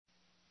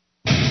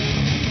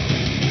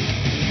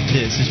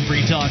This is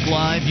Free Talk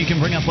Live. You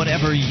can bring up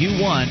whatever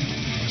you want.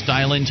 Just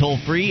dial in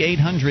toll-free,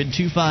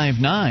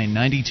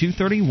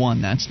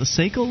 800-259-9231. That's the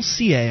SACL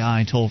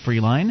CAI toll-free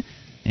line.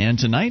 And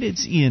tonight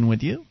it's Ian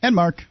with you. And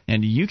Mark.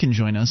 And you can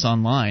join us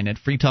online at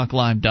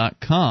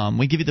freetalklive.com.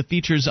 We give you the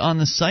features on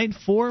the site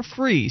for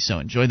free, so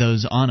enjoy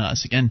those on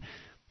us. Again,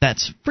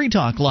 that's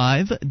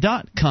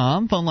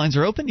freetalklive.com. Phone lines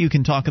are open. You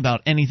can talk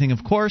about anything,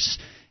 of course.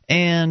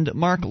 And,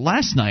 Mark,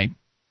 last night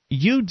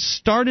you'd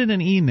started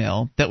an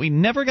email that we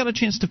never got a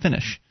chance to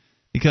finish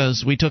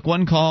because we took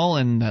one call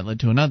and that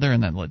led to another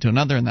and that led to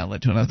another and that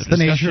led to another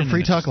discussion. It's the nature of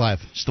Free Talk Live.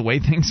 Just the way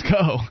things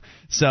go.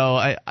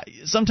 So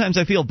sometimes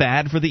I feel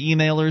bad for the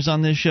emailers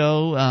on this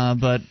show,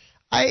 but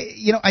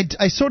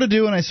I sort of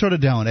do and I sort of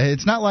don't.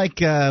 It's not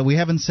like we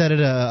haven't said it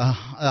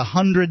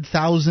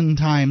 100,000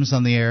 times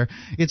on the air.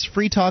 It's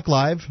Free Talk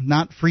Live,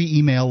 not Free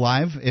Email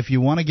Live. If you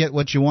want to get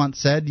what you want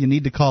said, you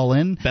need to call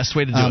in. Best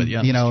way to do it,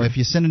 yeah. If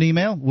you send an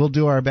email, we'll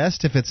do our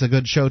best if it's a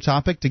good show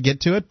topic to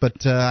get to it.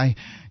 But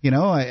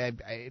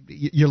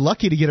you're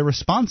lucky to get a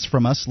response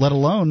from us, let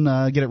alone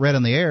get it read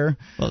on the air.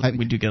 Well,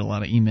 we do get a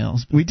lot of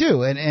emails. We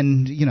do,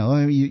 and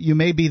you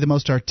may be the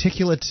most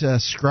articulate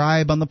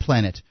scribe on the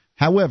planet.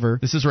 However,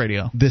 this is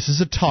radio. This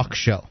is a talk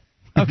show.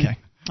 Okay.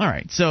 All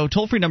right. So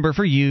toll-free number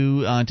for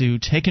you to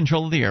take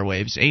control of the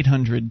airwaves,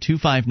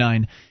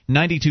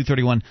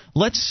 800-259-9231.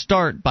 Let's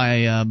start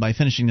by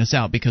finishing this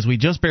out because we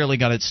just barely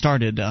got it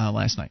started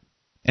last night.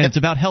 And it's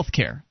about health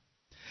care.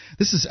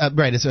 This is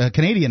right. It's a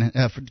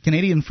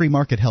Canadian free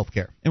market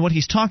healthcare. And what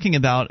he's talking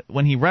about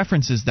when he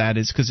references that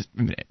is because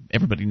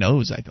everybody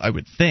knows, I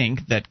would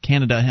think, that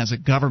Canada has a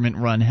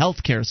government-run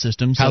healthcare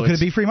system. So how could it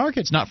be free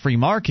market? It's not free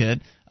market.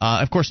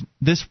 Of course,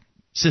 this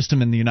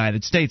system in the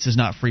United States is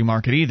not free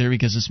market either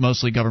because it's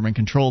mostly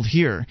government-controlled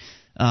here.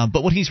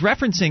 But what he's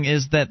referencing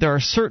is that there are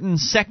certain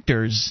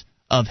sectors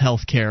of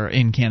healthcare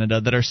in Canada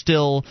that are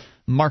still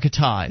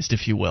marketized,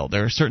 if you will.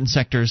 There are certain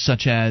sectors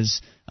such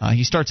as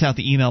he starts out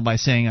the email by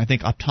saying, I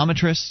think,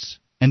 optometrists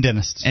and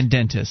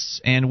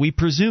dentists. And we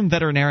presume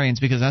veterinarians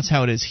because that's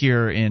how it is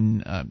here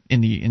in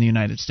the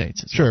United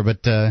States. Sure, but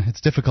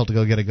it's difficult to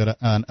go get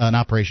an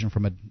operation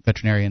from a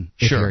veterinarian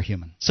if you're a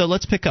human. So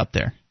let's pick up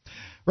there.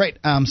 Right.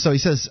 So he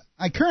says,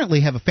 I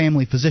currently have a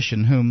family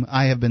physician whom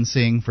I have been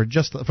seeing for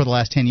the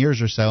last 10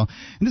 years or so,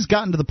 and has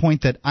gotten to the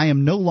point that I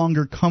am no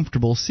longer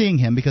comfortable seeing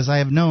him because I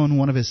have known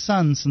one of his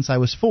sons since I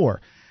was 4.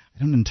 I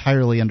don't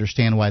entirely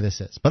understand why this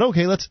is, but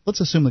okay, let's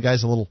assume the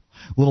guy's a little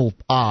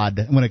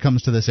odd when it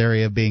comes to this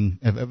area of being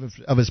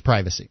of his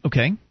privacy.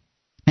 Okay.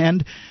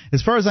 And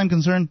as far as I'm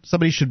concerned,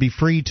 somebody should be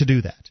free to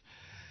do that.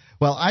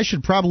 Well, I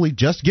should probably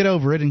just get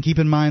over it and keep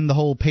in mind the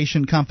whole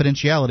patient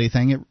confidentiality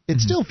thing.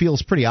 It still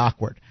feels pretty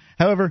awkward.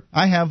 However,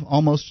 I have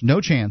almost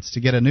no chance to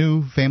get a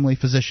new family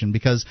physician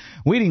because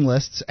waiting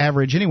lists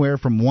average anywhere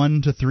from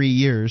 1 to 3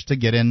 years to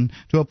get in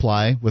to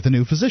apply with a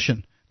new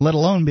physician, let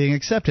alone being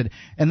accepted.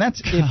 And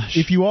that's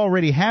if you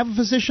already have a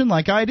physician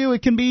like I do,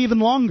 it can be even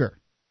longer.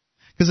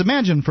 Because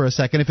imagine for a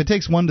second, if it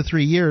takes 1 to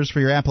 3 years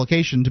for your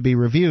application to be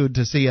reviewed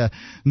to see a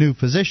new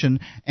physician,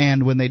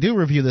 and when they do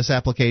review this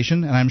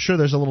application, and I'm sure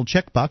there's a little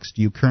checkbox,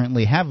 do you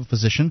currently have a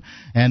physician?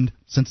 And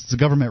since it's a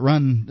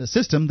government-run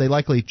system, they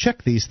likely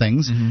check these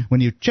things.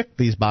 When you check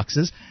these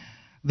boxes,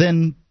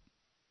 then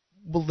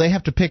they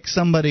have to pick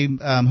somebody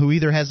who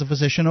either has a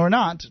physician or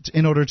not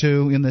in order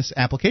to, in this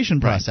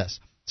application process.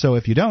 Right. So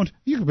if you don't,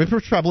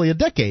 it's probably a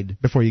decade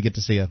before you get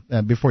to see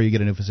before you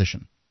get a new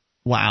physician.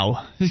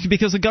 Wow.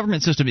 Because the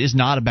government system is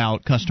not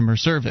about customer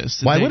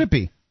service. Why would it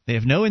be? They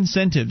have no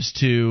incentives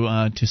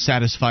to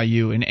satisfy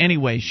you in any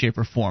way, shape,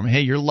 or form. Hey,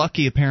 you're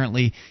lucky,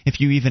 apparently, if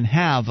you even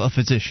have a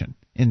physician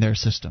in their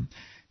system.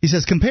 He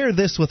says, compare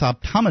this with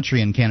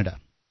optometry in Canada.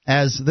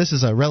 As this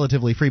is a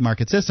relatively free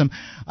market system,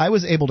 I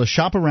was able to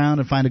shop around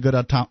and find a good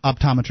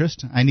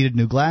optometrist. I needed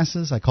new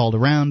glasses. I called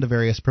around to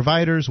various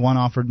providers. One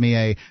offered me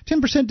a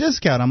 10%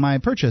 discount on my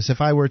purchase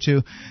if I went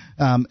to the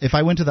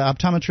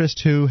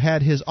optometrist who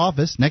had his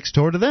office next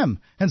door to them.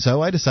 And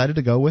so I decided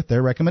to go with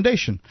their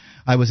recommendation.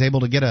 I was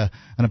able to get an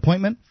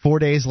appointment 4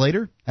 days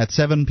later at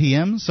 7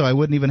 p.m., so I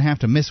wouldn't even have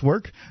to miss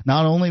work.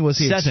 Not only was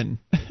he... 7?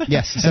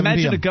 Yes, 7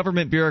 Imagine p.m. a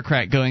government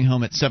bureaucrat going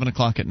home at 7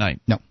 o'clock at night.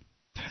 No.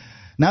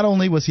 Not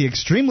only was he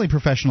extremely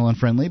professional and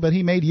friendly, but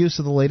he made use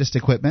of the latest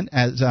equipment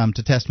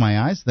to test my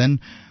eyes. Then,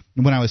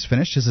 when I was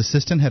finished, his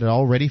assistant had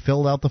already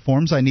filled out the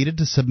forms I needed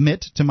to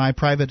submit to my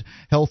private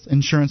health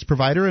insurance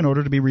provider in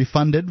order to be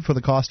refunded for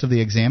the cost of the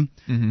exam.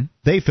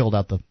 They filled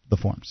out the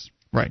forms.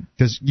 Right.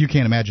 Because you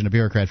can't imagine a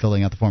bureaucrat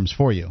filling out the forms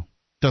for you.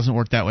 Doesn't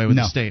work that way with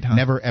the state, huh?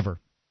 Never, ever.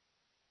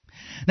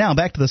 Now,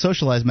 back to the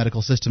socialized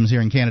medical systems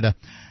here in Canada.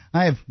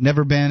 I have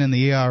never been in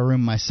the ER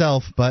room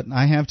myself, but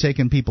I have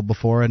taken people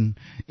before, and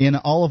in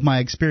all of my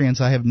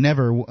experience, I have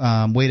never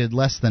waited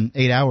less than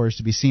 8 hours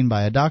to be seen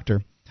by a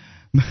doctor.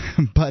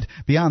 But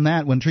beyond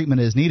that, when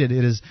treatment is needed,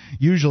 it is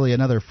usually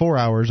another 4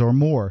 hours or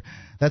more.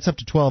 That's up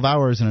to 12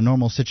 hours in a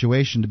normal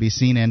situation to be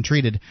seen and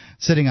treated,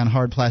 sitting on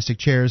hard plastic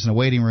chairs in a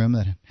waiting room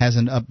that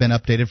hasn't been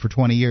updated for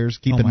 20 years.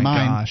 Keep in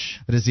mind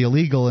that it is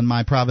illegal in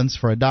my province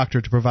for a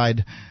doctor to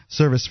provide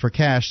service for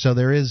cash, so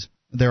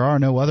there are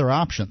no other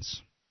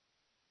options.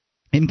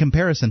 In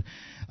comparison,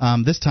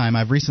 this time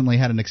I've recently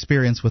had an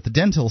experience with the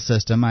dental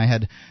system. I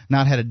had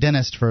not had a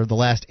dentist for the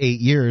last 8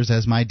 years,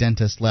 as my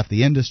dentist left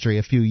the industry.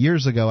 A few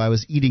years ago, I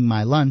was eating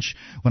my lunch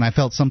when I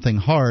felt something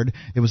hard.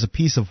 It was a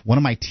piece of one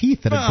of my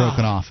teeth that had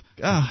broken off.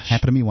 Gosh.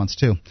 Happened to me once,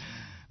 too.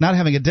 Not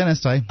having a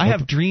dentist, I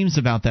have dreams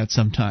about that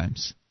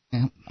sometimes.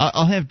 Yeah.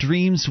 I'll have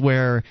dreams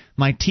where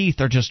my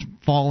teeth are just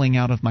falling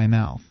out of my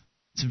mouth.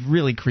 It's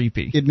really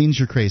creepy. It means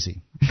you're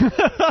crazy.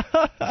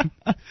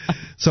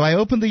 So I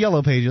opened the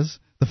Yellow Pages.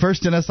 The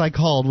first dentist I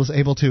called was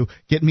able to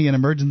get me an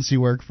emergency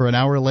work for an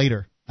hour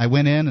later. I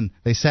went in, and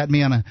they sat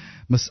me on a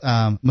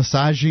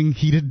massaging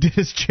heated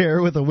dentist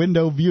chair with a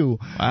window view.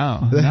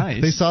 Wow,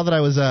 nice. They saw that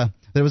I was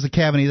there was a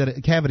cavity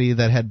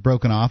that had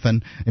broken off,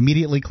 and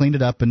immediately cleaned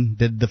it up and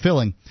did the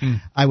filling.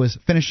 I was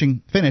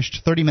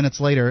finished 30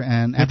 minutes later,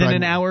 and within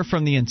an hour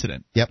from the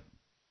incident. Yep.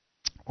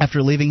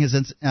 After leaving, his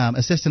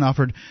assistant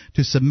offered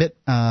to submit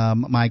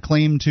my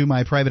claim to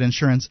my private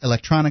insurance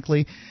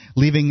electronically,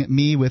 leaving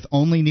me with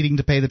only needing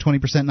to pay the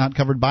 20% not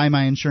covered by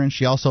my insurance.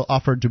 She also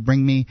offered to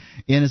bring me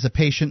in as a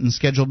patient and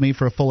scheduled me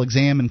for a full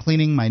exam and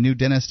cleaning. My new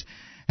dentist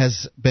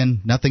has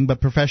been nothing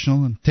but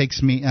professional and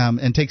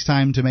takes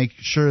time to make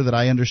sure that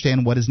I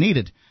understand what is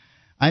needed.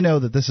 I know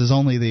that this is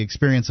only the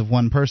experience of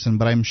one person,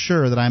 but I'm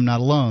sure that I'm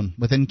not alone.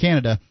 Within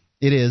Canada,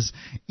 it is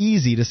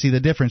easy to see the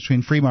difference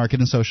between free market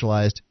and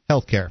socialized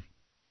health care.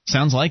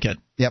 Sounds like it.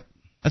 Yep.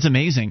 That's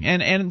amazing.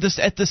 And this,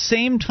 at the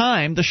same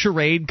time, the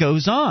charade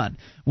goes on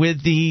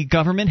with the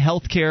government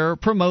healthcare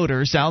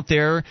promoters out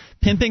there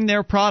pimping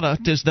their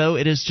product as though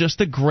it is just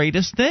the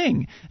greatest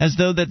thing, as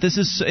though that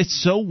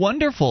it's so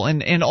wonderful.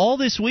 And all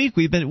this week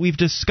we've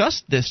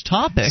discussed this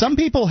topic. Some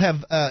people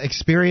have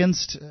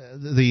experienced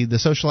the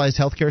socialized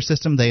healthcare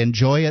system. They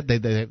enjoy it.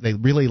 They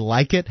really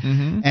like it.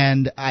 Mm-hmm.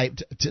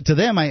 And to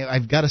them,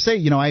 I've got to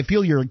say, I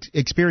feel your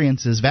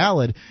experience is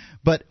valid.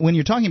 But when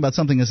you're talking about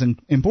something as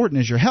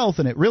important as your health,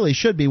 and it really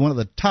should be one of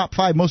the top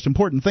 5 most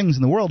important things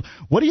in the world,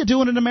 what are you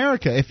doing in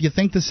America if you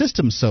think the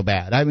system's so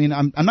bad? I mean,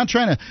 I'm not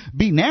trying to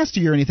be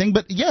nasty or anything,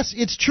 but yes,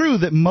 it's true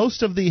that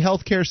most of the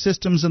healthcare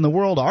systems in the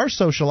world are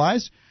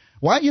socialized.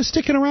 Why are you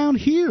sticking around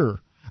here?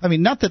 I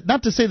mean, not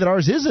to say that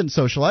ours isn't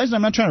socialized.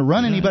 I'm not trying to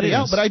run anybody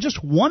out, but I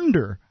just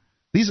wonder.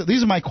 These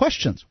are my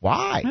questions.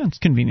 Why? Yeah, it's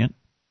convenient.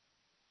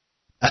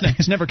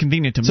 It's never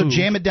convenient to move. So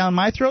jam it down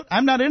my throat?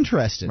 I'm not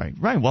interested.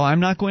 Right. Well, I'm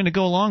not going to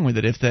go along with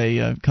it if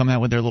they come out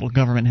with their little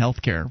government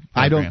health care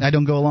program. I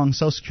don't go along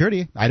Social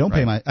Security. I don't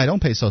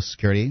pay Social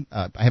Security.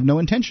 I have no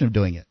intention of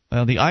doing it.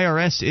 Well, the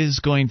IRS is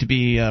going to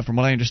be, from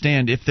what I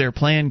understand, if their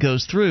plan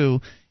goes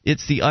through,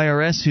 it's the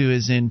IRS who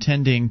is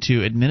intending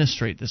to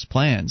administrate this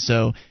plan.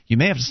 So you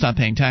may have to stop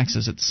paying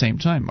taxes at the same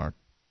time, Mark.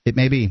 It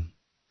may be.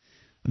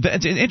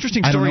 It's an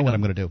interesting story. I don't know what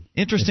I'm going to do.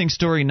 Interesting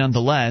story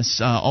nonetheless.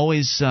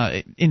 Always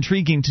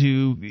intriguing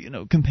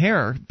to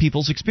compare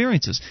people's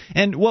experiences.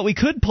 And what we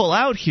could pull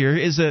out here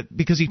is that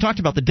because he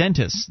talked about the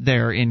dentists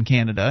there in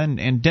Canada,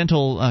 and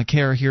dental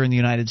care here in the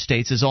United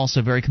States is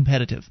also very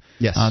competitive.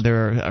 Yes.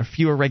 There are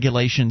fewer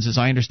regulations, as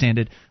I understand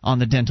it, on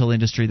the dental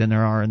industry than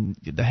there are in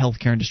the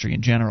healthcare industry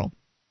in general.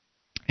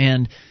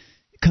 And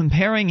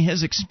comparing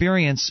his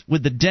experience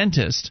with the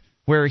dentist,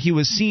 where he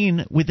was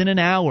seen within an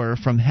hour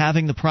from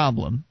having the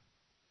problem,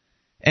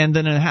 and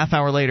then a half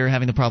hour later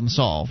having the problem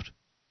solved,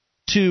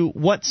 to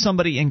what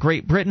somebody in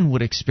Great Britain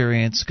would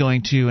experience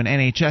going to an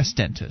NHS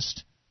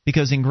dentist.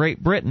 Because in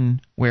Great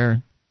Britain,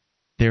 where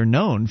they're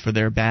known for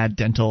their bad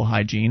dental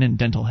hygiene and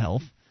dental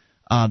health,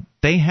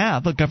 they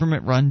have a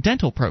government-run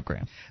dental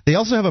program. They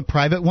also have a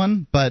private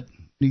one, but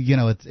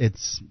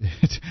it's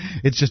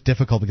just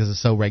difficult because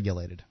it's so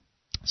regulated.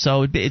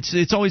 So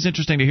it's always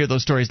interesting to hear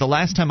those stories. The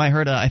last time I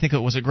heard, I think it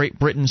was a Great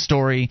Britain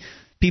story,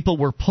 people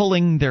were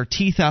pulling their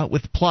teeth out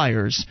with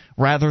pliers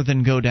rather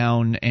than go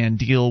down and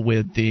deal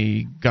with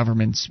the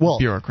government's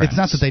bureaucrats. It's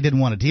not that they didn't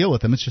want to deal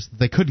with them, it's just that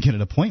they couldn't get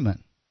an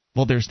appointment.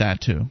 Well, there's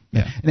that too.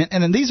 Yeah.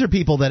 And these are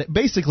people that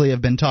basically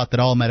have been taught that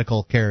all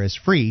medical care is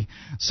free,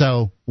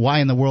 so why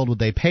in the world would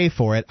they pay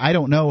for it? I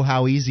don't know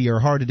how easy or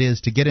hard it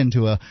is to get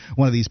into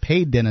one of these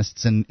paid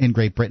dentists in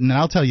Great Britain, and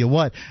I'll tell you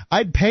what,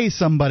 I'd pay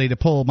somebody to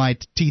pull my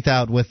teeth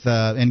out with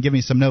and give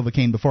me some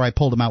Novocaine before I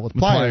pulled them out with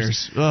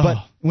pliers.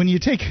 But when you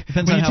take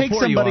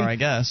somebody, you are, I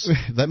guess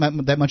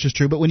that much is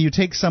true. But when you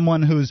take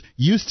someone who's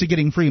used to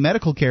getting free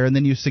medical care and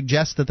then you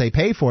suggest that they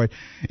pay for it,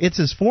 it's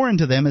as foreign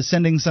to them as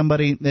sending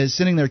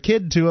their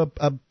kid to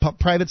a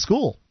private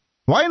school.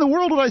 Why in the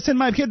world would I send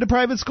my kid to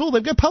private school?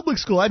 They've got public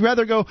school. I'd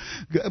rather go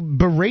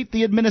berate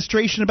the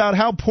administration about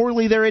how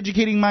poorly they're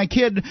educating my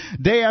kid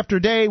day after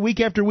day, week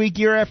after week,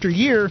 year after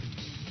year,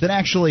 than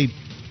actually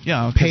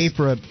pay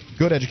for a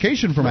good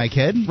education for my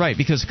kid. Right,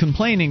 because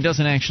complaining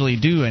doesn't actually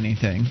do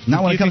anything.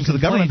 Not when it comes to the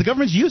government. The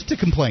government's used to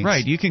complaints.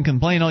 Right, you can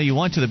complain all you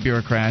want to the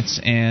bureaucrats,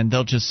 and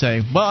they'll just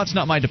say, well, it's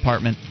not my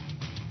department.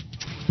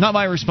 Not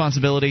my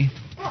responsibility.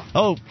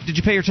 Oh, did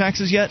you pay your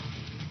taxes yet?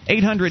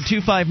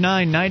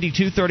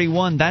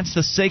 800-259-9231. That's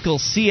the SACL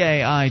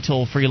CAI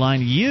toll-free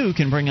line. You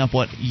can bring up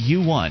what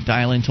you want.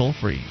 Dial in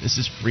toll-free. This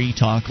is Free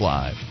Talk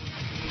Live.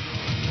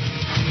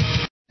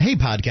 Hey,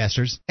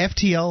 podcasters.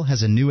 FTL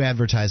has a new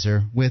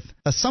advertiser with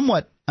a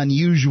somewhat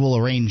unusual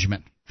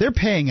arrangement. They're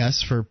paying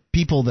us for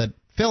people that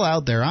fill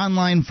out their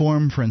online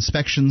form for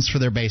inspections for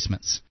their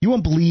basements. You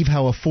won't believe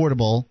how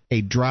affordable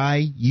a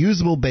dry,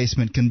 usable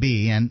basement can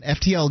be, and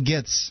FTL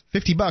gets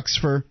 $50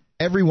 for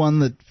everyone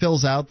that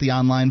fills out the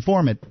online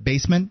form at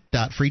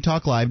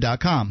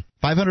basement.freetalklive.com.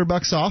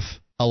 $500 off,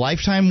 a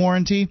lifetime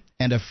warranty,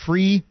 and a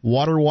free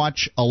water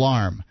watch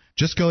alarm.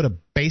 Just go to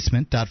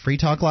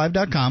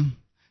basement.freetalklive.com,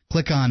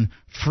 click on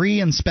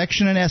Free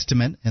Inspection and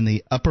Estimate in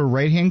the upper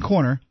right-hand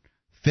corner,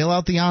 fill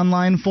out the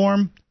online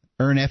form,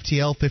 earn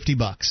FTL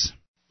 $50.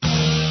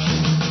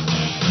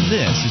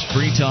 This is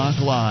Free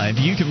Talk Live.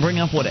 You can bring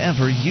up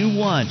whatever you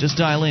want. Just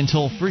dial in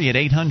toll-free at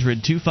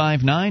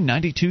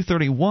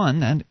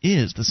 800-259-9231. That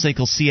is the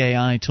SACL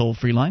CAI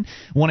toll-free line,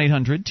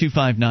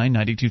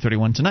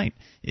 1-800-259-9231 tonight.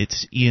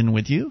 It's Ian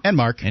with you. And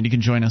Mark. And you can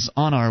join us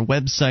on our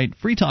website,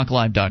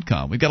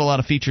 freetalklive.com. We've got a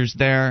lot of features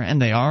there,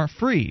 and they are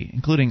free,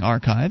 including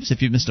archives.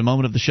 If you've missed a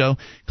moment of the show,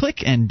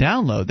 click and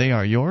download. They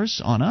are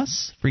yours on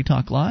us,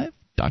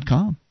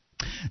 freetalklive.com.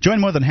 Join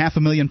more than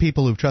 500,000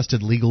 people who've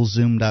trusted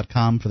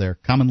LegalZoom.com for their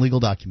common legal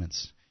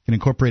documents. You can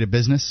incorporate a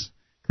business,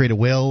 create a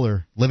will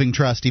or living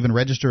trust, even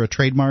register a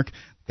trademark.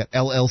 Got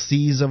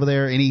LLCs over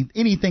there, any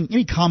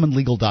common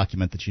legal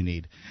document that you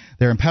need.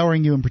 They're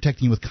empowering you and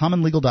protecting you with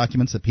common legal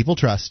documents that people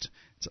trust.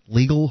 It's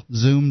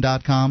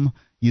LegalZoom.com.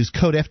 Use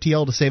code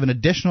FTL to save an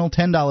additional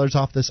 $10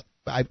 off this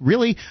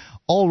really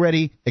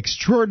already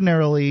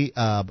extraordinarily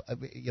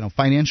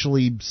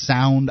financially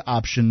sound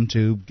option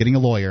to getting a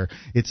lawyer.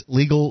 It's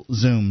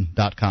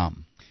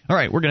LegalZoom.com. All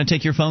right, we're going to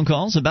take your phone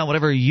calls about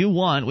whatever you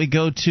want. We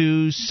go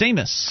to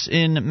Seamus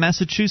in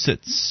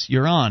Massachusetts.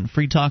 You're on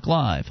Free Talk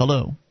Live.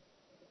 Hello.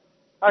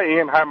 Hi,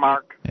 Ian. Hi,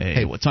 Mark.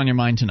 Hey, what's on your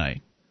mind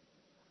tonight?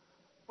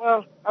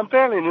 Well, I'm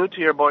fairly new to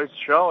your boys'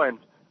 show, and,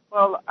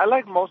 well, I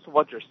like most of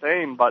what you're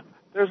saying, but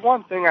there's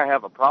one thing I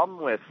have a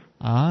problem with.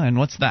 And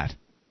what's that?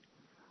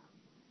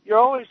 You're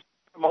always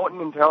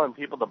promoting and telling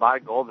people to buy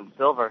gold and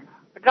silver.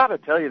 I got to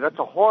tell you, that's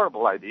a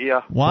horrible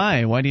idea.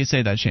 Why? Why do you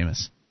say that,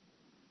 Seamus?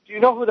 Do you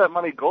know who that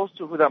money goes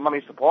to, who that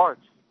money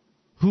supports?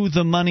 Who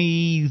the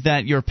money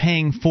that you're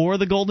paying for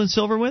the gold and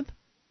silver with?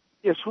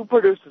 Yes, who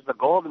produces the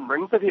gold and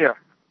brings it here?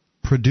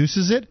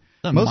 Produces it?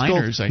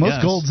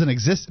 Most gold's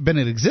been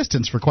in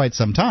existence for quite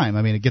some time.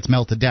 I mean, it gets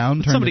melted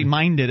down. Somebody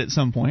mined it at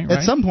some point, right?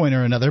 At some point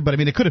or another, but I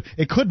mean,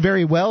 it could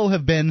very well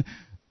have been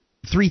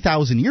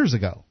 3,000 years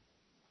ago.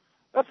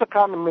 That's a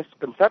common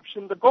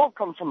misconception. The gold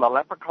comes from the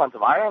leprechauns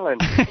of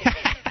Ireland.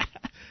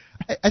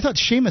 I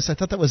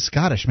thought that was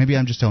Scottish. Maybe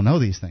I just don't know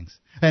these things.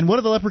 And what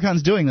are the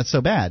leprechauns doing that's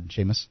so bad,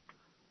 Seamus?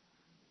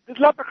 These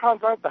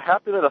leprechauns aren't the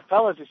happy little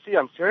fellas you see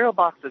on cereal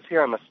boxes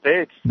here in the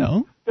States.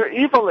 No? They're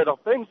evil little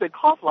things. They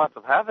cause lots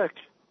of havoc.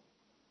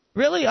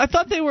 Really? I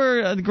thought they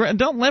were...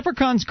 don't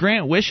leprechauns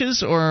grant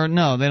wishes? Or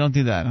no, they don't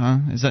do that, huh?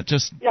 Is that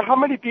just... Yeah, how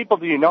many people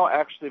do you know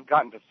actually have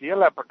gotten to see a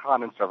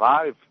leprechaun and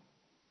survive?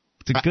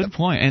 It's a good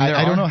point. And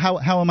I don't know.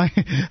 How am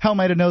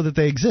I to know that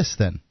they exist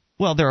then?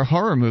 Well, there are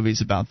horror movies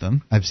about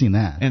them. I've seen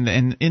that.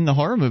 And in the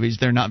horror movies,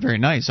 they're not very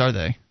nice, are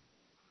they?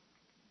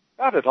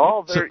 Not at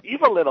all. They're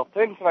evil little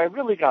things, and I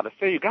really got to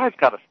say, you guys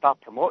got to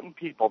stop promoting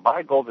people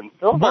buy gold and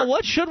silver. Well,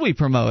 what should we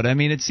promote? I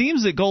mean, it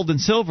seems that gold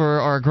and silver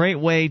are a great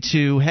way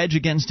to hedge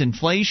against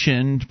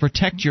inflation, to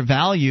protect your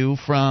value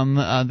from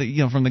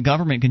the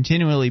government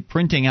continually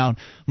printing out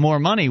more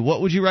money.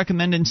 What would you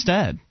recommend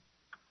instead?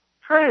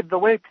 Trade the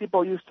way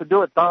people used to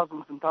do it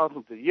thousands and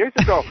thousands of years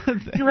ago.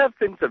 You have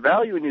things of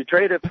value and you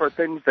trade it for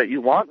things that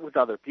you want with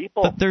other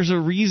people. But there's a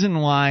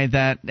reason why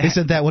that...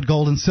 Isn't that what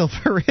gold and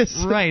silver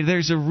is? Right.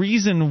 There's a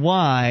reason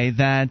why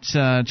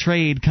that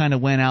trade kind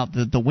of went out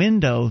the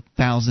window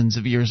thousands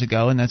of years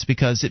ago, and that's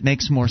because it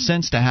makes more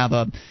sense to have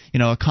a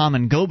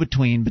common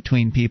go-between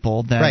between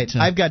people. That, right.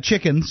 I've got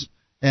chickens.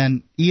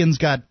 And Ian's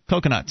got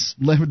coconuts,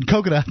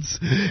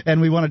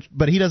 and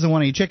but he doesn't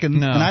want any chickens,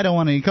 and I don't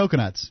want any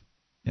coconuts.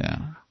 Yeah.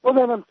 Well,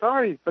 then I'm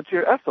sorry, but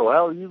you're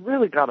SOL. You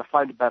really got to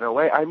find a better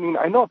way. I mean,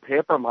 I know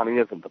paper money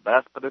isn't the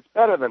best, but it's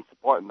better than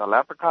supporting the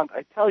leprechauns.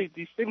 I tell you,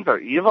 these things are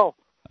evil.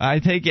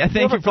 Thank you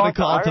for the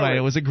call tonight.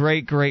 It was a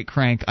great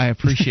crank. I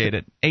appreciate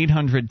it.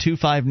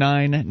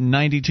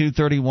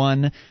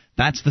 800-259-9231.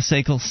 That's the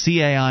SACL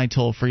CAI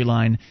toll-free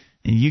line.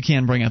 And you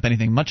can bring up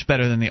anything much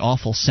better than the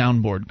awful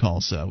soundboard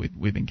calls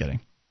we've been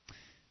getting.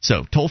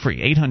 So,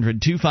 toll-free,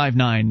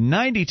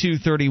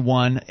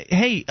 800-259-9231.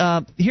 Hey,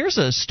 here's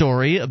a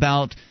story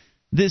about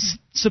this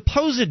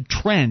supposed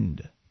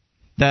trend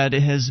that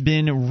has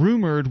been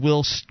rumored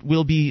will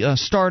be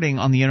starting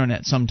on the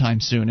Internet sometime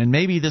soon. And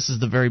maybe this is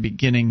the very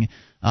beginning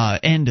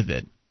end of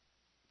it.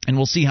 And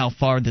we'll see how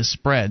far this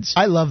spreads.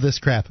 I love this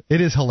crap. It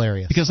is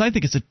hilarious. Because I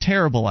think it's a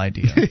terrible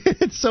idea.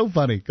 It's so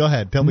funny. Go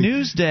ahead. Tell me.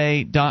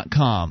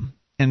 Newsday.com.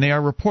 And they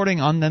are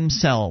reporting on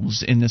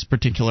themselves in this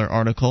particular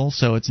article.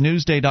 So it's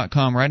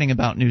Newsday.com writing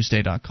about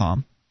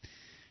Newsday.com.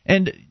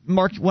 And,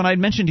 Mark, when I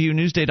mentioned to you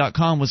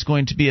Newsday.com was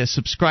going to be a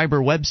subscriber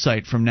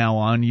website from now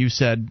on, you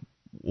said,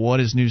 what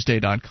is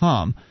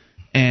Newsday.com?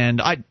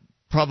 And I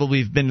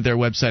probably been to their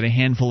website a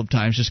handful of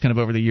times, just kind of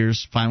over the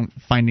years,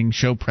 finding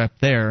show prep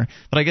there.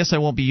 But I guess I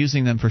won't be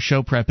using them for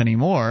show prep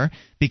anymore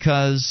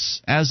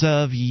because as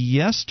of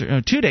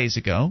 2 days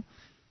ago,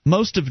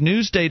 most of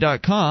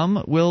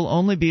Newsday.com will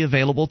only be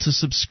available to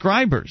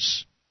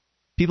subscribers,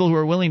 people who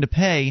are willing to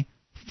pay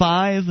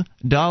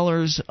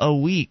 $5 a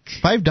week.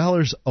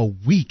 $5 a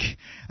week.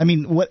 I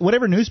mean,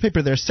 whatever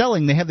newspaper they're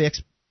selling, they have the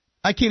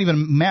I can't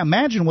even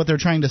imagine what they're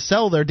trying to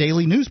sell their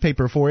daily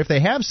newspaper for if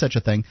they have such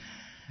a thing.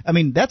 I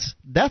mean,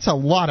 that's a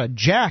lot of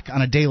jack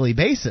on a daily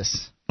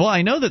basis. Well,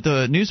 I know that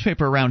the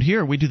newspaper around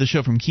here, we do the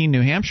show from Keene,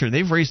 New Hampshire,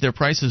 they've raised their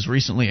prices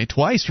recently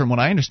twice, from what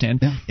I understand.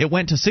 Yeah. It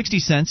went to 60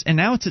 cents, and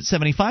now it's at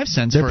 75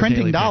 cents. They're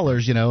printing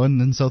dollars,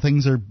 and so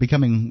things are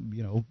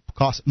becoming,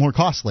 more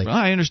costly. Well,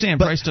 I understand.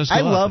 But price does go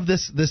up. I love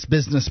this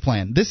business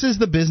plan. This is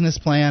the business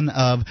plan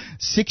of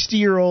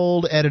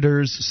 60-year-old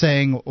editors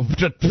saying,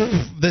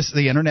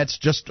 the Internet's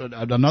just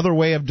another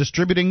way of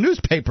distributing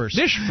newspapers.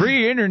 This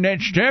free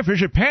Internet stuff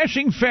is a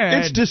passing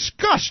fad. It's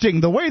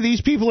disgusting the way these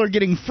people are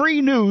getting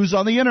free news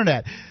on the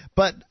Internet.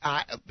 But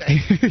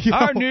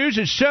our news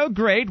is so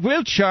great,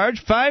 we'll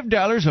charge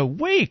 $5 a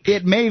week.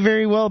 It may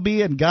very well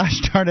be, and gosh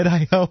darn it,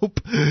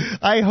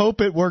 I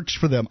hope it works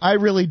for them. I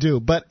really do.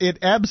 But it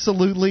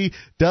absolutely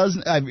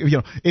does.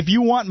 If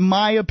you want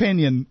my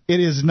opinion, it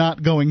is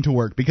not going to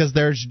work because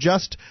there's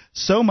just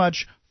so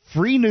much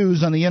free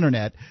news on the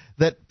Internet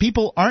that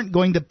people aren't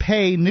going to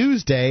pay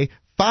Newsday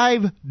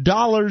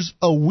 $5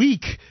 a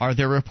week. Are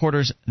their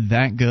reporters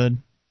that good?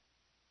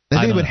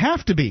 They would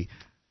have to be.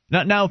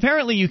 Now,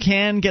 apparently you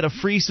can get a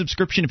free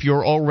subscription if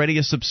you're already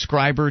a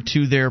subscriber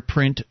to their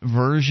print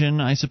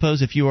version, I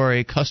suppose. If you are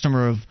a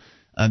customer of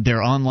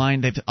their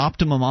online, they've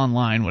Optimum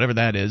Online, whatever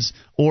that is,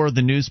 or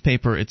the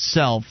newspaper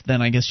itself,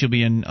 then I guess you'll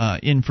be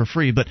in for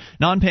free. But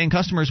non-paying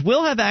customers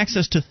will have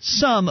access to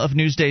some of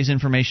Newsday's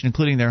information,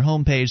 including their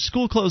homepage,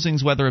 school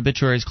closings, weather,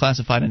 obituaries,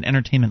 classified, and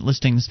entertainment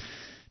listings.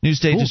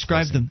 Newsday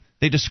described them.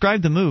 They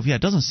described the move. Yeah,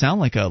 it doesn't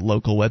sound like a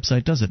local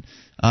website, does it?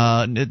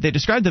 They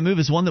described the move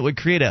as one that would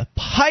create a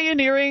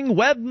pioneering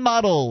web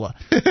model,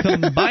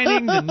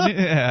 combining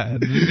the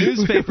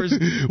newspapers.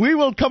 We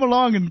will come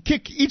along and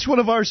kick each one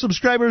of our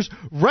subscribers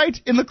right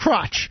in the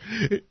crotch.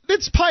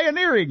 It's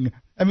pioneering.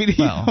 I mean,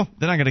 they're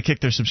not going to kick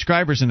their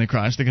subscribers in the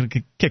crotch. They're going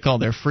to kick all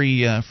their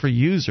free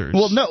users.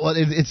 Well, no,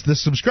 it's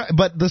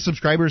but the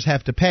subscribers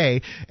have to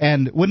pay.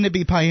 And wouldn't it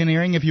be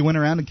pioneering if you went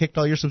around and kicked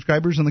all your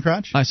subscribers in the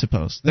crotch? I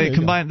suppose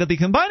they'll be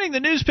combining the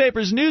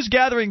newspaper's news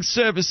gathering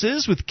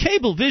services with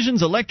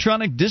Cablevision's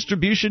electronic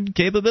distribution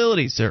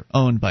capabilities. They're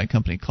owned by a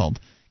company called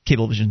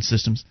Cablevision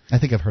Systems. I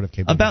think I've heard of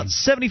Cablevision. About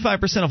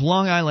 75% of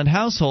Long Island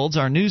households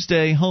are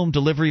Newsday home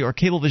delivery or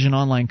Cablevision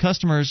online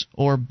customers,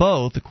 or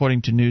both,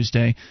 according to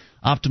Newsday.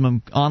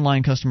 Optimum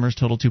online customers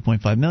total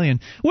 2.5 million.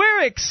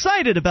 We're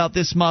excited about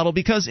this model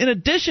because in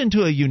addition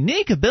to a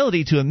unique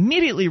ability to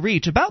immediately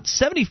reach about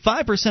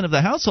 75% of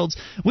the households,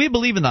 we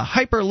believe the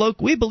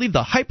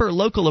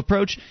hyper-local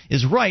approach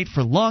is right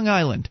for Long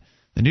Island.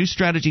 The new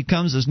strategy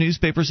comes as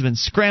newspapers have been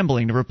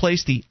scrambling to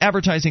replace the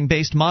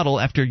advertising-based model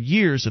after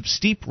years of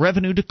steep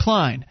revenue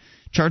decline.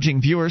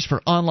 Charging viewers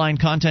for online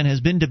content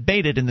has been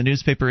debated in the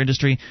newspaper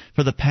industry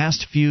for the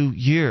past few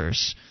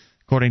years.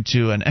 According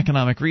to an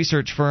economic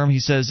research firm,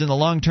 he says, in the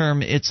long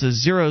term, it's a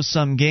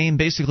zero-sum game.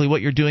 Basically,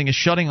 what you're doing is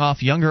shutting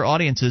off younger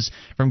audiences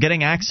from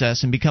getting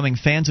access and becoming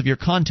fans of your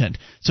content.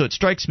 So it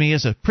strikes me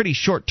as a pretty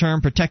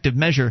short-term protective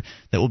measure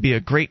that will be a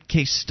great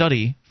case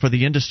study for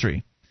the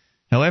industry.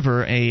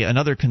 However,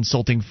 another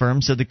consulting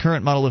firm said the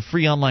current model of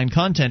free online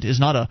content is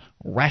not a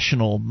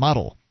rational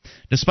model.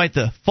 Despite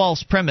the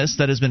false premise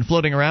that has been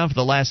floating around for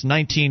the last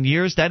 19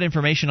 years, that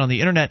information on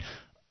the Internet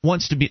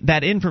wants to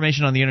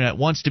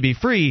be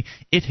free,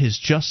 it is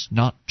just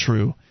not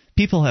true.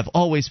 People have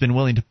always been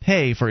willing to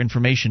pay for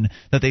information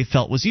that they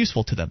felt was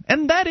useful to them.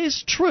 And that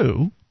is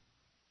true.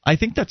 I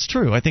think that's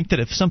true. I think that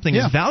if something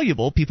is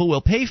valuable, people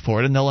will pay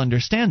for it, and they'll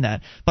understand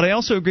that. But I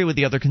also agree with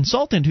the other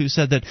consultant who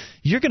said that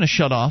you're going to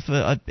shut off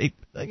a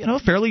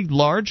fairly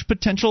large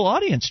potential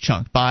audience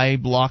chunk by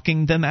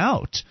blocking them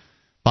out,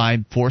 by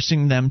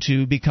forcing them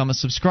to become a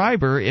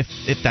subscriber if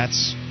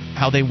that's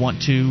how they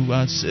want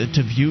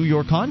to view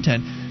your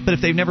content. But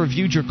if they've never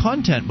viewed your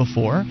content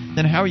before,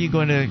 then how are you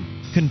going to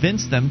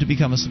convince them to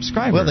become a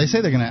subscriber? Well, they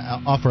say they're going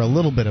to offer a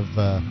little bit of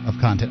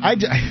content.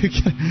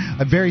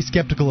 I'm very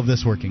skeptical of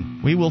this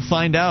working. We will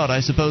find out, I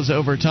suppose,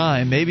 over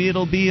time. Maybe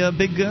it'll be a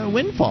big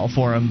windfall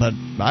for them, but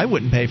I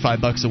wouldn't pay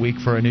 $5 a week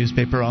for a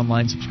newspaper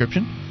online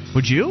subscription.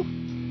 Would you?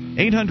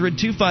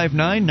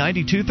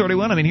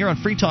 800-259-9231. I mean, here on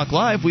Free Talk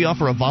Live, we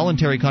offer a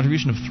voluntary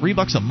contribution of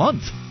 $3 a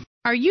month.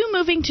 Are you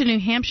moving to New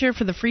Hampshire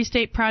for the Free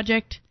State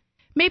Project?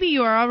 Maybe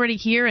you are already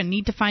here and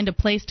need to find a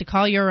place to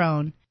call your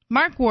own.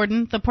 Mark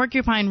Warden, the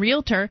Porcupine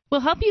Realtor,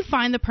 will help you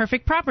find the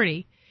perfect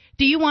property.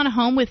 Do you want a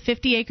home with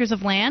 50 acres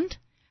of land?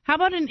 How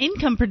about an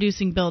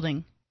income-producing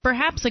building?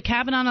 Perhaps a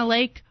cabin on a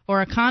lake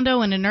or a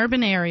condo in an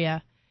urban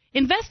area.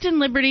 Invest in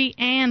liberty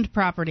and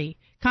property.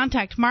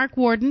 Contact Mark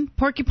Warden,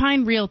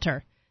 Porcupine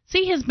Realtor.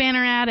 See his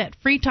banner ad at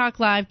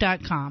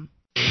freetalklive.com.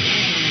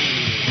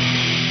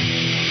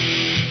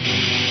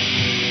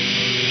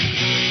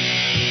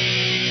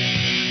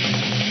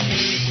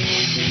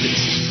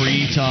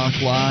 Free Talk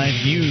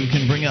Live. You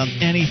can bring up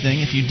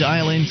anything if you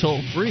dial in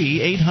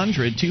toll-free,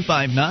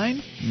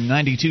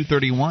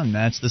 800-259-9231.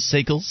 That's the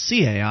SACL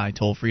CAI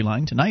toll-free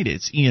line. Tonight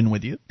it's Ian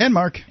with you. And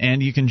Mark.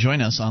 And you can join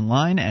us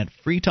online at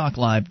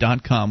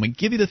freetalklive.com. We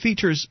give you the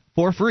features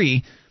for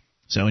free,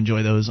 so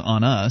enjoy those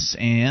on us.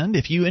 And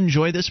if you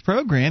enjoy this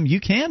program, you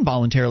can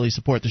voluntarily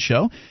support the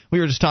show. We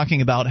were just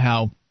talking about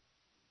how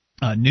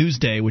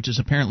Newsday, which is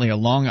apparently a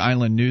Long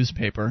Island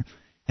newspaper,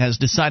 has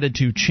decided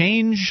to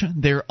change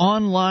their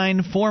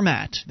online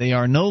format. They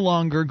are no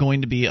longer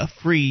going to be a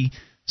free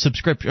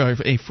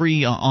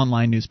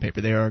online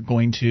newspaper. They are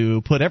going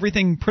to put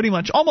everything, pretty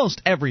much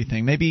almost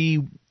everything,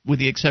 maybe with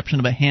the exception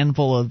of a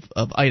handful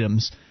of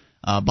items,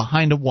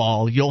 behind a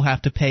wall. You'll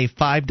have to pay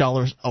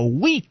 $5 a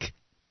week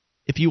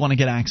if you want to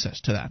get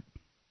access to that.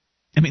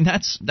 I mean,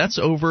 that's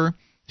over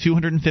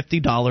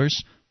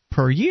 $250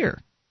 per year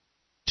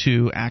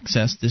to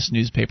access this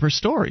newspaper's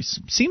stories.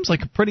 Seems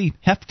like a pretty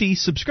hefty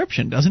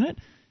subscription, doesn't it?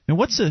 And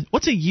what's a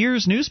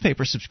year's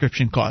newspaper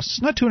subscription cost?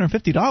 It's not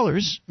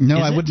 $250. No,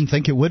 I wouldn't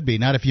think it would be.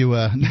 Not if you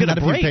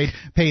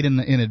paid in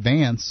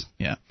advance.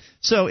 Yeah.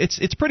 So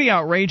it's pretty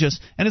outrageous,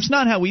 and it's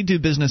not how we do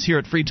business here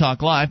at Free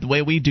Talk Live. The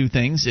way we do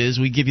things is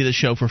we give you the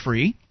show for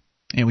free,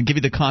 and we give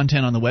you the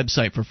content on the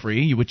website for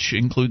free, which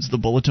includes the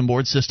bulletin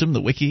board system,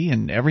 the wiki,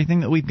 and everything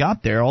that we've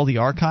got there, all the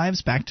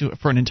archives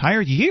for an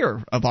entire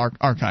year of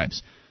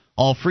archives.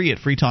 All free at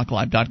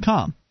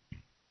freetalklive.com.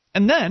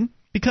 And then,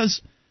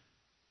 because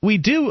we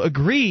do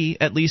agree,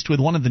 at least with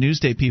one of the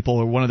Newsday people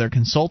or one of their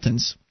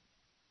consultants,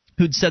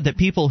 who'd said that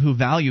people who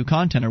value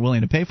content are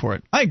willing to pay for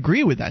it. I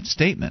agree with that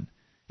statement.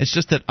 It's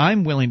just that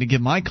I'm willing to give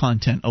my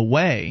content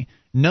away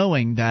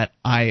knowing that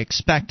I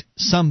expect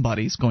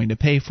somebody's going to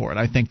pay for it.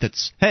 I think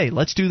that's, hey,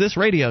 let's do this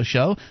radio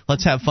show.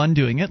 Let's have fun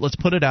doing it. Let's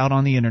put it out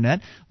on the Internet.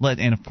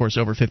 And, of course,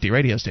 over 50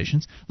 radio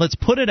stations. Let's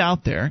put it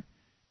out there.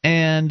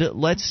 And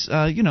let's,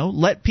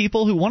 let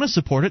people who want to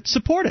support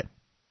it.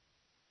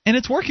 And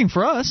it's working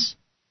for us.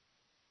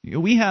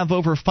 We have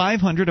over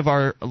 500 of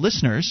our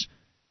listeners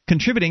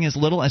contributing as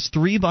little as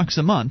 $3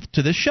 a month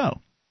to this show.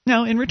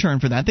 Now, in return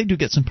for that, they do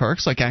get some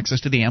perks like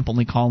access to the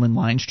AMP-only call-in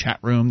lines, chat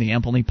room, the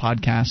AMP-only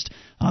podcast,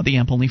 the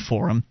AMP-only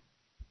forum,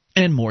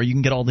 and more. You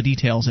can get all the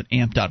details at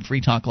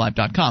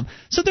amp.freetalklive.com.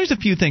 So there's a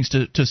few things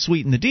to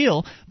sweeten the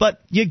deal,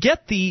 but you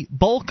get the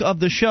bulk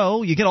of the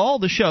show, you get all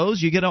the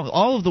shows, you get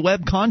all of the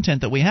web content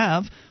that we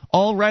have,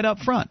 all right up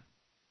front.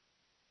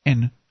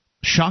 And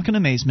shock and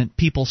amazement,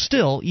 people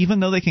still, even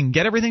though they can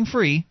get everything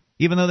free,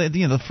 even though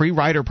the free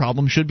rider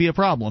problem should be a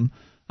problem,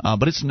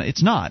 but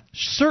it's not.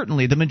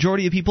 Certainly the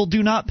majority of people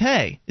do not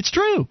pay. It's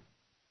true.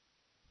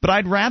 But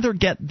I'd rather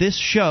get this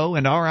show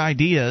and our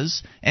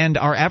ideas and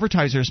our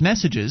advertisers'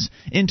 messages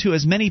into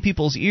as many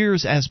people's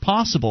ears as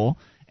possible,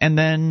 and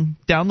then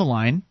down the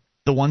line,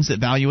 the ones that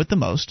value it the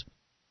most,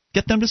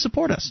 get them to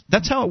support us.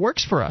 That's how it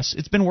works for us.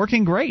 It's been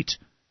working great.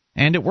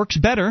 And it works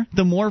better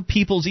the more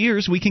people's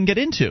ears we can get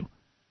into.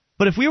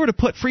 But if we were to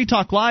put Free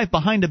Talk Live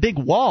behind a big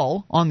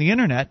wall on the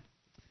Internet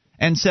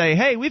and say,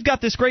 hey, we've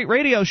got this great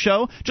radio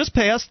show, just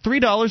pay us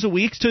 $3 a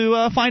week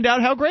to find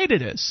out how great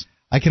it is.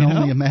 I can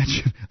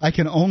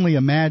only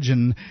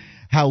imagine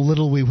how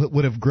little we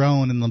would have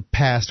grown in the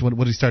past when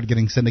we started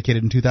getting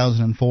syndicated in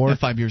 2004. Yeah,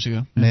 5 years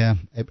ago. Yeah,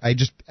 I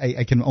just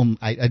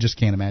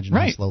can't imagine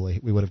how slowly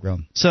we would have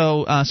grown.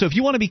 So if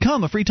you want to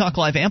become a Free Talk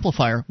Live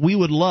amplifier, we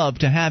would love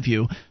to have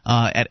you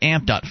at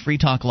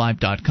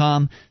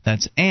amp.freetalklive.com.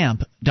 That's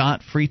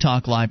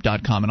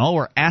amp.freetalklive.com, and all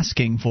we're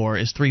asking for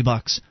is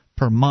 $3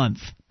 per month.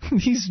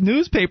 These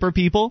newspaper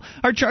people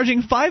are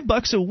charging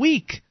 $5 a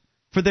week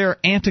for their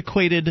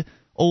antiquated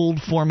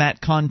old format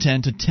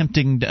content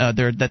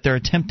they're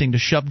attempting to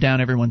shove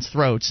down everyone's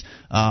throats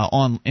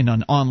in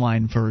an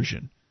online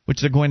version, which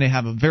they're going to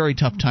have a very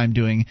tough time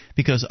doing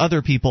because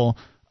other people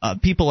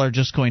are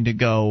just going to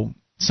go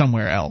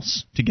somewhere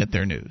else to get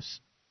their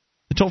news.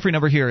 The toll-free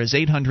number here is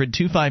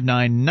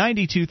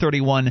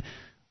 800-259-9231.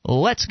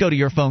 Let's go to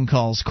your phone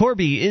calls.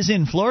 Corby is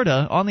in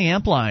Florida on the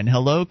AMP line.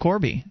 Hello,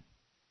 Corby.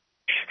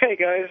 Hey,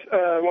 guys.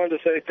 I wanted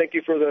to say thank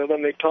you for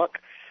letting me talk.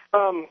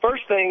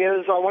 First thing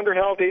is, I wonder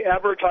how the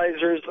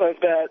advertisers of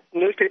that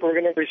newspaper are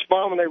going to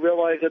respond when they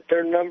realize that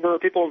their number of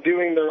people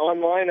viewing their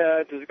online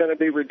ads is going to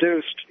be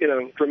reduced,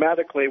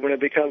 dramatically when it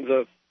becomes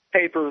a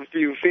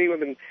pay-per-view fee.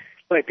 When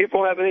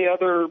people don't have any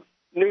other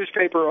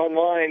newspaper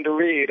online to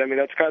read. I mean,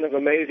 that's kind of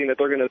amazing that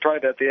they're going to try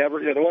that. The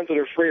ones that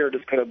are free are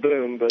just going to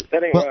boom. But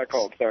that ain't what I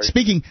called. Sorry.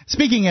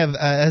 Speaking of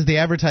as the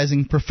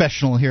advertising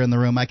professional here in the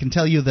room, I can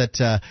tell you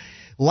that.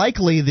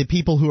 Likely the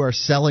people who are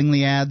selling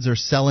the ads are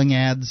selling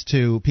ads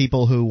to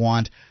people who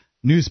want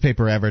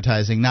newspaper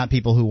advertising, not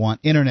people who want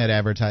Internet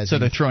advertising. So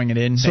they're throwing it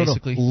in,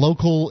 basically. Sort of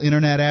local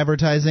Internet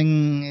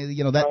advertising,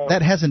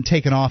 that hasn't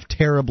taken off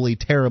terribly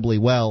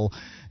well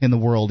in the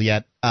world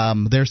yet.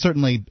 There's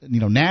certainly,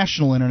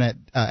 national Internet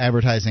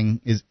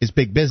advertising is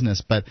big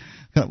business, but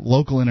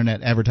local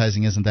Internet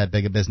advertising isn't that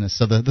big a business.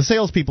 So the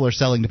salespeople are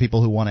selling to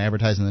people who want to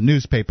advertise in the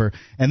newspaper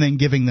and then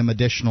giving them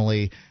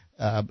additionally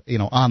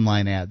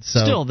online ads.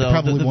 So still, though,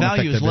 probably the won't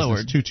value affect is their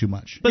lowered business too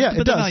much. But it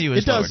the does. value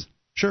is lowered. Does.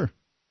 Sure.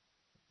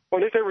 Well,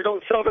 newspapers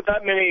don't sell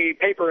that many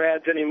paper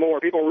ads anymore.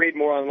 People read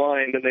more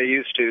online than they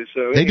used to.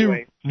 So they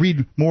anyway. do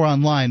read more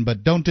online,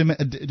 but don't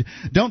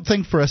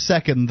think for a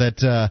second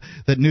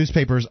that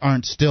newspapers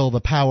aren't still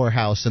the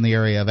powerhouse in the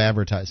area of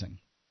advertising.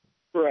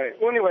 Right.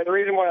 Well, anyway, the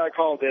reason why I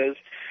called is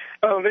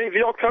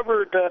they all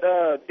covered that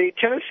the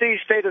Tennessee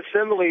State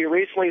Assembly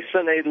recently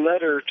sent a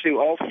letter to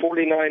all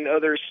 49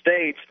 other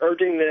states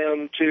urging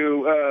them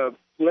to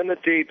limit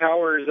the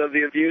powers of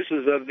the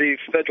abuses of the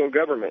federal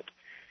government.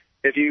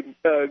 If you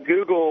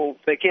Google,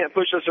 they can't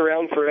push us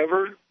around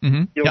forever.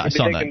 Mm-hmm. You'll be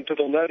taken to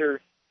the letter.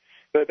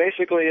 But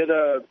basically,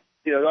 I'm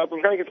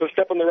trying to get a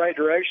step in the right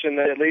direction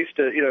that at least,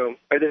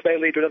 this may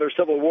lead to another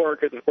civil war,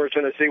 because, of course,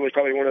 Tennessee was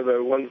probably one of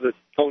the ones that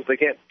told us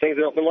they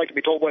don't like to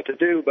be told what to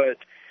do.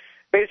 But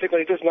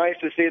basically, it's just nice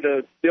to see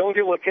the only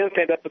people that can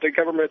stand up with the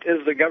government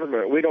is the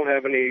government. We don't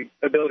have any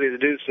ability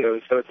to do so.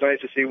 So it's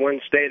nice to see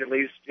one state at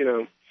least,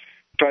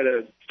 try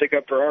to stick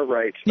up for our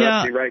rights,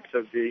 not the rights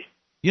of the...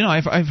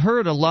 I've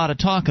heard a lot of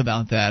talk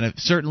about that.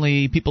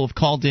 Certainly, people have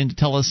called in to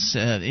tell us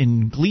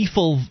in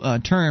gleeful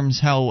terms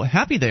how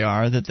happy they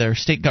are that their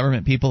state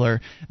government people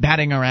are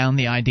batting around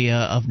the idea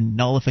of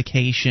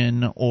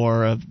nullification,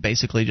 or of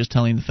basically just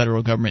telling the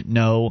federal government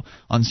no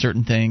on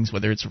certain things,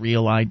 whether it's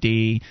real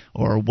ID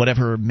or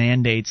whatever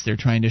mandates they're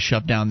trying to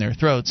shove down their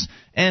throats.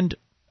 And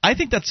I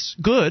think that's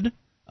good.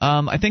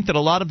 I think that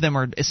a lot of them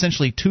are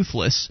essentially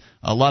toothless.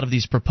 A lot of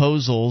these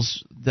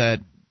proposals that...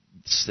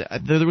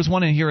 There was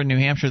one in here in New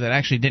Hampshire that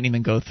actually didn't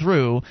even go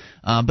through,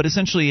 but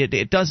essentially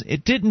it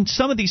didn't.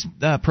 Some of these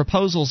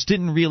proposals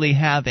didn't really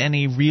have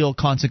any real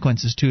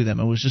consequences to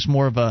them. It was just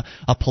more of a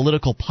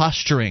political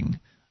posturing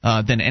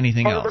than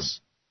anything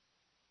else.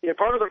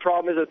 Part of the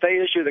problem is that they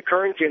issue the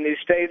currency in these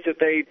states. If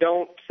they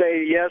don't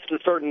say yes to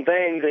certain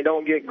things, they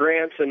don't get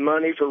grants and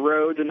money for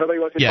roads, and nobody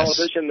wants a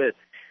politician that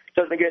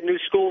doesn't get new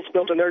schools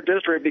built in their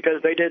district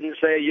because they didn't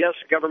say, yes,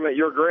 government,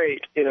 you're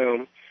great,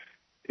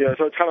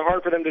 so it's kind of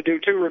hard for them to do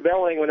too,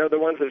 rebelling when they're the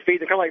ones that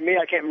feed them. Kind of like me,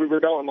 I can't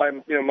rebel at my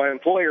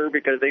employer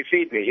because they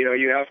feed me.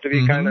 You have to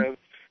be kind of,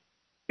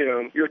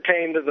 you're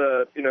tamed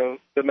to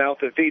the mouth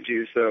that feeds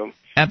you. So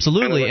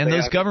absolutely, and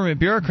those government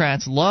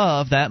bureaucrats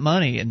love that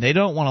money, and they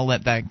don't want to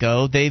let that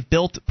go. They've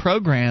built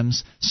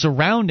programs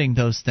surrounding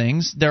those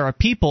things. There are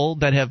people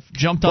that have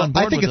jumped on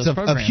board with those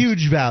programs. I think it's of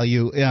huge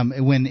value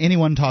when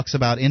anyone talks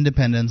about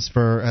independence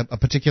for a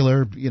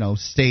particular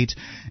state,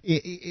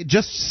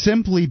 just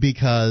simply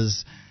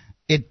because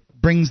it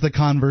brings the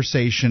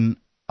conversation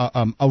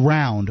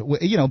around.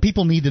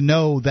 People need to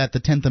know that the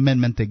 10th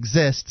Amendment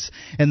exists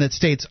and that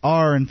states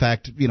are, in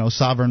fact,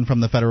 sovereign from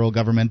the federal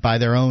government by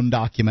their own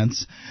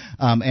documents.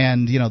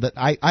 That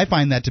I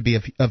find that to be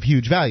of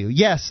huge value.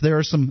 Yes, there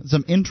are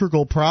some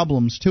integral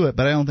problems to it,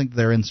 but I don't think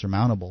they're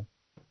insurmountable.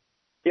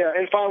 Yeah,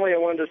 and finally, I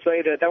wanted to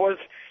say that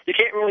you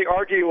can't really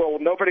argue, well,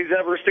 nobody's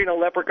ever seen a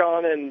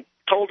leprechaun and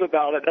told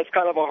about it. That's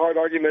kind of a hard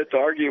argument to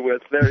argue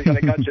with. There, kind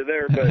of got you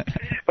there.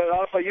 But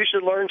also, you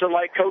should learn to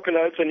like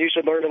coconuts and you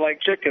should learn to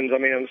like chickens. I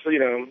mean,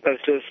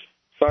 that's just,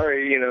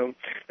 sorry, I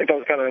think that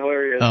was kind of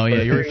hilarious. Oh,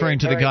 yeah, you're referring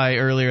to the guy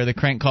earlier, the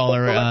crank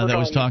caller, that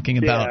was talking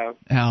about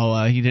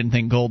how he didn't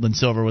think gold and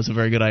silver was a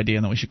very good idea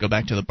and that we should go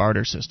back to the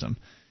barter system.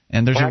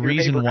 And there's a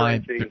reason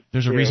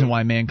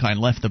why mankind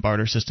left the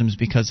barter systems,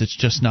 because it's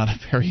just not a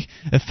very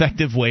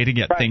effective way to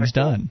get things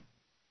done.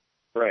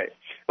 Right.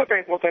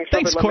 Okay, well,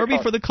 thanks, Corby,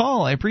 for the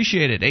call. I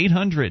appreciate it.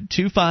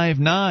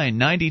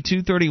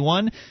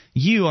 800-259-9231.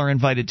 You are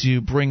invited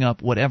to bring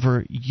up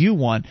whatever you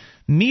want.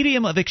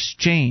 Medium of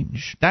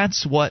exchange.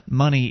 That's what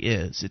money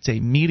is. It's a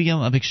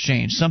medium of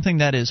exchange, something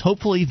that is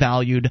hopefully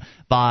valued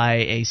by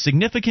a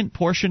significant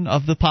portion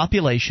of the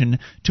population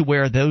to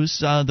where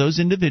those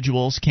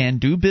individuals can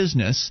do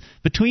business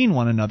between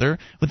one another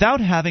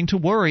without having to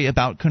worry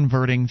about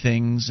converting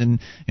things and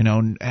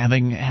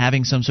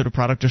having some sort of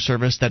product or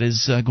service that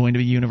is going to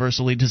be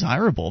universally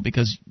desirable,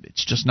 because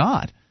it's just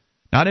not.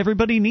 Not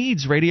everybody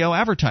needs radio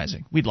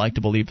advertising. We'd like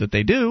to believe that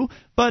they do,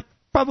 but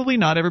probably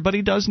not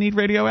everybody does need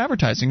radio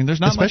advertising, and there's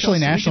not especially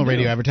much else national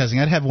radio advertising.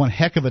 I'd have one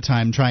heck of a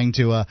time trying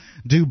to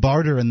do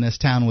barter in this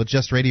town with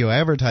just radio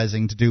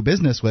advertising to do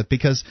business with,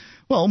 because,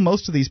 well,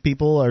 most of these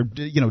people are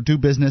do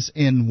business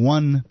in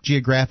one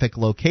geographic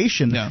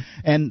location,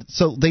 and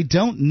so they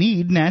don't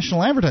need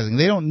national advertising.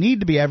 They don't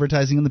need to be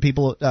advertising to the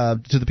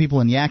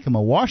people in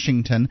Yakima,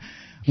 Washington,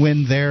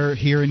 when they're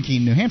here in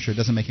Keene, New Hampshire. It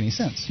doesn't make any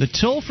sense. The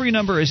toll-free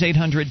number is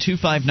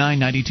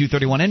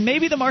 800-259-9231, and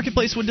maybe the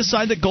marketplace would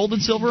decide that gold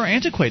and silver are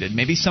antiquated.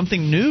 Maybe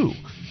something new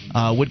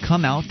would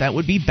come out that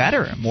would be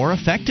better, more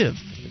effective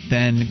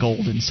than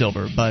gold and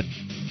silver. But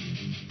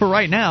for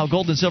right now,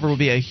 gold and silver would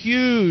be a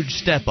huge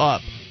step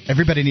up.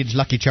 Everybody needs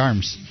Lucky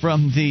Charms.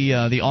 From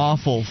the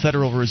awful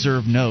Federal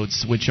Reserve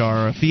notes, which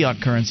are a fiat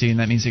currency, and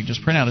that means they can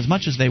just print out as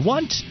much as they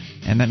want,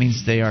 and that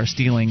means they are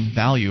stealing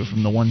value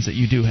from the ones that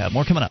you do have.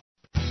 More coming up.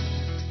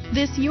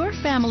 This Your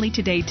Family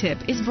Today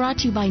tip is brought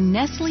to you by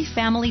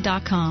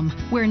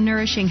NestleFamily.com, where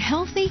nourishing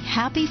healthy,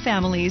 happy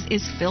families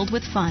is filled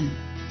with fun.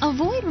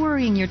 Avoid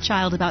worrying your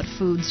child about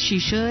foods she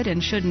should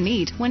and shouldn't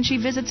eat when she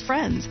visits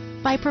friends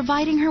by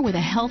providing her with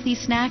a healthy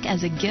snack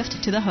as a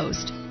gift to the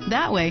host.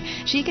 That way,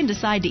 she can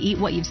decide to eat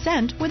what you've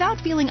sent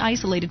without feeling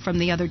isolated from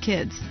the other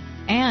kids.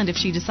 And if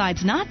she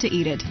decides not to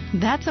eat it,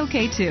 that's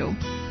okay too.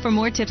 For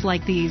more tips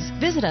like these,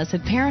 visit us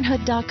at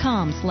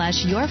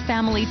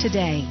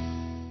parenthood.com/yourfamilytoday.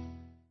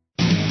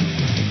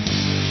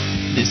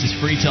 This is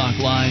Free Talk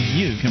Live.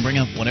 You can bring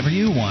up whatever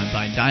you want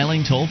by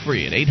dialing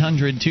toll-free at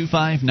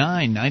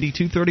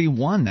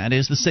 800-259-9231. That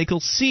is the SACL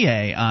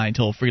CAI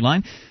toll-free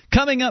line.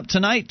 Coming up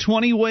tonight,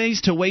 20 ways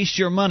to waste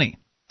your money.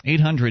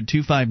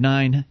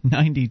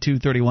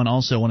 800-259-9231.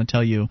 Also want to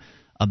tell you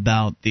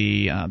about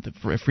the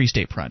Free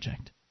State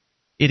Project.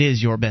 It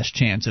is your best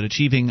chance at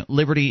achieving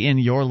liberty in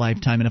your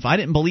lifetime. And if I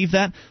didn't believe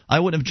that, I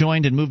would have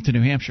joined and moved to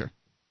New Hampshire.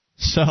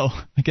 So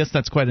I guess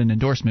that's quite an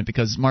endorsement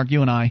because, Mark,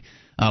 you and I,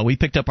 we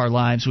picked up our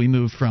lives. We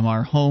moved from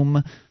our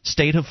home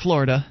state of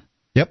Florida.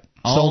 Yep.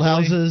 Sold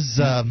houses,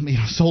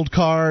 sold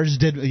cars,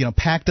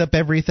 packed up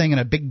everything in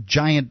a big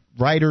giant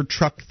Ryder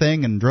truck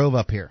thing and drove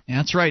up here.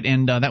 That's right,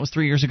 and that was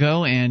 3 years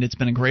ago, and it's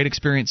been a great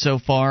experience so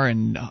far,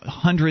 and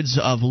hundreds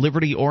of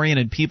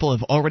liberty-oriented people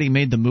have already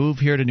made the move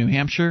here to New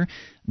Hampshire.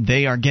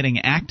 They are getting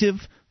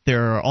active.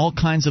 There are all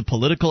kinds of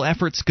political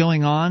efforts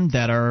going on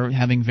that are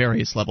having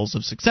various levels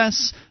of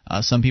success.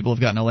 Some people have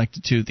gotten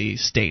elected to the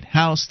state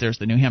house. There's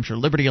the New Hampshire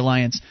Liberty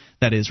Alliance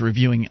that is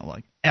reviewing,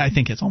 I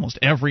think it's almost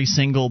every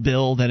single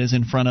bill that is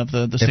in front of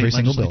the state legislature. Every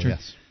single bill,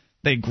 yes.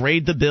 They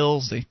grade the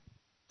bills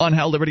on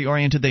how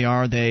liberty-oriented they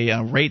are. They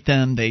rate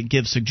them. They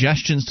give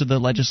suggestions to the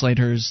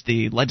legislators.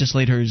 The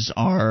legislators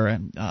are,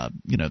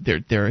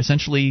 they're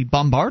essentially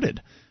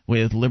bombarded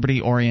with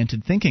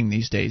liberty-oriented thinking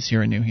these days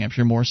here in New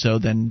Hampshire, more so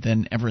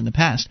than ever in the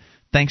past,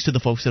 thanks to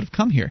the folks that have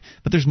come here.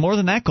 But there's more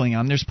than that going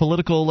on. There's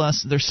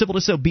there's civil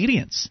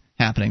disobedience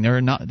happening.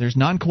 There's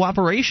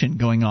non-cooperation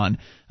going on,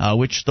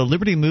 which the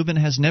liberty movement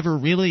has never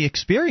really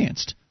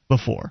experienced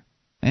before.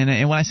 And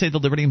when I say the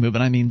liberty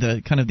movement, I mean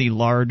the kind of the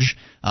large,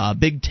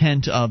 big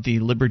tent of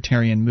the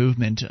libertarian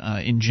movement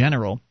in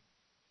general.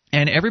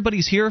 And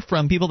everybody's here,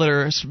 from people that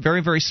are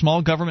very, very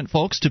small government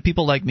folks to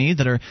people like me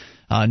that are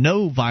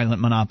no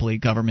violent monopoly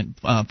government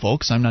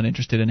folks. I'm not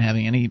interested in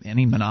having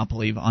any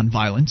monopoly on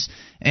violence.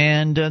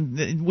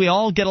 And we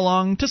all get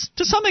along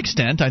to some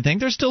extent, I think.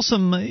 There's still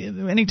some –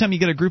 anytime you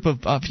get a group of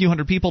a few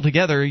hundred people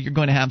together, you're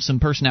going to have some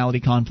personality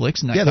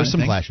conflicts and that kind of thing. Yeah, there's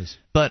some clashes.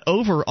 But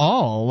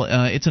overall,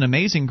 it's an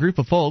amazing group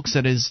of folks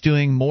that is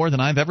doing more than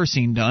I've ever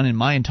seen done in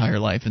my entire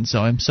life. And so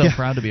I'm so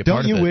proud to be a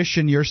part of it. Don't you wish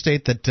in your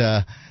state that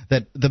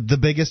the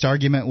biggest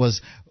argument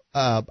was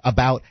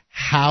about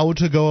how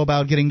to go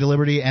about getting to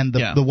liberty and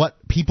the what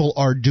people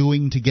are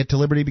doing to get to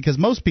liberty? Because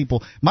most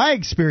people, my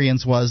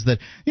experience was that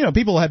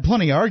people had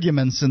plenty of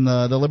arguments in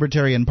the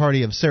Libertarian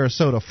Party of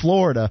Sarasota,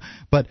 Florida,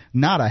 but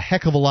not a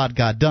heck of a lot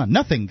got done.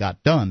 Nothing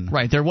got done.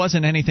 Right. There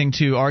wasn't anything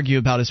to argue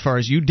about as far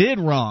as you did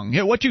wrong.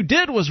 Yeah, what you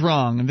did was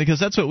wrong, because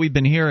that's what we've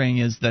been hearing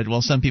is that,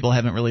 well, some people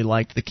haven't really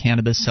liked the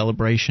cannabis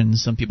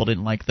celebrations. Some people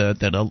didn't like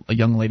that a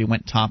young lady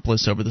went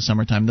topless over the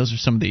summertime. Those are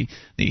some of the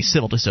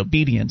civil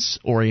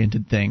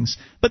disobedience-oriented things.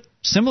 But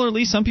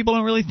similarly, some people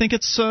don't really think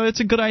it's a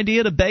good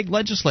idea to beg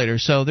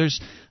legislators. So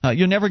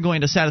you're never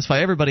going to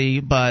satisfy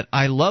everybody, but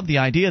I love the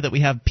idea that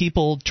we have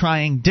people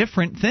trying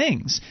different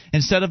things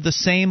instead of the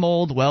same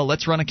old, well,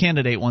 let's run a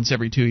candidate once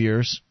every 2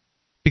 years,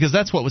 because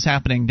that's what was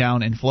happening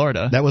down in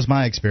Florida. That was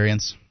my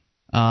experience.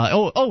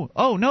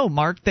 No,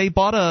 Mark, they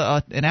bought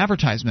an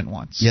advertisement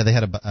once. Yeah, they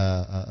had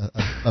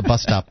a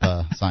bus stop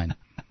sign.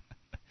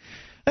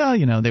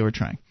 Well, they were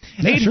trying.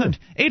 Yeah,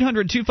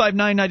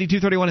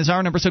 800-259-9231 is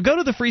our number. So go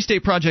to the Free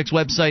State Project's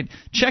website.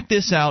 Check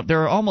this out.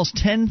 There are almost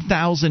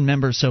 10,000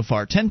 members so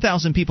far.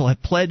 10,000 people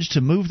have pledged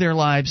to move their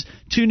lives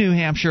to New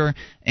Hampshire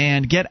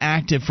and get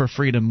active for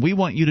freedom. We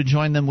want you to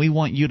join them. We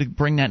want you to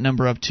bring that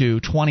number up to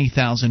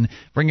 20,000.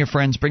 Bring your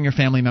friends, bring your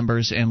family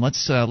members, and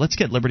let's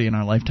get liberty in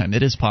our lifetime.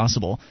 It is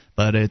possible,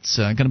 but it's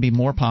going to be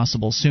more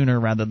possible sooner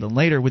rather than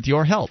later with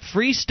your help.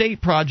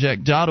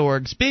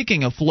 FreeStateProject.org.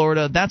 Speaking of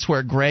Florida, that's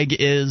where Greg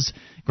is.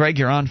 Greg,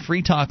 you're on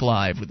Free Talk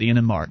Live with Ian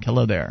and Mark.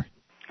 Hello there.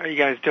 How you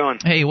guys doing?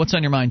 Hey, what's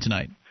on your mind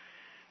tonight?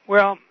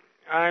 Well,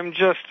 I'm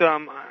just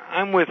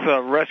I'm with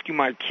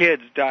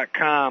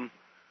RescueMyKids.com.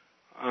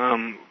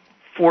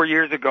 4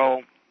 years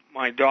ago,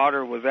 my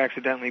daughter was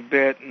accidentally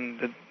bit, and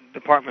the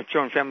Department of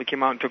Children and Family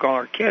came out and took all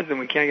our kids, and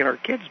we can't get our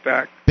kids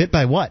back. Bit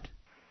by what?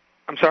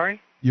 I'm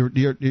sorry? Your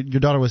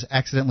daughter was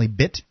accidentally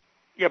bit?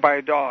 Yeah, by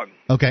a dog.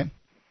 Okay.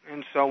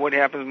 And so what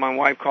happened is my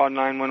wife called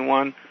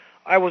 911.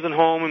 I wasn't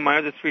home, and my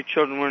other 3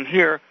 children weren't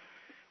here.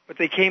 But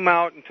they came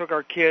out and took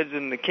our kids,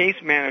 and the case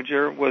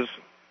manager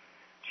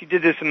she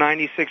did this in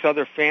 96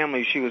 other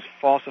families. She was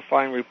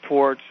falsifying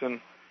reports, and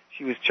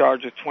she was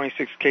charged with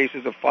 26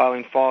 cases of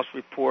filing false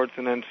reports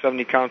and then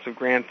 70 counts of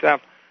grand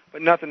theft.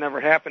 But nothing ever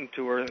happened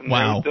to her. And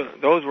wow.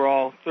 Those were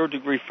all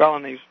third-degree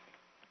felonies.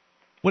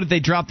 What, did they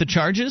drop the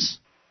charges?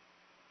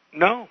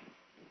 No.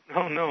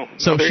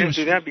 So they didn't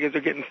do that because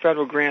they're getting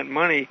federal grant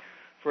money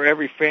for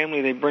every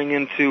family they bring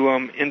into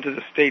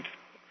the states.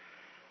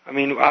 I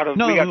mean,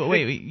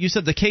 wait. You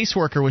said the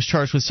caseworker was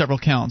charged with several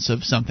counts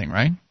of something,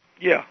 right?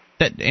 Yeah.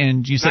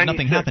 And you said 96.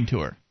 nothing happened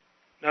to her.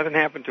 Nothing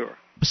happened to her.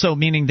 So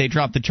meaning they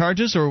dropped the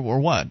charges, or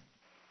what?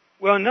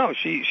 Well, no,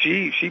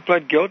 she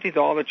pled guilty to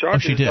all the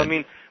charges. Oh, she did. I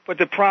mean, but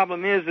the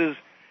problem is,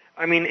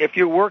 I mean, if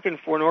you're working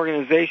for an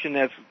organization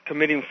that's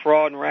committing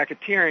fraud and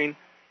racketeering,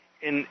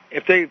 and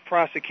if they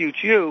prosecute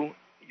you,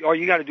 all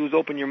you got to do is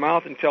open your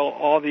mouth and tell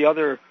all the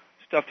other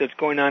stuff that's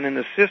going on in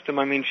the system.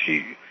 I mean,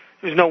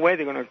 there's no way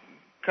they're going to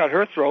cut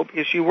her throat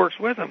because she works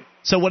with them.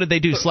 So what did they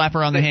do, slap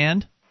her on the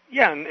hand?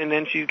 Yeah, and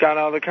then she got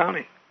out of the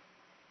county.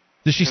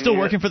 Is she still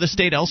working for the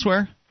state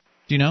elsewhere?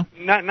 Do you know?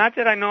 Not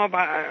that I know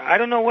about. I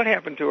don't know what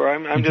happened to her.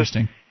 I'm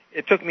Interesting.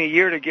 It took me a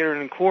year to get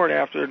her in court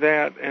after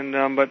that,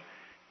 and but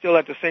still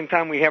at the same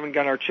time we haven't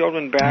got our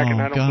children back, and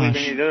I don't believe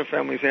any of the other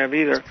families have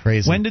either. That's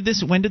crazy. When did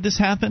this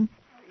happen?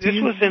 This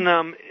was in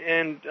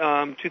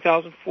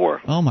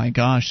 2004. Oh my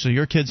gosh! So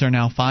your kids are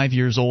now 5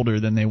 years older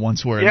than they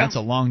once were. Yeah. That's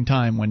a long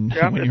time when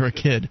you were a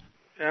kid.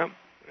 Yeah.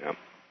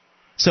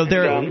 So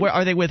where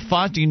are they with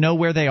Fox? Do you know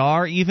where they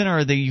are even, or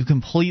are you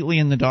completely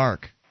in the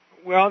dark?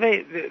 Well,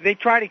 they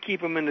try to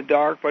keep them in the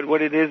dark, but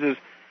what it is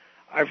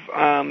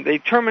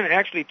they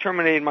actually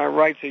terminated my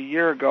rights a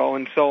year ago,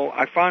 and so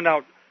I found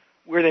out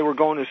where they were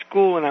going to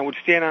school, and I would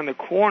stand on the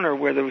corner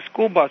where the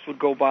school bus would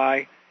go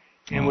by,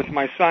 and with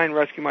my sign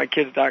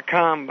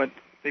RescueMyKids.com, but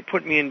they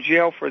put me in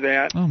jail for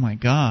that. Oh my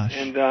gosh!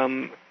 And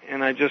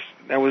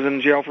I was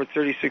in jail for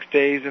 36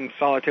 days in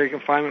solitary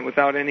confinement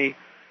without any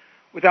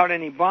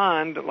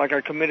bond. Like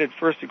I committed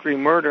first-degree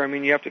murder. I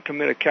mean, you have to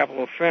commit a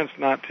capital offense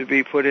not to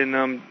be put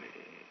in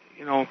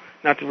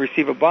not to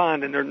receive a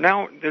bond, and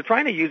they're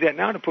trying to use that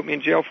now to put me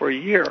in jail for a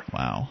year.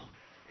 Wow.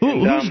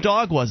 Whose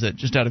dog was it,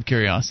 just out of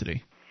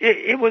curiosity?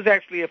 It was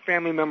actually a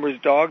family member's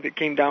dog that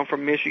came down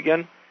from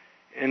Michigan,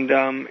 and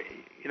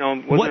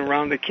wasn't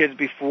around the kids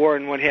before,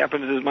 and what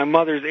happened is my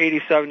mother's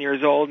 87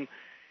 years old,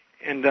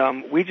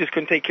 and we just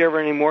couldn't take care of her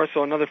anymore,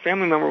 so another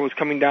family member was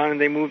coming down, and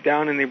they moved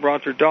down, and they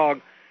brought their dog.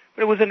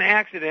 But it was an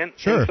accident.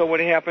 Sure. And so what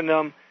happened,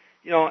 and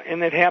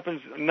it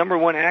happens, number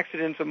one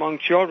accidents among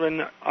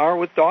children are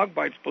with dog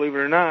bites, believe it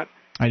or not.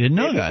 I didn't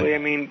know that. I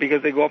mean,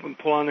 because they go up and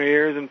pull on their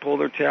ears and pull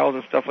their tails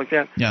and stuff like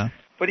that. Yeah.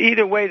 But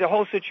either way, the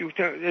whole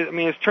situation, I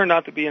mean, it's turned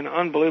out to be an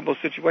unbelievable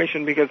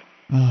situation because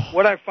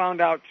what I found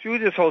out through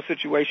this whole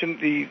situation,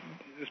 the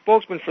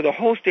spokesman for the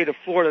whole state of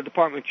Florida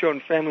Department of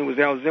Children and Family was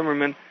Al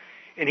Zimmerman,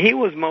 and he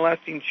was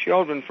molesting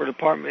children for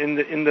in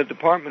the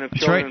Department of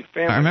Children and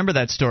Family. I remember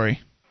that story.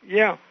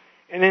 Yeah.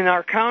 And in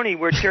our county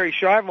where Terry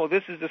Schiavo,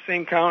 this is the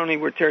same county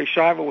where Terry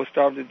Schiavo was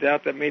starved to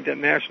death that made that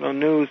national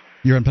news.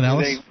 You're in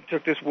Pinellas? They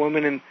took this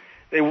woman and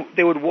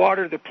they would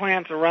water the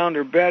plants around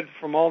her bed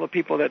from all the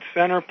people that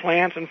sent her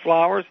plants and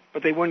flowers,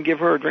 but they wouldn't give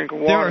her a drink of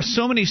water. There are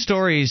so many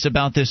stories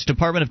about this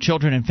Department of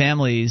Children and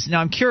Families.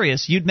 Now, I'm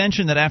curious. You'd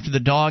mentioned that after the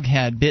dog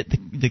had bit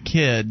the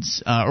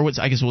kids,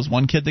 I guess it was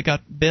one kid that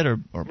got bit, or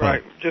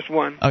right, just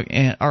one.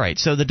 Okay, all right.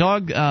 So the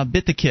dog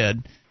bit the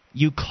kid.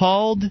 You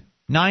called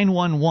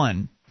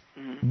 911.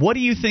 What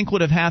do you think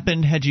would have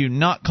happened had you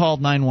not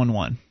called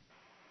 911?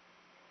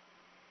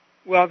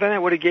 Well, then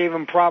it would have gave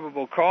them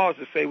probable cause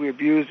to say we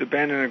abused,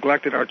 abandoned, and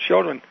neglected our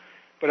children.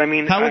 But I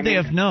mean, how would they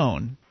have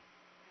known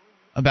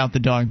about the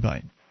dog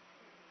bite?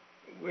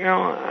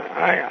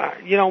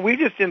 Well, we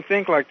just didn't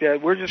think like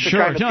that. We're just the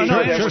kind of people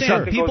that when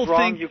something goes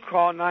wrong, you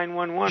call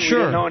 911. Sure.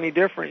 We didn't know any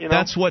different.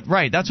 That's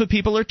what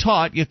people are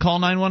taught. You call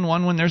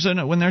 911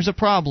 when there's a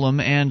problem,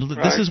 and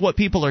this is what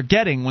people are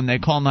getting when they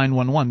call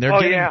 911. They're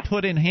getting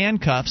put in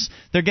handcuffs.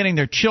 They're getting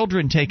their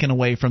children taken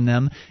away from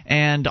them,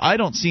 and I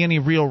don't see any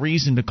real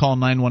reason to call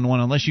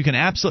 911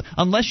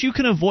 unless you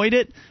can avoid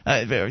it.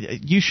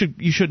 You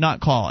should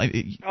not call. If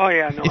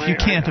you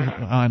can't,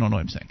 I don't know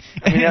what I'm saying.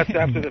 I mean, that's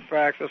after the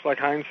facts. That's like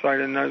hindsight,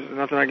 and there's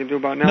nothing I can do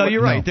about it now. No,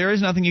 you're right. There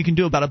is nothing you can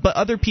do about it. But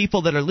other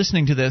people that are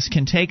listening to this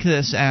can take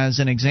this as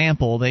an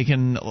example. They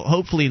can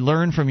hopefully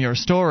learn from your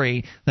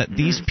story that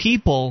these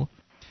people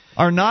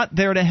are not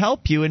there to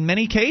help you in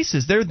many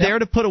cases. They're there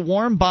to put a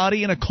warm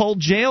body in a cold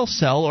jail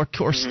cell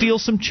or steal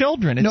some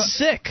children. It's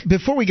sick.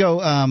 Before we go,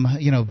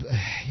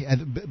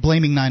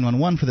 blaming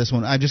 911 for this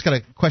one, I've just got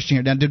a question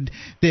here. Now, did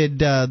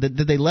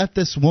they let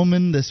this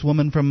woman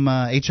from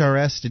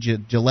HRS? Did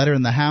you let her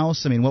in the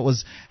house? I mean,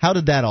 how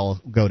did that all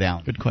go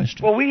down? Good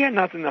question. Well, we had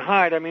nothing to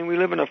hide. I mean, we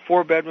live in a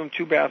 4-bedroom,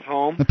 2-bath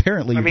home.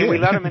 Apparently, you did. We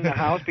let them in the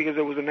house because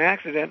it was an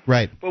accident.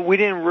 Right. But we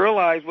didn't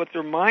realize what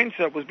their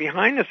mindset was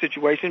behind the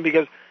situation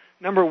because.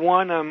 Number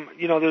one,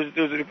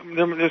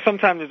 there's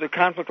sometimes a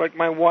conflict. Like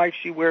my wife,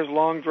 she wears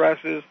long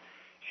dresses,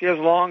 she has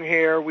long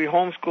hair. We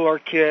homeschool our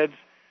kids.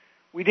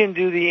 We didn't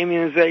do the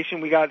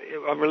immunization. We got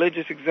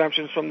religious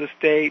exemptions from the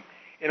state,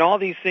 and all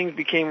these things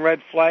became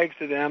red flags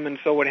to them. And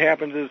so what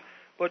happens is,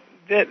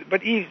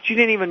 she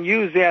didn't even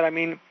use that. I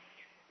mean,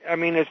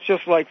 it's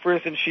just like, for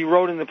instance, she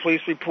wrote in the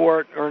police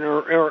report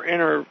or in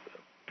her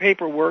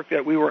paperwork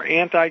that we were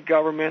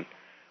anti-government,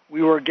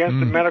 we were against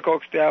the medical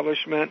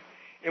establishment.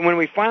 And when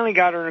we finally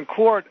got her in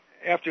court,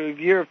 after a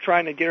year of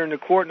trying to get her into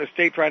court and the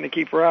state trying to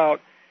keep her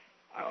out,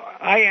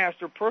 I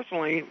asked her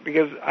personally,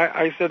 because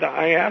I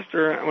asked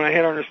her when I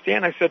had her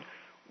understand, I said,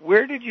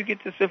 where did you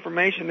get this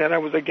information that I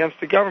was against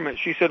the government?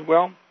 She said,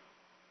 well,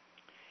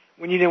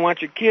 when you didn't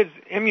want your kids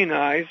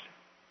immunized,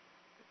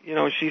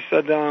 she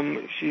said,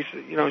 she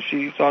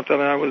thought that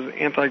I was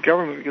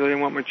anti-government because I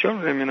didn't want my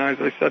children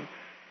immunized. I said,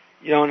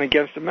 and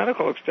against the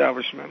medical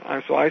establishment.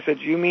 So I said,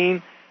 you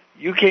mean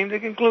you came to the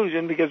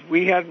conclusion because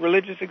we had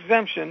religious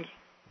exemptions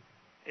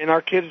and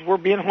our kids were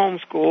being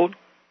homeschooled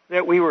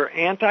that we were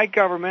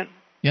anti-government?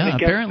 Yeah,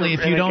 apparently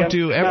if you don't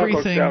do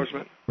everything,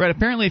 right?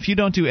 Apparently if you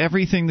don't do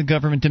everything the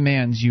government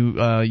demands,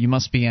 you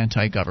must be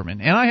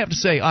anti-government. And I have to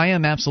say, I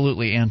am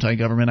absolutely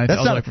anti-government.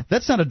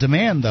 That's not a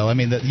demand, though. I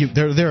mean,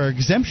 there are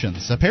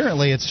exemptions.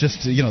 Apparently, it's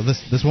just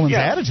this woman's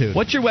attitude.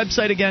 What's your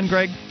website again,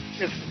 Greg?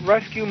 It's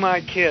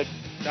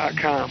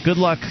rescuemykid.com. Good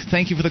luck.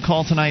 Thank you for the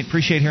call tonight.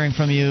 Appreciate hearing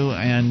from you,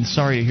 and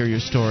sorry to hear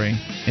your story.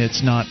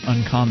 It's not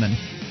uncommon.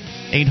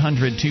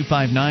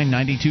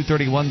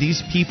 800-259-9231.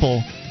 These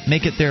people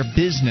make it their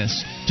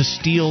business to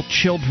steal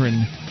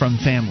children from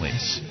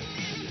families.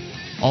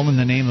 All in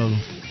the name of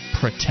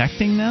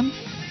protecting them?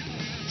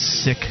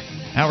 Sick.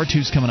 Hour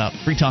 2's coming up.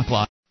 Free Talk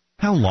Live.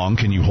 How long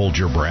can you hold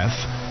your breath?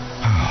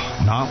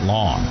 Not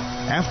long.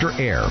 After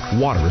air,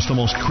 water is the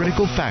most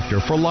critical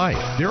factor for life.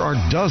 There are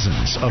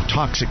dozens of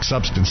toxic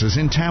substances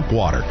in tap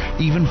water,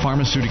 even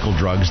pharmaceutical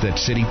drugs that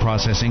city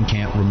processing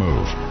can't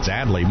remove.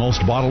 Sadly,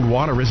 most bottled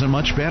water isn't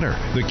much better.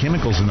 The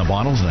chemicals in the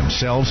bottles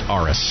themselves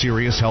are a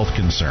serious health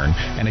concern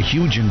and a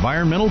huge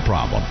environmental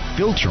problem.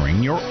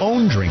 Filtering your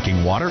own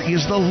drinking water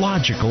is the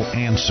logical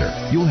answer.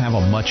 You'll have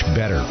a much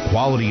better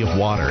quality of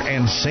water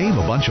and save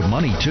a bunch of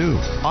money, too.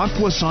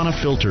 Aquasana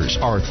filters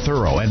are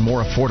thorough and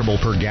more affordable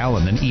per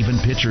gallon than even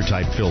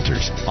pitcher-type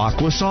filters.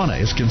 Aquasana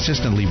is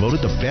consistently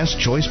voted the best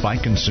choice by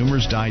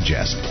Consumers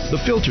Digest. The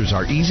filters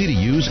are easy to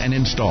use and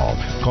install.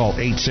 Call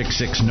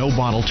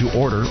 866-NO-BOTTLE to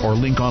order or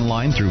link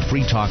online through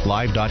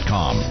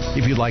freetalklive.com.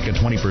 If you'd like a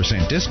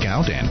 20%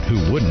 discount, and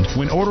who wouldn't,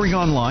 when ordering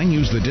online,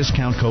 use the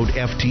discount code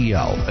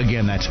FTL.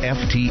 Again, that's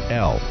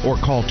FTL. Or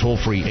call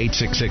toll-free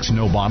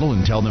 866-NO-BOTTLE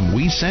and tell them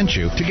we sent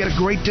you to get a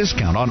great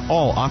discount on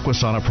all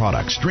Aquasana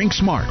products. Drink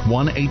smart.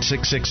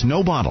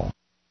 1-866-NO-BOTTLE.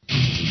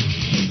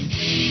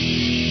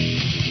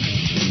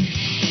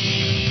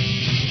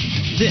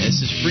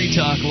 This is Free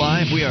Talk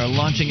Live. We are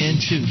launching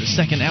into the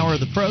second hour of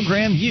the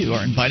program. You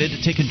are invited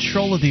to take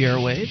control of the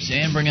airwaves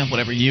and bring up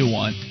whatever you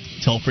want.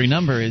 Toll-free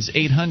number is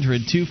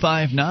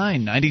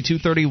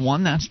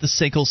 800-259-9231. That's the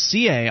SACL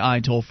CAI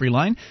toll-free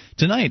line.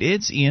 Tonight,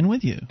 it's Ian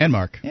with you. And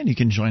Mark. And you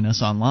can join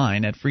us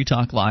online at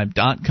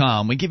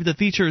freetalklive.com. We give you the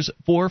features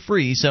for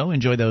free, so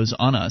enjoy those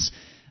on us.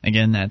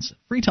 Again, that's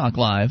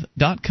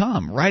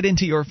freetalklive.com. Right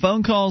into your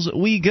phone calls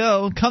we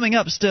go. Coming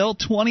up still,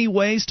 20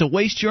 ways to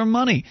waste your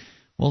money.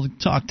 We'll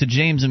talk to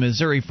James in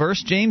Missouri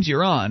first. James,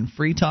 you're on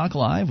Free Talk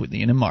Live with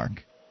Ian and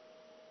Mark.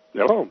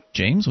 Hello.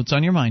 James, what's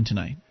on your mind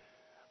tonight?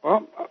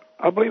 Well,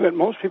 I believe that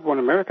most people in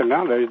America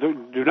nowadays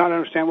do not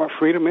understand what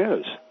freedom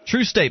is.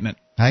 True statement.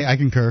 I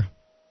concur.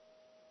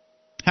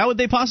 How would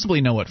they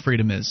possibly know what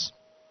freedom is?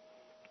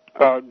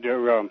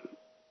 They're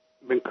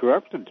been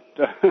corrupted.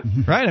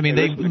 Right. I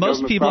mean,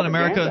 most people in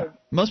America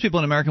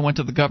went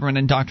to the government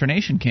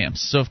indoctrination camps,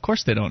 so of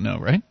course they don't know,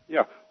 right?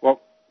 Yeah. Well,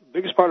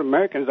 biggest part of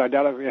Americans, I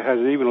doubt if has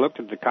even looked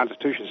at the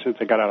Constitution since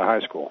they got out of high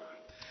school.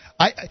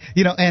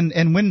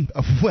 And when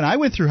I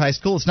went through high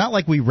school, it's not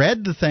like we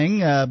read the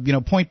thing,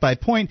 point by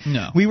point.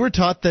 No. We were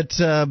taught that,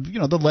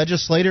 the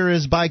legislator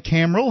is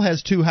bicameral,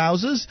 has two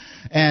houses,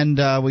 and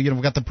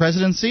we've got the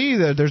presidency.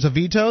 There's a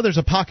veto, there's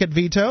a pocket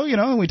veto,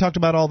 and we talked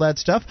about all that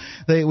stuff.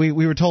 We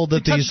were told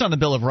that we touched on the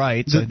Bill of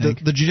Rights.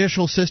 The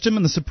judicial system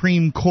and the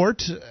Supreme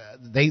Court.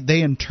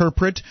 They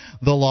interpret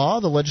the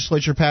law. The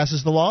legislature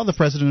passes the law. The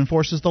president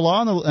enforces the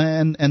law,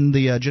 and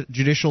the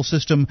judicial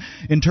system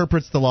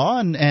interprets the law.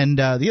 And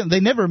they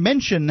never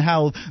mention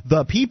how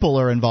the people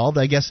are involved.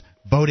 I guess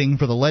voting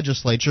for the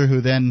legislature,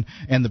 and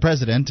the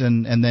president,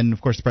 and then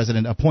of course the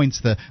president appoints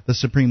the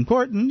Supreme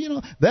Court,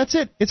 and that's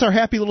it. It's our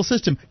happy little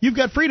system. You've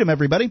got freedom,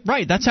 everybody.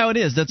 Right. That's how it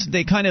is.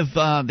 They kind of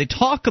they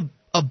talk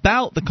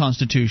about the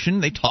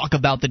Constitution, they talk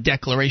about the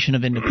Declaration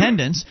of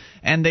Independence,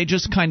 and they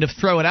just kind of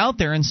throw it out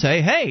there and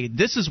say, hey,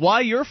 this is why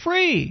you're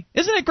free.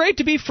 Isn't it great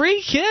to be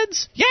free,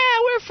 kids? Yeah,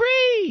 we're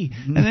free.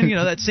 And then,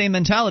 that same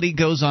mentality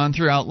goes on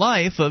throughout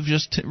life of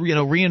just,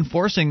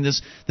 reinforcing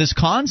this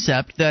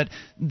concept that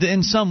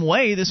in some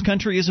way this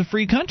country is a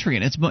free country,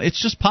 and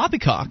it's just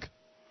poppycock.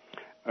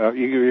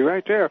 You're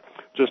right there.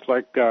 Just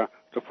like the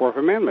Fourth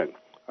Amendment.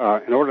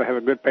 In order to have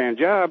a good paying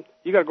job,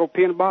 you got to go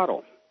pee in a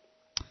bottle.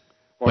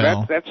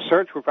 Well, that's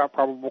search without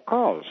probable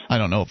cause. I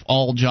don't know if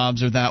all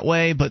jobs are that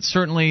way, but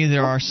certainly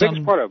there are some.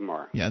 Big part of them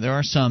are. Yeah, there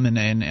are some,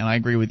 and I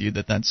agree with you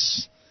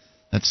that's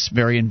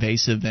very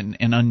invasive and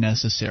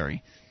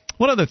unnecessary.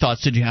 What other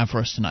thoughts did you have for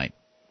us tonight?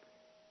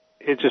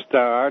 It just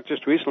I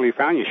just recently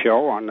found your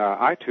show on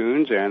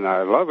iTunes, and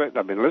I love it.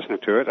 I've been listening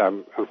to it.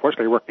 I'm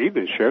unfortunately work the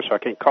evening shift, so I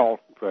can't call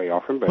very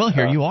often. But, well,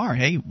 here you are.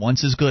 Hey,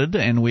 once is good,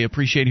 and we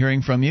appreciate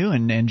hearing from you.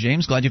 And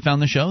James, glad you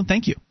found the show.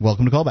 Thank you.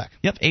 Welcome to Callback.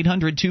 Yep,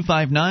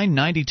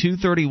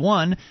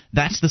 800-259-9231.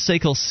 That's the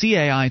SACL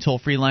CAI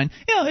toll-free line.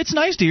 It's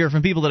nice to hear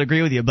from people that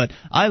agree with you, but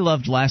I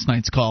loved last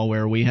night's call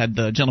where we had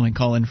the gentleman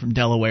call in from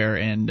Delaware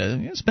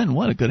and spent,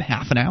 a good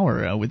half an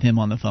hour with him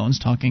on the phones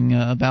talking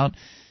about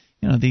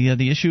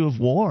the issue of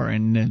war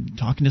and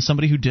talking to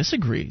somebody who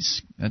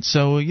disagrees. And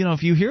so,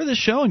 if you hear this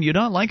show and you're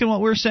not liking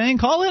what we're saying,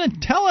 call in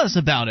and tell us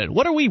about it.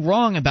 What are we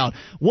wrong about?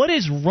 What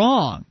is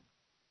wrong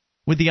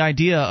with the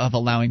idea of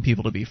allowing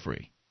people to be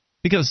free?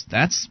 Because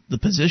that's the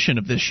position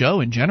of this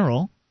show in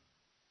general,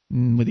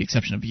 with the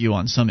exception of you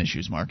on some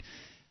issues, Mark.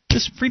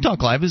 This Free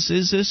Talk Live is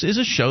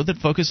a show that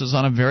focuses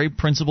on a very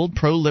principled,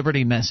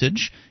 pro-liberty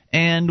message.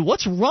 And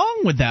what's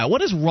wrong with that?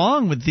 What is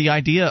wrong with the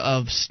idea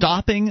of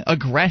stopping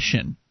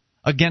aggression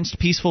against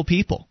peaceful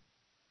people?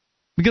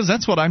 Because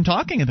that's what I'm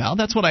talking about.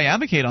 That's what I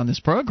advocate on this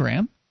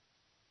program,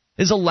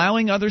 is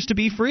allowing others to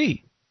be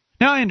free.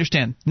 Now, I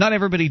understand not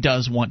everybody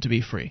does want to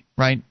be free,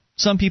 right?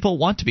 Some people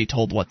want to be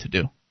told what to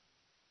do.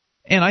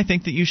 And I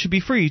think that you should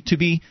be free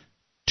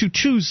to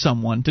choose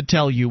someone to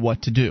tell you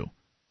what to do.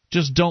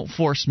 Just don't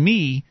force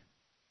me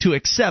to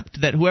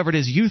accept that whoever it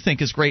is you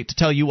think is great to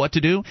tell you what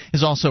to do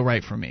is also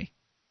right for me.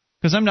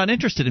 Because I'm not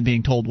interested in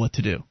being told what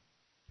to do.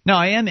 Now,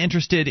 I am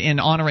interested in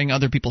honoring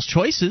other people's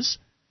choices,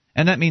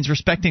 and that means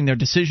respecting their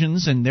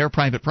decisions and their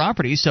private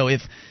property. So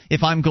if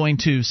I'm going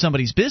to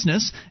somebody's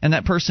business and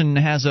that person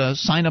has a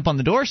sign up on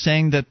the door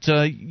saying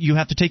that you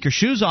have to take your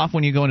shoes off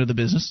when you go into the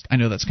business, I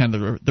know that's kind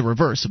of the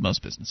reverse of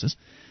most businesses.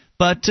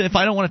 But if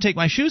I don't want to take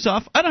my shoes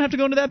off, I don't have to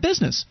go into that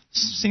business.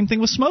 Same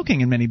thing with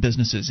smoking in many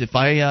businesses. If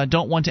I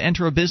don't want to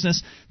enter a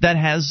business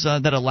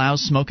that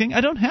allows smoking,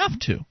 I don't have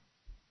to.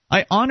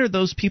 I honor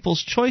those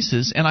people's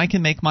choices, and I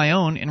can make my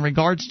own in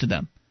regards to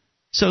them.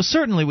 So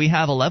certainly we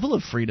have a level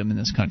of freedom in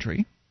this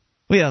country.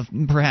 We have,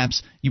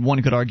 perhaps,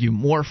 one could argue,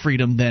 more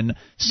freedom than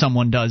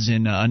someone does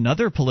in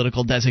another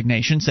political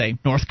designation, say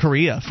North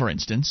Korea, for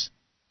instance.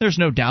 There's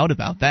no doubt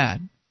about that.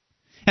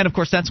 And, of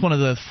course, that's one of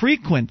the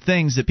frequent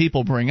things that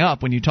people bring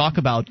up when you talk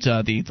about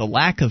the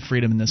lack of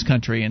freedom in this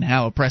country and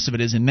how oppressive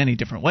it is in many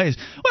different ways.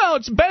 Well,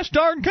 it's the best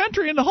darn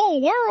country in the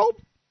whole world.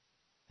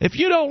 If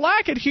you don't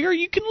like it here,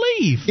 you can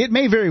leave. It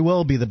may very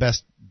well be the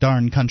best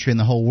darn country in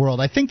the whole world.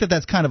 I think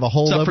that's kind of a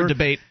holdover. It's up for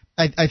debate.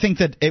 I think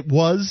that it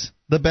was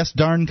the best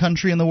darn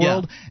country in the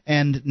world,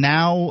 and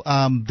now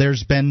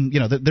there's been,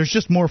 there's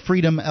just more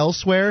freedom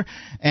elsewhere,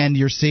 and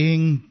you're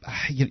seeing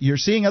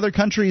other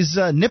countries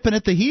nipping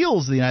at the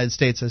heels of the United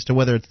States as to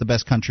whether it's the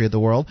best country in the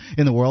world,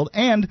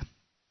 and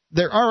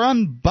there are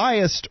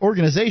unbiased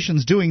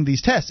organizations doing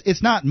these tests.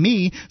 It's not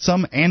me,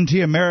 some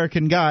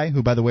anti-American guy,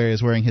 who, by the way,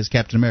 is wearing his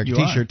Captain America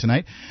T-shirt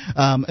tonight,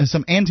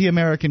 some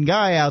anti-American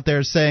guy out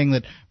there saying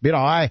that,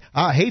 I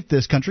hate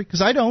this country,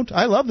 because I don't.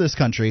 I love this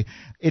country.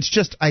 It's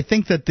just, I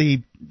think that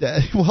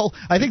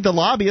I think the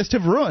lobbyists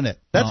have ruined it.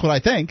 That's what I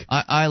think.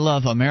 I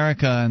love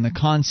America and the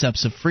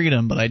concepts of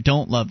freedom, but I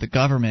don't love the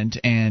government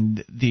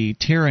and the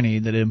tyranny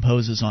that it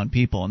imposes on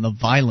people and the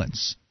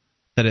violence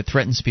that it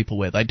threatens people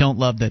with. I don't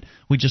love that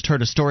we just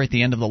heard a story at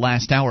the end of the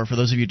last hour, for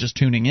those of you just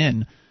tuning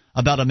in,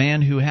 about a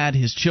man who had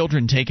his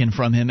children taken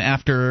from him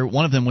after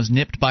one of them was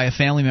nipped by a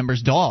family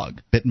member's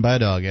dog. Bitten by a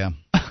dog, yeah.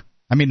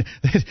 I mean,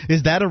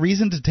 is that a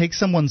reason to take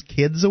someone's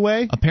kids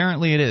away?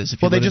 Apparently it is.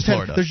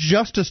 There's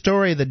just a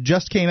story that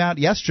just came out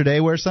yesterday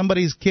where some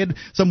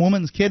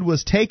woman's kid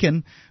was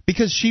taken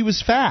because she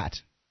was fat.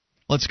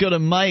 Let's go to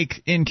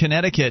Mike in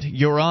Connecticut.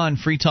 You're on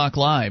Free Talk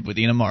Live with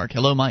Ian and Mark.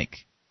 Hello, Mike.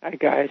 Hi,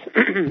 guys.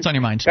 What's on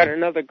your mind today? Got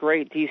another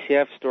great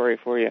DCF story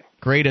for you.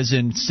 Great as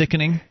in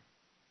sickening?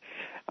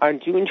 On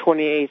June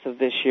 28th of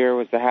this year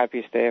was the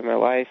happiest day of my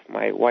life.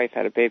 My wife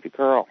had a baby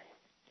girl.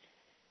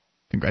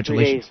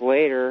 Congratulations. 3 days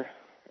later,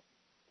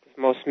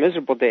 the most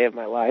miserable day of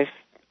my life,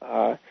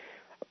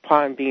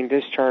 upon being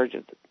discharged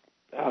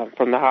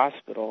from the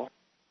hospital,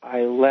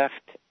 I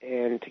left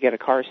to get a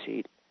car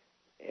seat,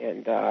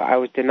 and I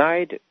was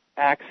denied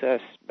access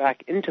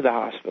back into the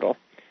hospital.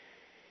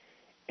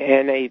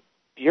 And a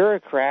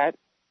bureaucrat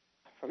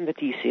from the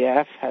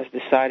DCF has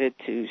decided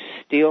to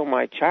steal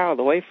my child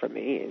away from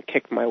me and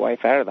kicked my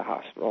wife out of the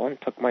hospital and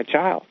took my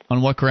child.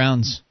 On what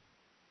grounds?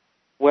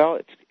 Well,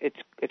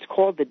 it's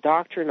called the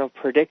doctrine of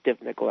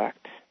predictive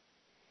neglect.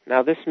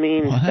 Now, this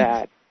means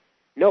that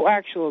no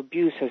actual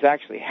abuse has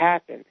actually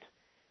happened,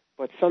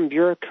 but some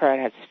bureaucrat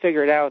has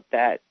figured out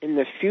that in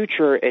the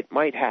future it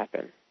might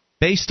happen.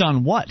 Based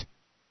on what?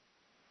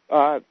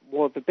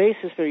 Well, the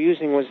basis they're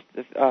using was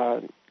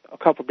a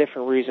couple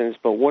different reasons,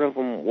 but one of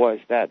them was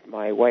that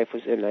my wife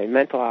was in a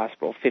mental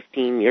hospital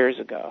 15 years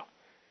ago.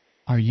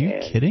 Are you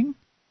kidding?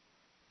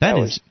 That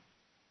is...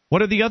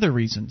 What are the other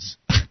reasons?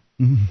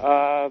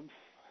 Let's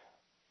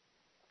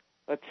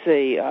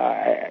see.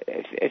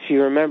 If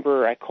you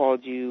remember, I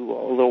called you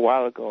a little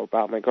while ago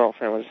about my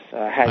girlfriend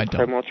had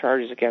criminal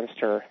charges against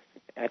her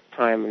at the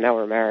time. Now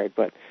we're married,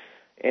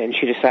 and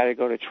she decided to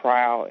go to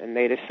trial, and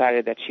they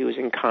decided that she was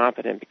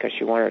incompetent because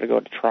she wanted to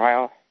go to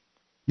trial.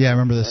 Yeah, I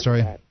remember this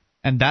story.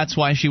 And that's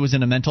why she was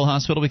in a mental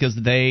hospital, because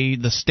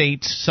the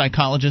state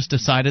psychologist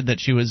decided that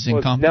she was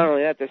incompetent? Not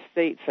only that, the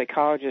state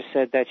psychologist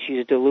said that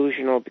she's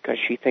delusional because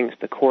she thinks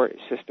the court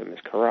system is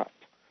corrupt.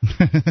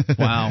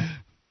 Wow.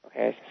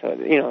 Okay, so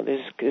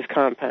there's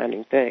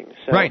compounding things.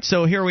 So. Right.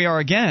 So here we are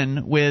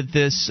again with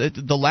this.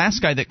 The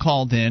last guy that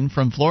called in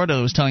from Florida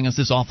was telling us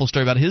this awful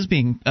story about his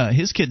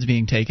kids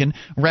being taken.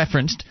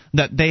 Referenced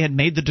that they had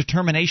made the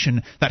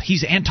determination that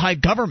he's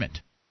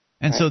anti-government,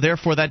 and so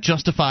therefore that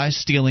justifies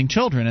stealing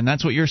children. And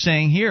that's what you're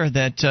saying here.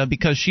 That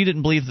because she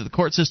didn't believe that the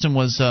court system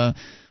was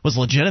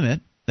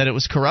legitimate, that it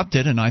was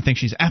corrupted, and I think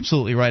she's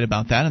absolutely right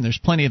about that. And there's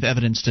plenty of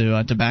evidence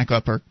to back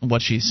up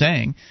what she's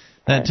saying.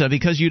 That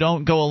because you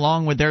don't go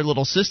along with their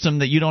little system,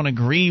 that you don't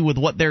agree with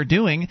what they're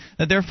doing,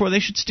 that therefore they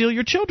should steal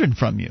your children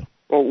from you.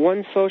 Well,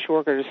 one social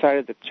worker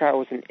decided that the child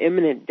was in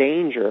imminent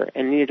danger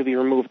and needed to be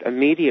removed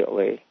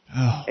immediately,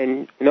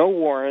 and no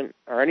warrant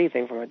or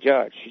anything from a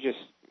judge. She just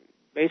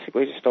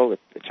basically just stole the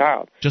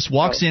child. Just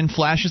walks in,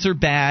 flashes her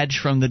badge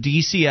from the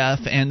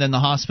DCF, and then the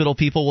hospital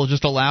people will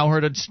just allow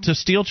her to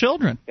steal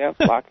children.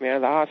 Yep, locked me out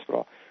of the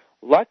hospital.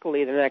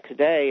 Luckily, the next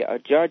day, a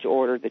judge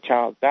ordered the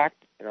child back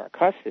in our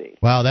custody.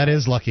 Wow, that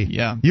is lucky.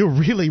 Yeah. You're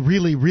really,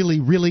 really, really,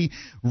 really,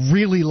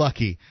 really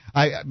lucky.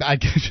 You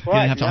didn't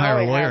have to hire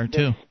a lawyer,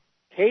 too.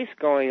 Case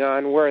going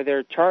on where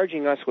they're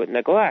charging us with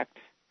neglect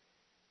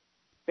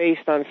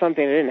based on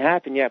something that didn't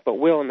happen yet but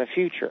will in the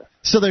future.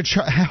 So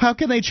how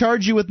can they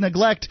charge you with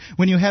neglect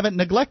when you haven't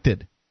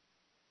neglected?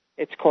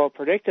 It's called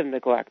predictive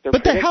neglect. But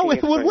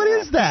what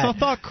is that? It's a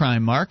thought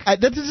crime, Mark.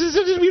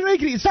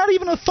 It's not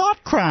even a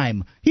thought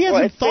crime. He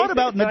hasn't thought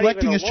about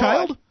neglecting his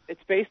child?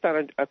 It's based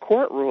on a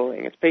court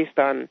ruling. It's based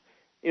on,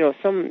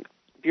 some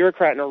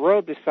bureaucrat in a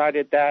robe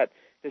decided that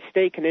the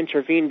state can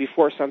intervene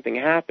before something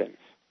happens.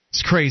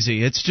 It's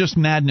crazy. It's just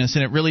madness,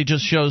 and it really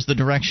just shows the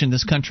direction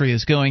this country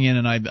is going in,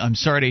 and I'm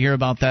sorry to hear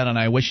about that, and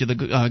I wish you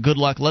the good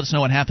luck. Let us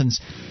know what happens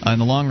in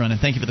the long run,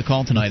 and thank you for the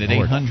call tonight at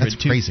 800. That's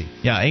crazy.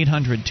 Yeah,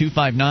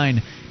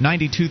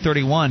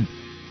 800-259-9231.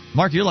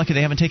 Mark, you're lucky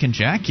they haven't taken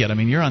Jack yet. I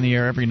mean, you're on the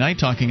air every night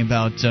talking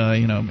about,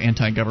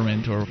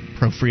 anti-government or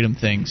pro-freedom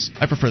things.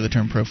 I prefer the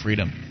term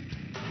pro-freedom.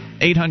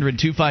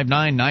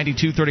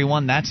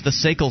 800-259-9231. That's the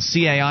SACL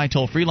CAI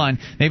toll-free line.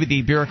 Maybe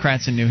the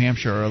bureaucrats in New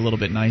Hampshire are a little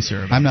bit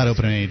nicer. I'm not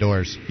opening any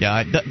doors.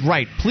 Yeah,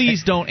 right.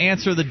 Please don't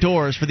answer the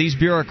doors for these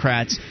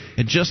bureaucrats.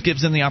 It just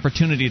gives them the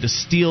opportunity to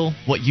steal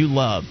what you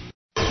love.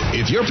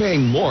 If you're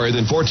paying more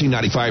than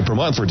 $14.95 per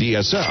month for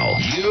DSL,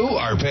 you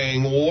are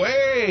paying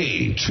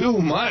way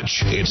too much.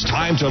 It's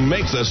time to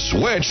make the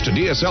switch to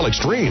DSL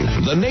Extreme,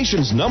 the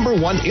nation's #1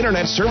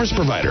 internet service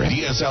provider.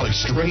 DSL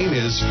Extreme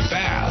is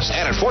fast,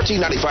 and at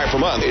 $14.95 per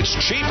month, it's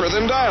cheaper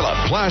than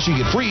dial-up. Plus, you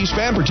get free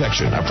spam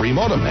protection, a free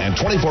modem, and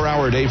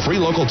 24-hour-a-day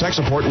free local tech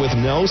support with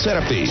no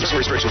setup fees.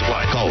 Some restrictions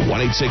apply. Call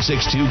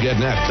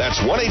 1-866-2-GET-NET. That's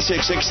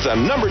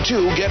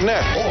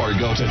 1-866-2-GET-NET. Or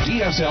go to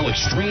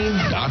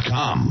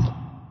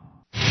DSLExtreme.com.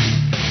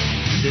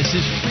 This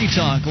is Free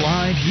Talk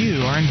Live.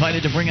 You are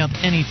invited to bring up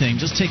anything.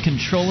 Just take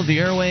control of the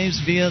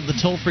airwaves via the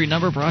toll-free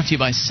number brought to you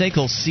by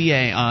SACL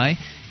CAI,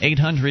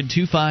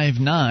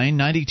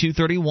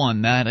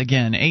 800-259-9231. That,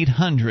 again,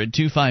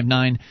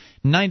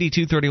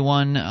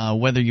 800-259-9231.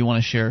 Whether you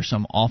want to share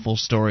some awful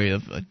story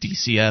of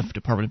DCF,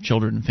 Department of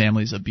Children and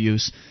Families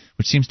abuse,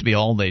 which seems to be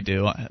all they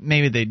do.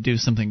 Maybe they do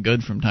something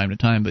good from time to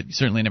time, but you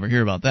certainly never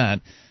hear about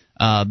that.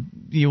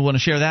 You want to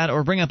share that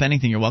or bring up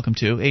anything, you're welcome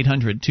to.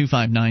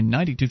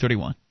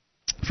 800-259-9231.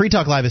 Free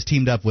Talk Live has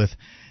teamed up with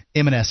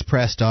M&S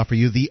Press to offer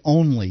you the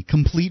only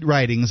complete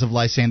writings of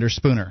Lysander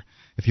Spooner.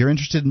 If you're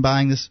interested in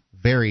buying this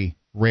very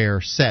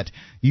rare set,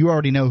 you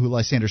already know who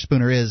Lysander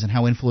Spooner is and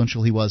how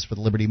influential he was for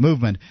the liberty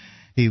movement.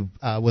 He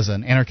was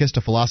an anarchist,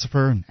 a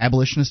philosopher, an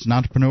abolitionist, an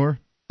entrepreneur,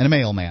 and a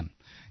mailman.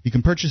 You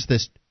can purchase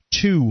this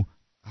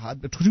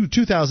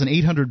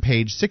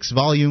 2,800-page,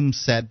 6-volume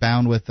set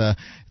bound with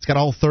it's got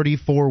all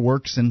 34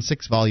 works in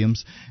 6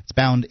 volumes. It's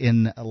bound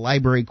in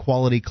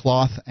library-quality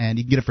cloth, and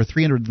you can get it for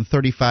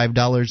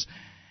 $335.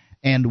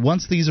 And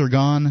once these are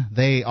gone,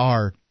 they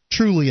are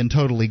truly and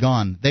totally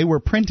gone. They were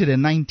printed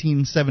in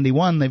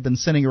 1971. They've been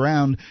sitting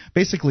around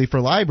basically for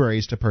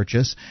libraries to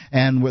purchase,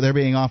 and they're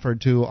being offered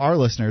to our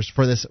listeners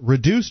for this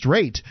reduced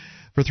rate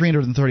for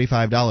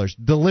 $335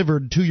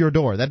 delivered to your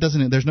door.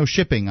 There's no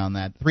shipping on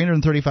that.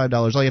 $335.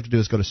 All you have to do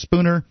is go to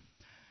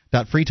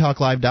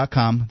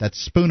spooner.freetalklive.com.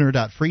 That's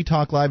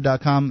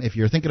spooner.freetalklive.com. If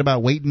you're thinking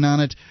about waiting on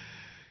it,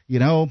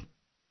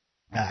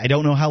 I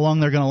don't know how long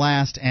they're going to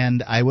last,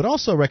 and I would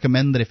also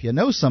recommend that if you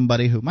know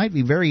somebody who might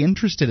be very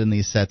interested in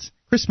these sets,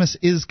 Christmas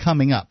is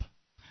coming up.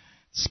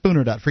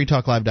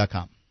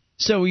 Spooner.freetalklive.com.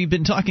 So we've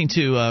been talking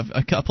to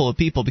a couple of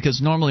people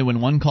because normally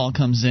when one call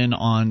comes in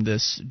on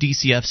this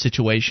DCF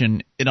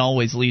situation, it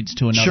always leads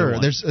to another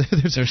one.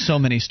 There's so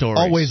many stories.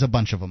 Always a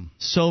bunch of them.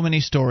 So many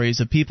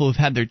stories of people who've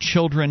had their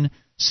children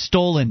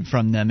stolen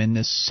from them in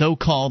this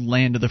so-called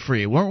land of the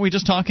free. Weren't we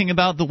just talking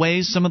about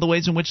some of the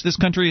ways in which this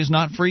country is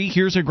not free?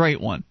 Here's a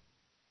great one.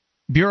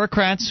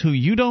 Bureaucrats who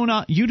you do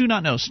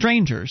not know,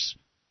 strangers,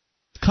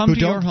 come to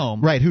your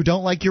home. Right, who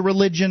don't like your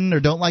religion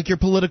or don't like your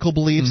political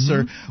beliefs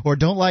or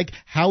don't like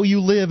how you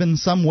live in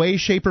some way,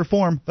 shape, or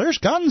form. There's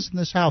guns in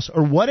this house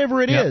or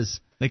whatever it is.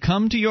 They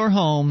come to your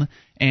home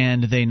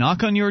and they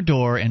knock on your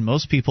door, and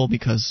most people,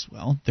 because,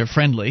 well, they're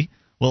friendly,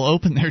 will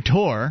open their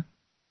door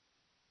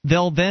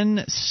they'll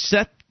then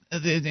set.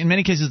 In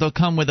many cases, they'll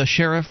come with a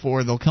sheriff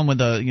or they'll come with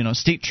a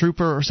state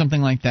trooper or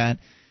something like that,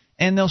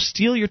 and they'll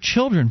steal your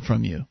children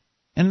from you.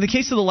 And in the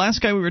case of the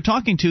last guy we were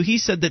talking to, he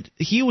said that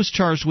he was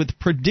charged with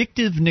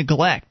predictive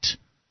neglect.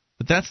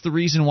 But that's the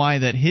reason why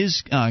that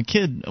his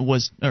kid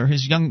was, or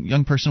his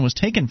young person was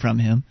taken from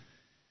him.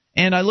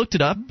 And I looked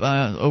it up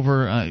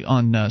over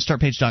on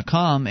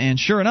startpage.com, and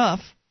sure enough,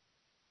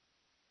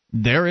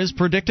 there is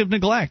predictive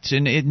neglect.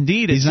 And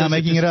indeed, he's not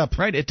making it up.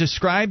 Right. It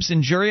describes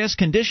injurious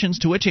conditions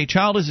to which a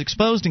child is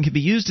exposed and can be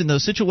used in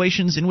those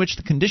situations in which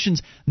the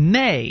conditions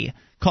may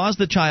cause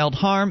the child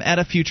harm at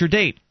a future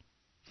date.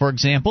 For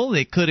example,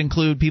 it could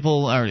include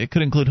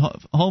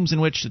homes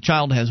in which the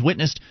child has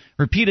witnessed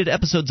repeated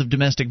episodes of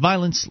domestic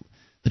violence.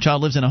 The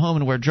child lives in a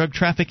home where drug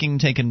trafficking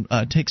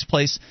takes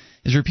place,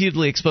 is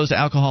repeatedly exposed to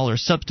alcohol or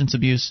substance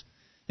abuse,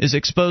 is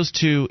exposed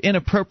to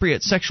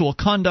inappropriate sexual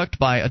conduct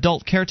by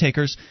adult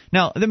caretakers.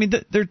 Now, I mean,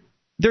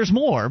 there's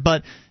more,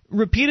 but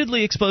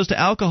repeatedly exposed to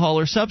alcohol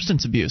or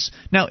substance abuse.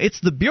 Now,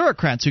 it's the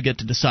bureaucrats who get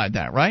to decide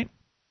that, right?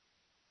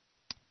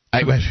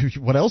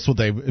 What else would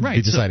they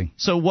be deciding?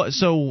 So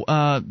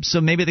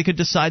maybe they could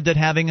decide that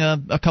having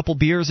a couple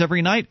beers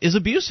every night is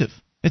abusive.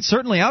 It's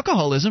certainly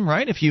alcoholism,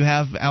 right? If you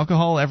have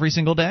alcohol every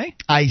single day.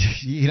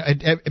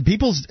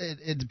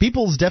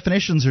 People's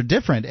definitions are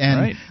different,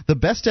 and the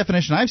best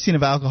definition I've seen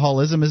of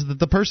alcoholism is that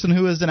the person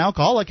who is an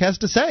alcoholic has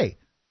to say.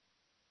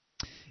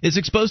 Is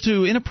exposed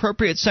to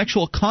inappropriate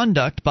sexual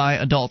conduct by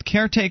adult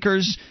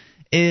caretakers.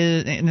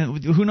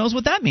 Who knows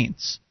what that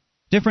means?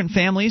 Different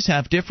families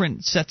have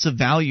different sets of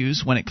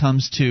values when it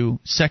comes to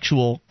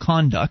sexual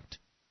conduct.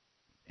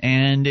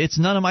 And it's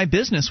none of my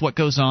business what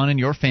goes on in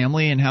your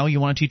family and how you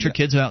want to teach your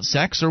kids about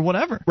sex or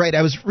whatever. Right.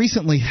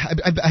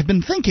 I've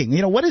been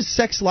thinking, what is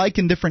sex like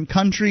in different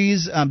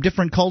countries,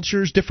 different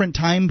cultures, different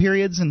time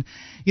periods? And,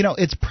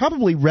 it's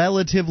probably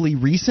relatively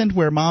recent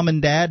where mom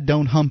and dad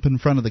don't hump in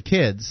front of the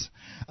kids.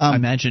 I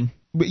imagine.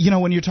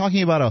 When you're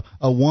talking about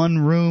a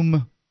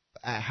one-room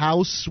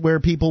house where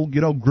people,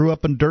 grew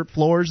up on dirt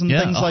floors and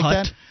things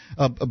like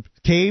that,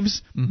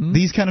 caves,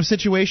 these kind of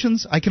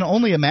situations, I can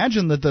only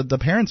imagine that the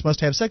parents must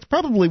have sex,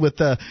 probably with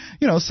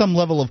some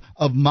level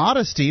of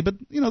modesty, but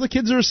the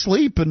kids are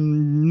asleep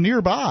and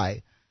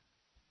nearby.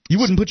 You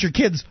wouldn't put your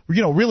kids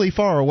really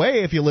far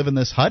away if you live in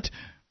this hut.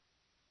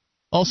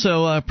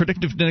 Also,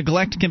 predictive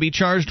neglect can be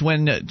charged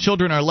when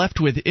children are left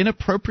with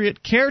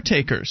inappropriate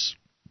caretakers.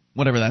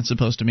 Whatever that's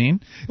supposed to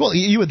mean. Well,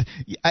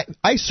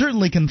 I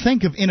certainly can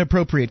think of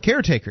inappropriate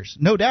caretakers,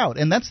 no doubt,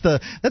 and that's the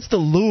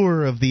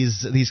lure of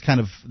these kind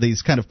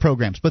of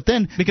programs. But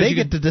then they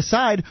get to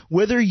decide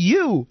whether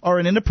you are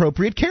an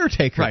inappropriate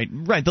caretaker.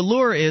 Right. The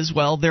lure is,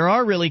 well, there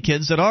are really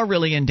kids that are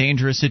really in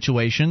dangerous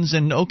situations,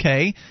 and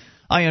okay,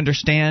 I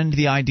understand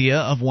the idea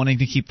of wanting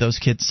to keep those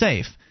kids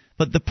safe.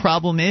 But the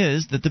problem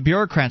is that the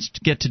bureaucrats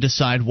get to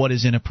decide what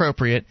is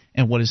inappropriate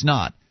and what is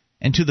not.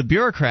 And to the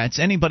bureaucrats,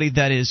 anybody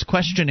that is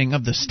questioning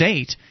of the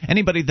state,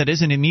 anybody that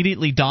isn't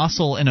immediately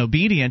docile and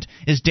obedient,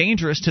 is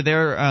dangerous to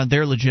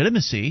their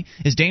legitimacy,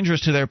 is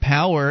dangerous to their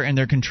power and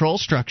their control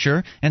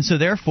structure, and so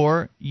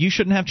therefore you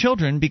shouldn't have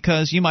children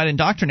because you might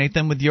indoctrinate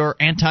them with your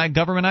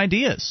anti-government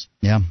ideas.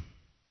 Yeah.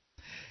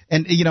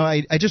 And,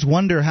 I just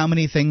wonder how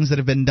many things that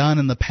have been done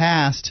in the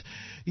past,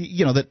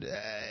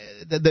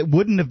 that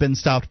wouldn't have been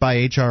stopped by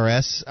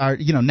HRS are,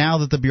 now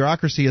that the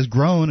bureaucracy has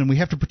grown and we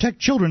have to protect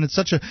children, it's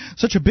such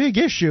a big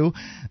issue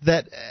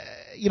that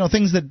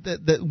things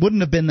that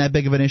wouldn't have been that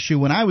big of an issue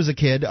when I was a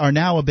kid are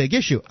now a big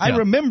issue. Yeah. I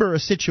remember a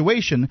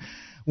situation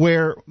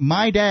where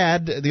my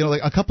dad,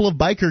 a couple of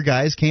biker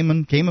guys came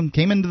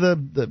into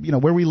the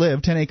where we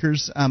live, 10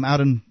 acres out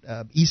in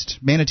East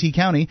Manatee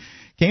County,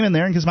 came in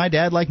there, and because my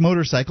dad liked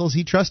motorcycles,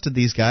 he trusted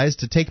these guys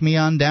to take me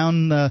on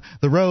down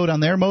the road on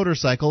their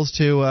motorcycles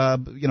to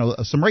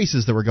some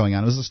races that were going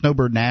on. It was the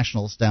Snowbird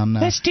Nationals down.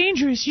 That's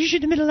dangerous. You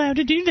shouldn't have been allowed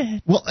to do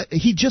that. Well,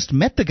 he just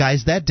met the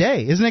guys that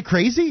day. Isn't it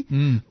crazy?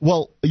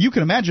 Well, you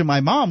can imagine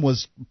my mom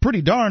was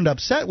pretty darned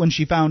upset when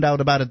she found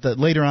out about it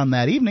later on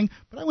that evening.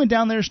 But I went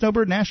down there to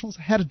Snowbird Nationals.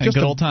 I had just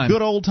a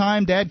good old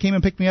time. Dad came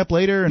and picked me up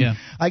later, and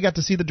I got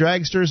to see the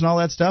dragsters and all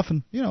that stuff.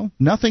 And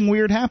nothing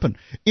weird happened.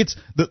 It's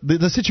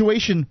the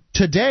situation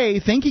today.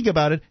 Thinking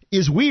about it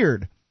is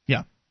weird.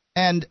 Yeah.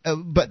 And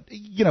but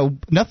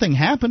nothing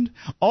happened.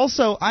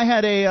 Also, I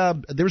had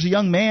there was a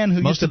young man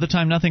who most of the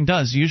time nothing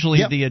does.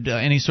 Usually,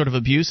 any sort of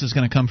abuse is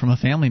going to come from a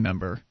family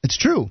member. It's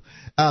true.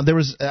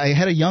 I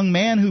had a young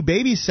man who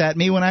babysat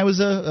me when I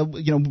was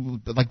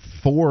like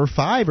 4 or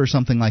 5 or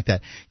something like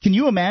that. Can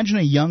you imagine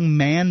a young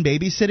man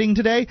babysitting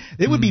today?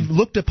 It would be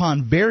looked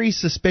upon very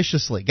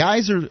suspiciously.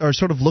 Guys are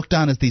sort of looked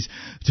on as these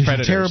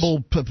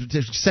terrible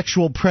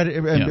sexual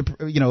predators.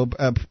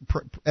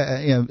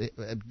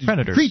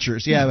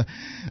 Creatures. Yeah.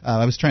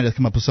 I was trying to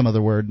come up with some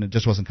other word, and it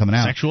just wasn't coming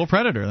out. Sexual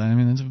predator. I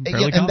mean, it's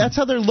fairly common. And that's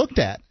how they're looked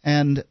at.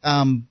 And,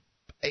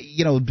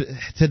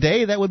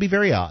 today that would be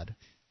very odd.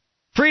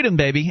 Freedom,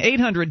 baby.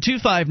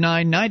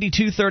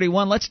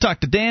 800-259-9231. Let's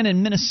talk to Dan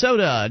in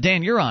Minnesota.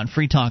 Dan, you're on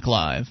Free Talk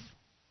Live.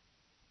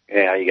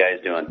 Hey, how you guys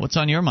doing? What's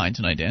on your mind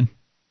tonight, Dan?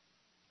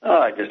 Oh,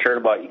 I just heard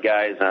about you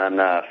guys on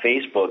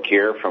Facebook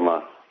here from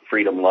a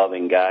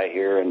freedom-loving guy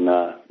here in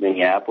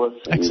Minneapolis,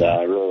 and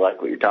I really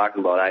like what you're talking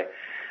about.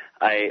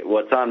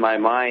 What's on my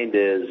mind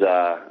is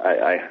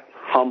I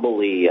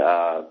humbly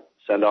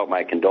send out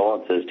my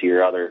condolences to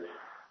your other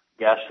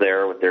guests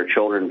there with their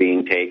children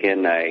being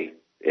taken.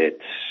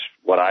 It's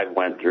what I've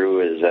went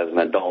through as an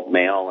adult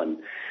male, and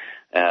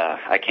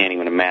I can't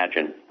even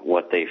imagine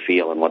what they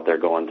feel and what they're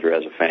going through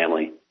as a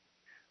family.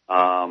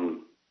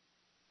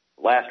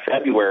 Last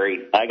February,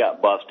 I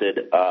got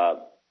busted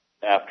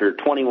after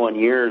 21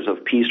 years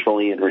of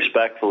peacefully and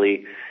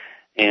respectfully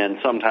and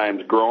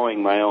sometimes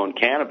growing my own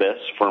cannabis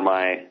for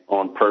my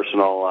own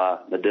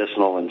personal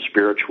medicinal and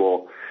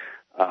spiritual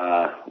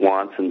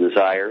wants and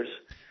desires.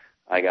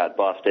 I got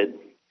busted.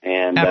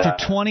 And after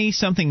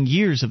 20-something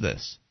years of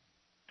this?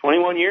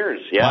 21 years,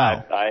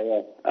 yeah.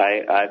 Wow.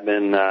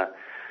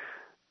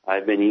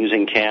 I've been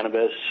using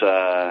cannabis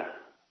since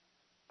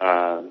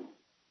I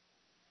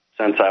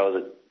was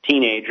a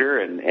teenager,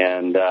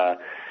 and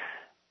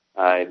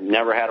I've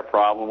never had a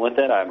problem with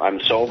it.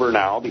 I'm sober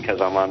now because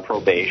I'm on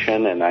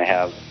probation, and I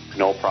have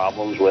no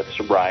problems with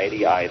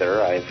sobriety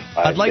either.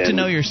 I'd like to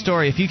know your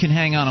story. If you can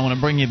hang on, I want to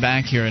bring you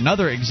back here.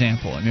 Another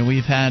example. I mean,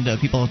 we've had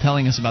people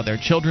telling us about their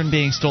children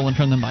being stolen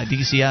from them by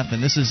DCF,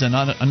 and this is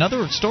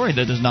another story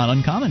that is not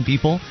uncommon.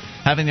 People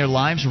having their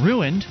lives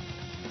ruined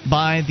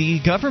by the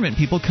government,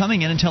 people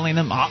coming in and telling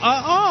them,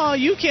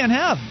 you can't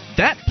have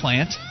that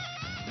plant.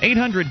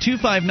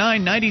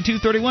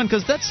 800-259-9231,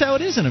 because that's how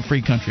it is in a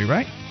free country,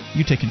 right?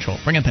 You take control.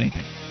 Bring up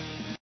anything.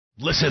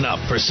 Listen up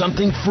for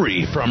something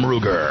free from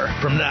Ruger.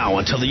 From now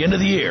until the end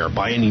of the year,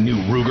 buy any new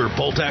Ruger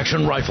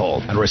bolt-action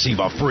rifle and receive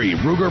a free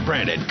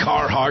Ruger-branded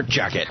Carhartt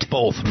jacket,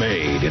 both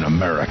made in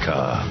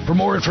America. For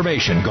more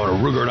information, go to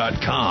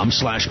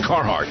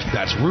Ruger.com/Carhartt.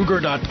 That's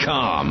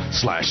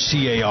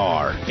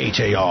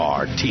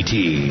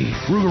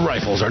Ruger.com/CARHARTT. Ruger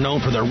rifles are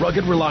known for their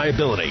rugged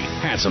reliability,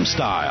 handsome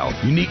style,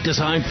 unique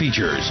design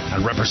features,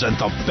 and represent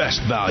the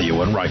best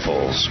value in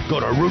rifles. Go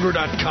to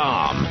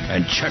Ruger.com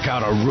and check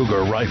out a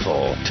Ruger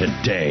rifle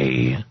today.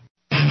 This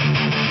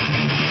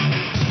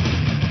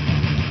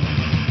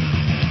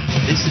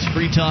is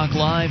Free Talk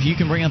Live. You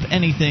can bring up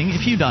anything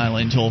if you dial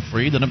in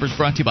toll-free. The number's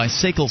brought to you by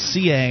SACL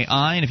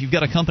CAI. And if you've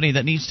got a company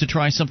that needs to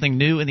try something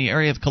new in the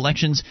area of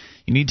collections,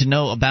 you need to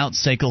know about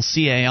SACL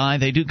CAI.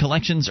 They do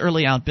collections,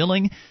 early out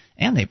billing,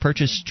 and they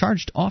purchase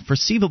charged-off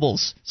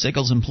receivables.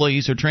 SACL's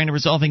employees are trained in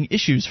resolving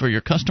issues for your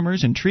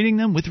customers and treating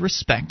them with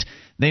respect.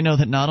 They know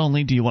that not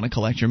only do you want to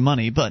collect your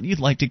money, but you'd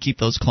like to keep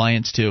those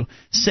clients too.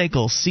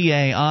 SACL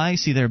CAI.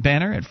 See their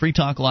banner at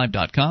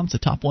freetalklive.com. It's the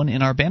top one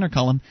in our banner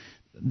column.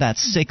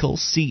 That's SACL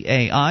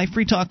CAI.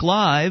 Free Talk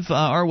Live,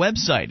 our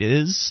website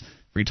is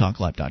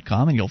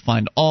freetalklive.com, and you'll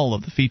find all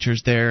of the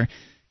features there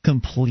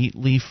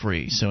completely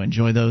free. So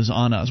enjoy those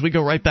on us. We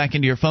go right back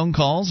into your phone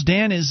calls.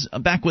 Dan is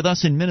back with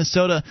us in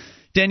Minnesota.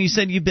 Dan, you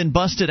said you've been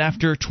busted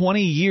after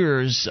 20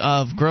 years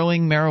of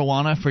growing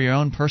marijuana for your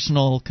own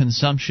personal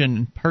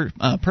consumption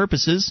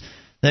purposes,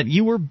 that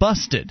you were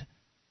busted.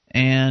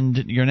 And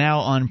you're now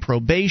on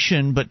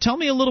probation, but tell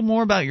me a little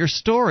more about your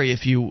story,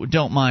 if you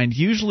don't mind.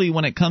 Usually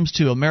when it comes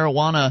to a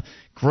marijuana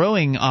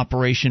growing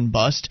operation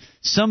bust,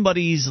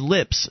 somebody's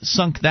lips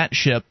sunk that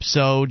ship.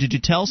 So did you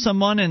tell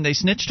someone and they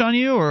snitched on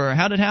you, or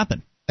how'd it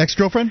happen?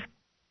 Ex-girlfriend?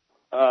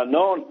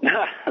 No,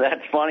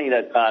 that's funny.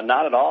 That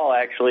not at all,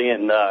 actually.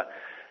 And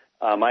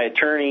my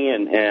attorney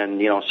and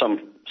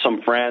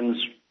some friends,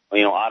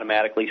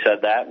 automatically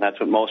said that, and that's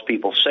what most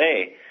people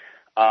say.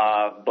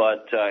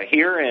 But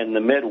here in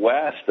the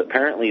Midwest,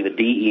 apparently the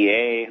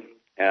DEA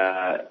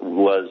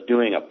was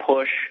doing a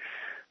push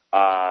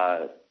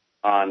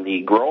on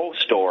the grow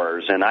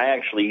stores, and I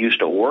actually used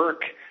to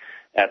work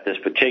at this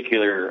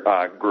particular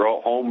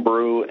home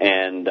brew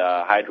and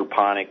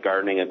hydroponic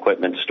gardening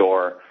equipment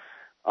store.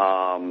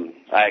 I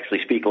actually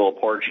speak a little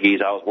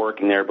Portuguese. I was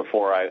working there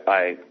before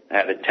I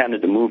had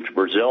intended to move to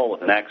Brazil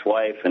with an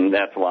ex-wife, and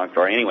that's a long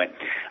story. Anyway,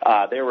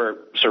 they were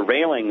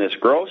surveilling this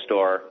grow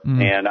store,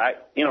 and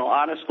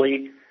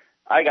honestly,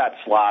 I got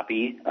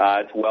sloppy.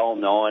 It's well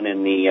known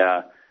in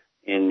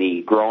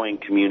the growing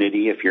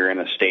community, if you're in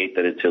a state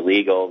that it's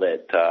illegal,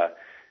 that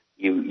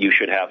you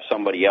should have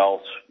somebody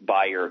else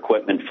buy your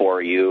equipment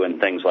for you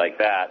and things like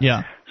that.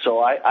 Yeah. So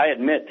I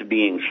admit to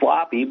being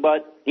sloppy,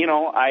 but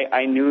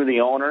I knew the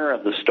owner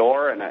of the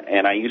store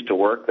and I used to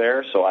work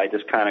there, so I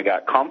just kind of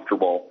got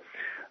comfortable.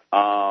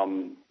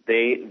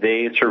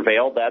 They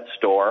surveilled that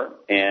store,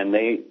 and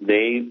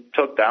they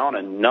took down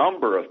a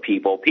number of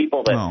people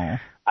that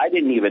I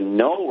didn't even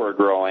know were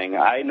growing.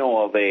 I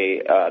know of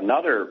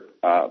another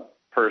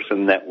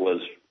person that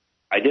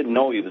I didn't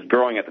know he was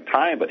growing at the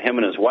time, but him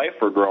and his wife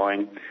were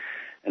growing,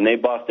 and they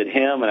busted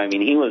him. And I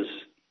mean, he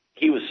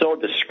was so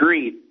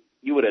discreet.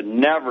 You would have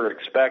never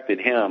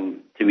expected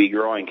him to be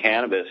growing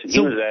cannabis.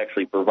 He was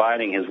actually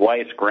providing his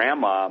wife's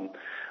grandma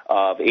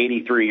of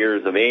 83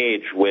 years of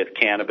age with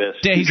cannabis.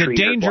 He's a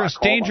dangerous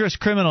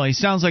criminal. He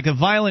sounds like a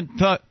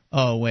violent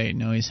Oh, wait,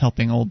 no, he's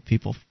helping old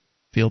people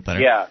feel better.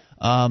 Yeah.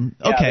 Okay.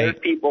 Yeah, there's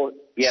people.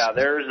 Yeah,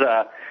 there's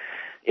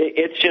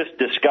it's just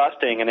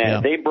disgusting.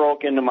 And they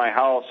broke into my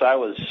house. I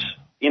was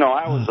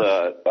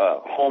a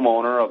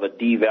homeowner of a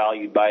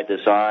devalued by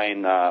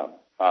design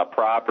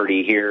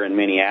property here in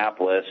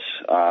Minneapolis,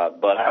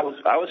 but I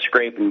was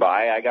scraping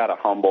by. I got a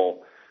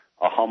humble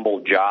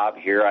job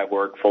here. I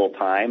work full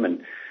time,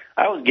 and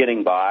I was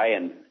getting by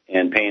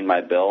and paying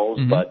my bills,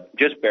 but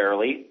just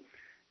barely.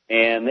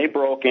 And they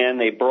broke in.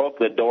 They broke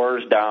the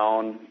doors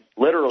down.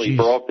 Literally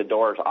broke the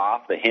doors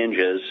off the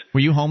hinges. Were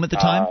you home at the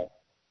time?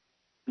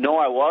 No,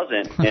 I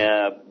wasn't.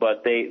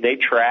 But they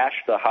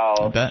trashed the house.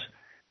 I bet.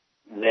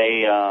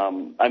 They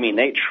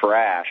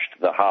trashed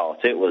the house.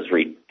 It was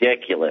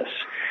ridiculous.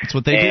 That's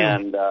what they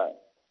do.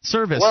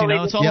 Service,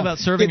 it's all about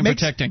serving and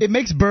protecting. It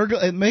makes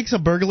a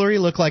burglary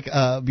look like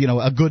a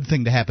good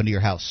thing to happen to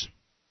your house.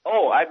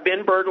 Oh, I've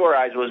been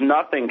burglarized. It was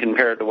nothing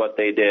compared to what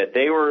they did.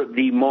 They were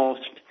the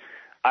most.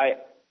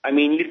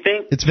 You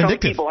think some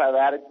people have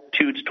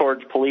attitudes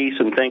towards police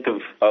and think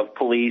of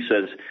police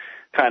as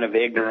kind of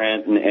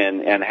ignorant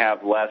and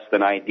have less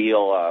than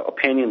ideal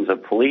opinions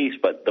of police,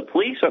 but the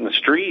police on the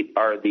street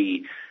are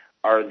the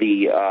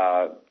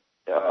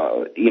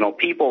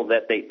people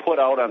that they put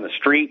out on the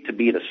street to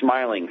be the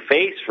smiling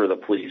face for the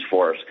police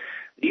force.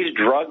 These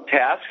drug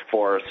task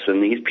force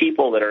and these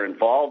people that are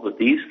involved with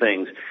these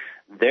things,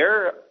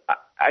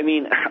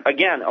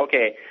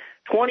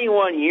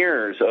 21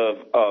 years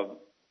of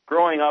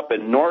growing up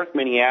in North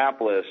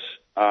Minneapolis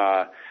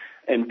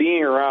and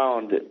being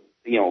around,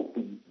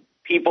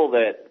 people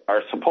that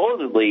are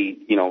supposedly,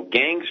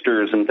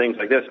 gangsters and things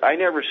like this. I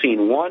never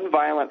seen one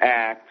violent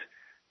act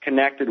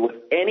connected with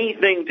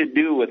anything to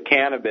do with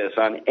cannabis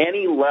on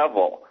any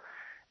level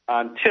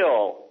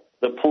until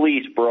the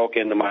police broke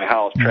into my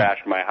house,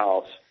 trashed my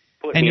house.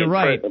 And you're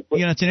right.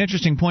 It's an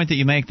interesting point that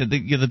you make that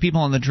the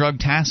people on the drug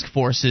task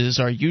forces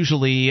are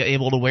usually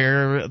able to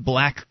wear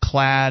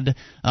black-clad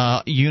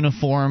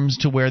uniforms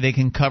to where they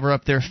can cover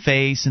up their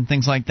face and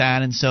things like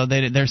that, and so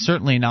they're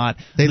certainly not.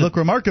 They look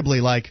remarkably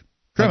like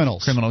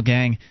criminals, criminal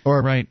gang,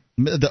 or right,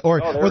 or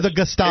the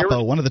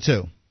Gestapo, one of the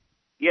two.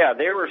 Yeah,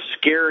 they were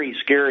scary,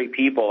 scary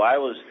people. I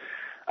was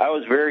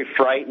very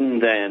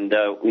frightened, and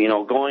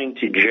going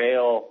to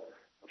jail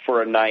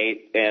for a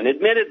night. And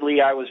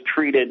admittedly, I was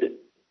treated.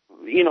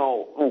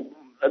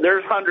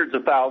 There's hundreds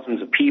of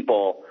thousands of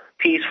people,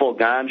 peaceful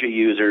ganja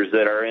users,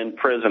 that are in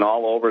prison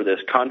all over this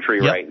country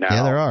right now.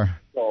 Yeah, there are.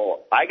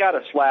 So I got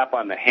a slap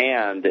on the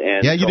hand,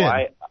 and you did.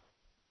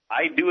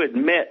 I do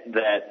admit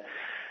that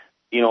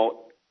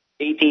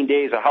 18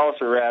 days of house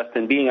arrest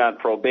and being on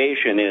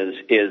probation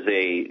is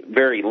a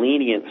very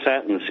lenient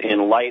sentence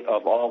in light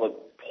of all the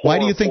poor, Why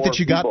do you think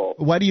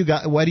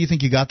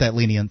you got that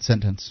lenient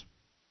sentence?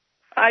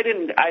 I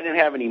didn't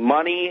have any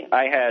money.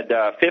 I had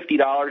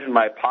 $50 in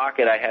my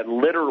pocket. I had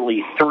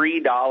literally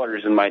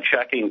 $3 in my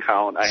checking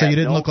account. So you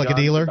didn't look like a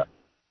dealer?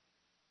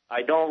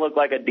 I don't look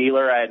like a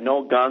dealer. I had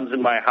no guns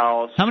in my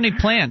house. How many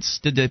plants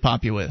did they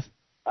pop you with?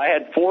 I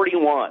had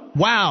 41.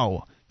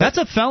 Wow. That's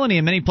a felony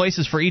in many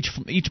places for each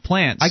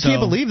plant. I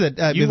can't believe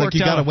that you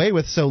got away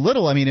with so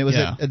little. I mean, it was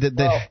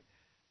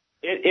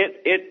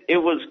it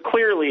was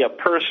clearly a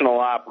personal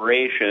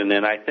operation,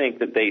 and I think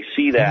that they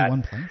see that.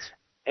 41 plants?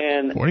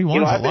 And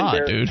 41 is a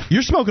lot, dude.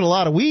 You're smoking a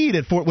lot of weed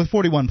with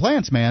 41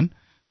 plants, man.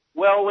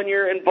 Well, when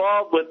you're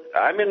involved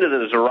I'm into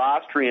the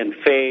Zoroastrian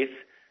faith.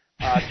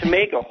 To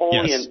make a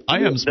holy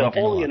the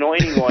holy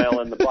anointing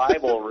oil in the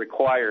Bible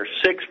requires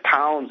 6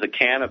 pounds of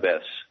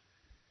cannabis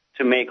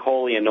to make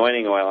holy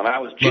anointing oil, and I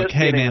was just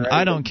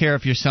I don't care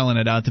if you're selling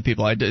it out to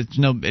people.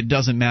 It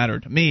doesn't matter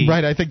to me.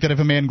 Right, I think that if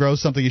a man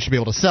grows something, you should be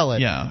able to sell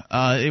it. Yeah,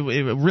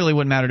 it really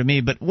wouldn't matter to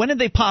me. But when did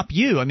they pop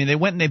you? I mean, they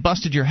went and they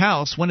busted your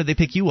house. When did they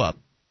pick you up?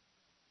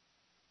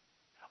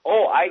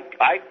 Oh,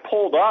 I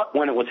pulled up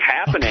when it was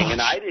happening,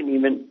 and I didn't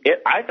even.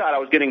 I thought I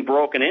was getting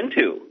broken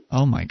into.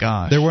 Oh my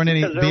gosh! There weren't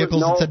any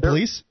vehicles that said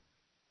police.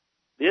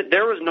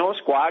 There was no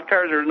squad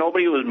cars. There was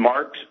nobody who was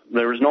marked.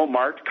 There was no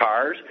marked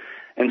cars.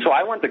 And so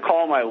I went to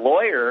call my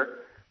lawyer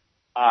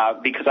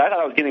because I thought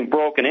I was getting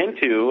broken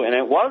into, and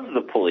it was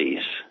the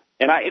police.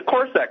 And of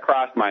course, that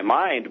crossed my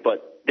mind,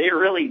 but they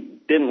really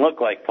didn't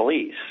look like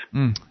police.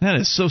 That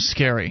is so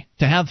scary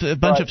to have a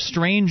bunch of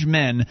strange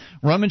men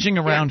rummaging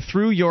around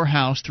through your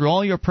house, through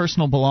all your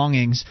personal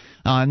belongings,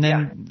 and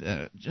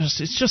then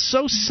it's just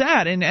so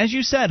sad. And as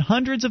you said,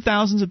 hundreds of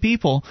thousands of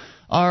people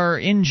are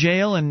in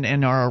jail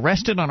and are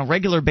arrested on a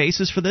regular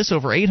basis for this.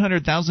 Over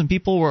 800,000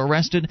 people were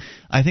arrested,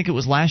 I think it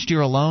was last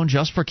year alone,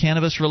 just for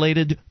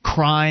cannabis-related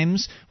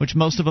crimes, which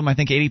most of them, I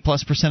think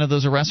 80+% of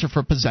those arrests are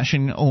for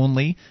possession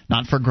only,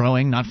 not for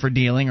growing, not for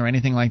dealing or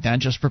anything like that,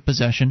 just for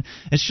possession.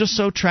 It's just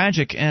so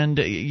tragic, and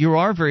you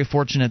are very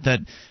fortunate that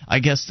I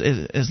guess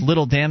as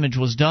little damage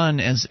was done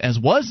as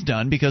was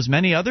done, because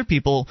many other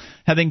people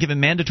have been given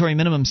mandatory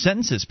minimum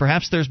sentences.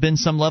 Perhaps there's been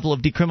some level of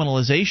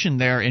decriminalization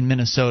there in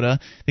Minnesota,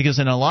 because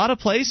in a lot of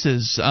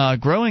places,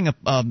 growing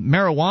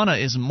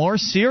marijuana is a more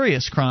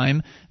serious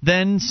crime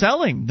than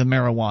selling the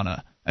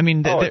marijuana. I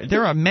mean,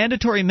 there are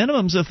mandatory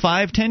minimums of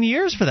 5-10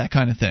 years for that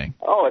kind of thing.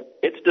 Oh,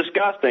 it's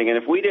disgusting. And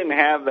if we didn't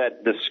have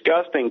that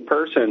disgusting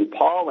person,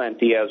 Paul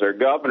Enty, as our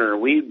governor,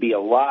 we'd be a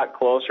lot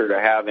closer to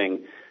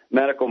having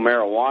medical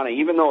marijuana,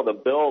 even though the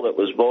bill that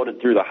was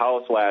voted through the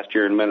House last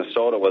year in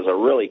Minnesota was a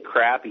really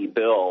crappy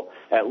bill.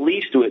 At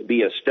least it would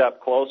be a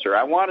step closer.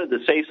 I wanted to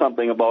say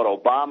something about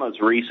Obama's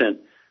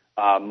recent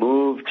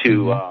move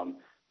to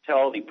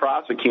tell the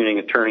prosecuting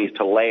attorneys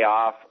to lay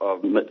off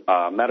of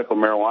medical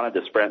marijuana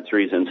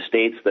dispensaries in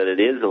states that it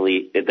is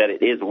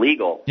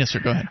legal. Yes, sir.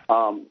 Go ahead.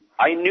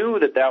 I knew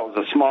that was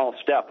a small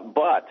step,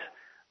 but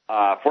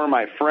for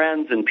my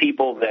friends and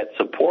people that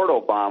support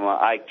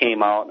Obama, I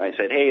came out and I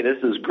said, "Hey,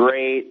 this is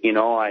great." You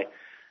know,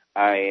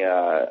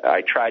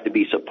 I tried to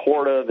be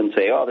supportive and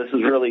say, "Oh, this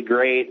is really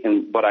great,"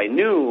 but I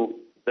knew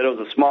that it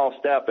was a small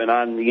step. And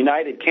on the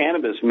United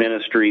Cannabis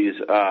Ministries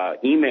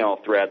email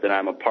thread that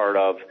I'm a part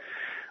of,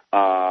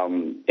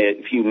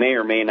 if you may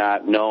or may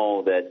not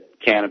know that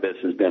cannabis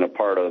has been a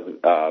part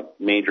of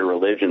major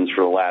religions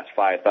for the last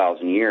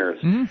 5,000 years.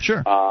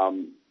 Sure.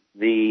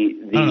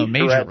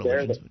 Major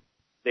religions.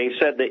 They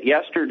said that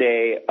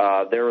yesterday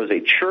there was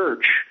a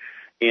church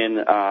in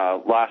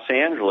Los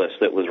Angeles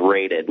that was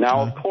raided.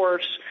 Now, of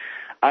course,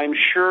 I'm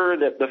sure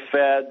that the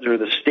feds or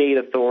the state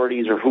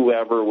authorities or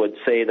whoever would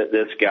say that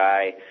this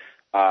guy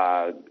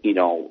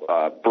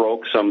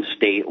broke some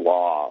state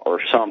law or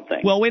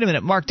something. Well, wait a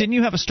minute. Mark, didn't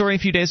you have a story a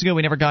few days ago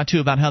we never got to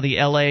about how the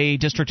L.A.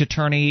 district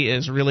attorney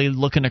is really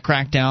looking to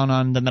crack down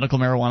on the medical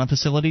marijuana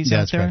facilities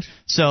out there? Correct.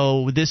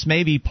 So this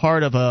may be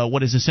part of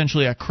what is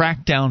essentially a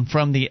crackdown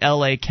from the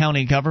L.A.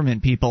 county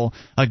government people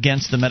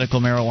against the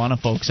medical marijuana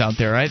folks out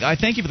there. I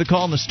thank you for the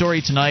call and the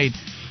story tonight.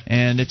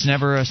 And it's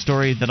never a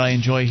story that I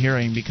enjoy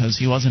hearing because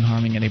he wasn't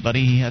harming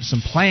anybody. He had some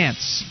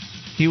plants.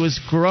 He was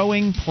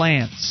growing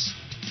plants.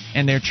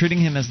 And they're treating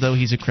him as though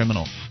he's a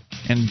criminal.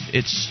 And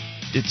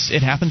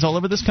it happens all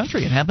over this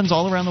country. It happens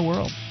all around the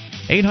world.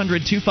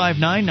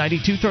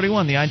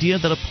 800-259-9231. The idea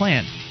that a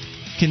plant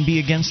can be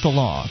against the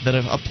law, that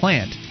a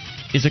plant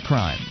is a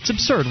crime. It's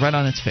absurd right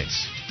on its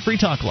face. Free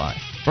Talk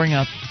Live. Bring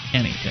up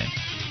anything.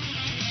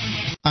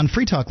 On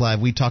Free Talk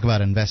Live, we talk about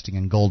investing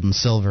in gold and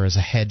silver as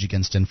a hedge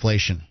against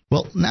inflation.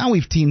 Well, now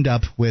we've teamed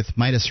up with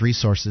Midas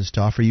Resources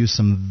to offer you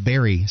some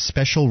very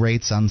special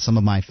rates on some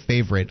of my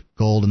favorite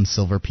gold and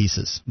silver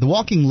pieces. The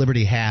Walking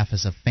Liberty Half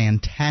is a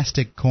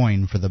fantastic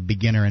coin for the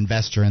beginner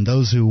investor and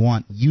those who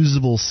want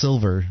usable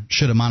silver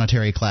should a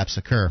monetary collapse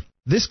occur.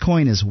 This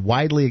coin is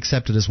widely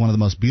accepted as one of the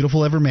most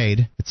beautiful ever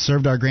made. It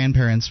served our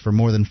grandparents for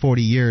more than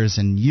 40 years,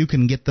 and you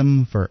can get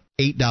them for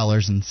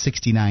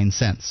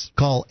 $8.69.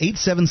 Call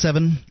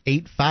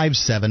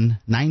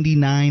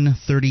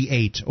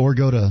 877-857-9938 or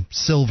go to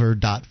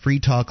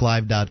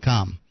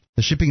silver.freetalklive.com.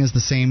 The shipping is the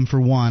same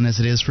for 1 as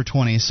it is for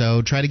 20,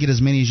 so try to get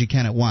as many as you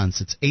can at once.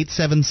 It's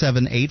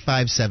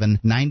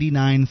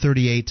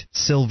 877-857-9938,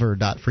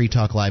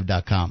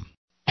 silver.freetalklive.com.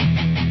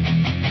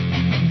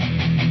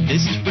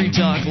 This is Free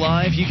Talk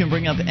Live. You can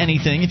bring up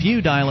anything if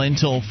you dial in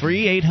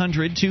toll-free,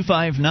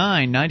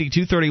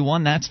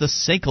 800-259-9231. That's the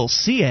SACL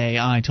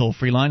CAI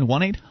toll-free line,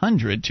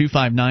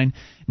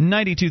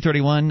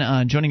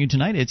 1-800-259-9231. Joining you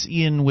tonight, it's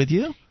Ian with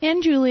you.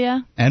 And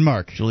Julia. And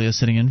Mark. Julia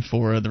sitting in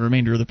for the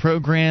remainder of the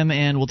program,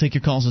 and we'll take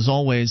your calls as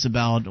always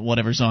about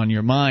whatever's on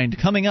your mind.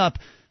 Coming up,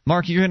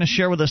 Mark, you're going to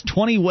share with us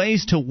 20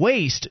 ways to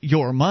waste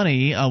your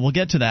money. We'll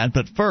get to that,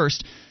 but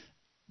first,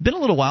 been a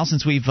little while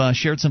since we've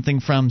shared something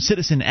from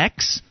Citizen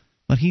X.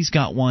 But he's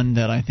got one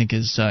that I think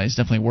is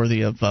definitely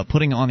worthy of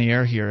putting on the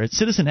air here. It's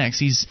Citizen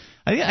X.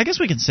 I guess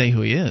we can say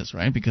who he is,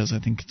 right? Because I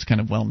think it's kind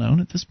of well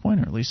known at this point,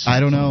 or at least I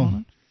don't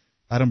know.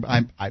 I'm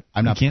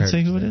not. You can't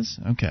say who it is.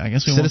 Okay, I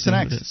guess we won't say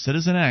who it is.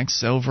 Citizen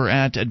X over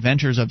at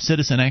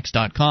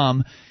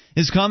adventuresofcitizenx.com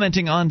is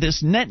commenting on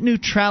this net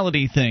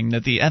neutrality thing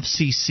that the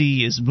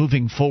FCC is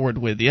moving forward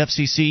with. The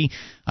FCC,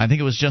 I think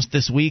it was just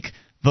this week,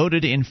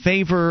 voted in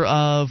favor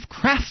of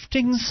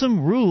crafting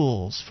some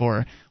rules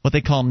for what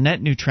they call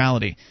net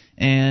neutrality.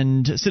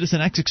 And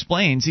Citizen X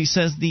explains, he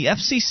says the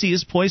FCC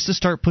is poised to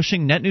start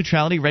pushing net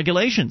neutrality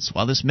regulations.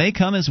 While this may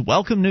come as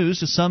welcome news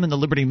to some in the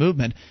liberty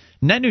movement,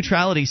 net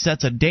neutrality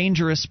sets a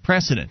dangerous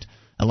precedent,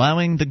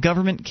 allowing the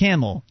government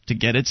camel to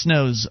get its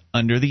nose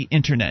under the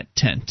Internet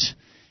tent.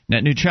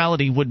 Net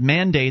neutrality would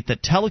mandate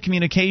that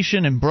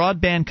telecommunication and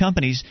broadband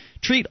companies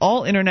treat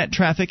all Internet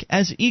traffic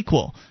as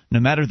equal, no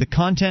matter the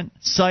content,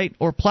 site,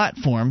 or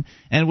platform,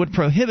 and would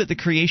prohibit the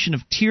creation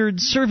of tiered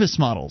service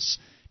models.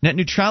 Net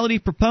neutrality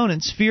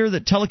proponents fear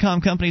that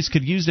telecom companies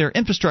could use their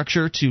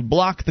infrastructure to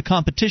block the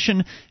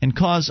competition and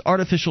cause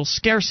artificial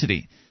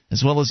scarcity,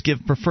 as well as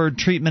give preferred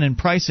treatment and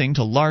pricing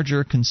to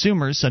larger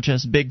consumers such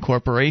as big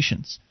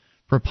corporations.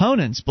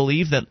 Proponents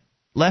believe that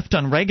left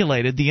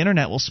unregulated, the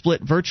Internet will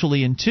split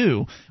virtually in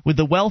two, with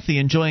the wealthy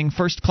enjoying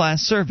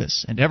first-class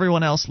service and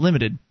everyone else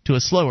limited to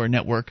a slower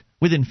network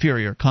with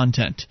inferior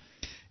content.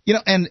 You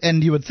know,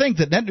 and you would think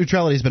that net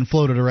neutrality has been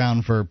floated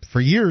around for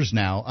years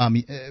now.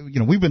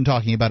 We've been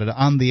talking about it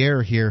on the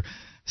air here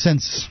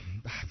since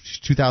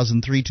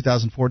 2003,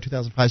 2004,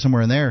 2005,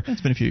 somewhere in there.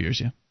 It's been a few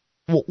years, yeah.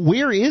 Well,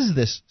 where is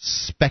this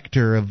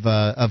specter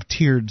of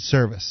tiered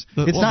service?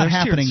 It's not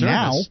happening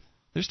now.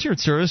 There's tiered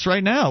service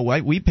right now.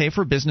 We pay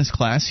for business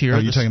class here. Are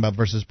you talking about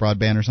versus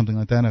broadband or something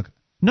like that? Okay.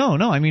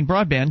 No, I mean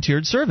broadband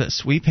tiered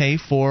service. We pay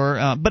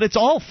for, but it's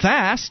all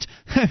fast.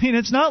 I mean,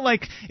 it's not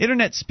like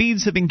internet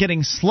speeds have been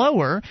getting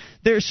slower.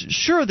 There's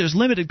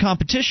limited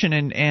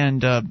competition,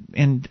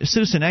 and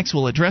Citizen X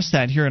will address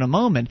that here in a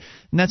moment,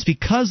 and that's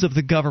because of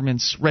the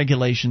government's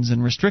regulations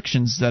and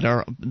restrictions that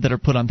are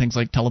put on things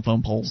like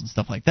telephone poles and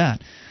stuff like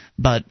that.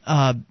 But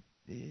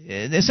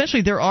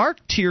essentially, there are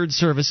tiered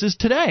services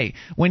today.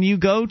 When you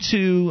go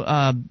to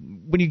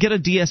when you get a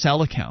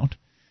DSL account,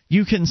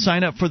 you can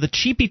sign up for the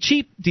cheap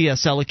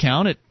DSL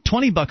account at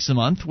 $20 a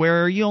month,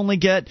 where you only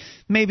get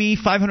maybe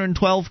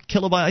 512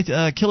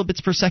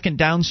 kilobits per second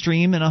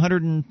downstream and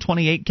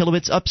 128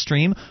 kilobits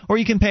upstream, or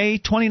you can pay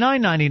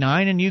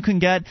 $29.99 and you can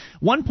get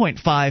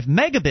 1.5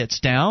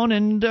 megabits down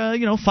and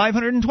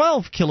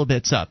 512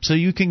 kilobits up. So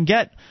you can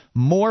get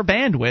more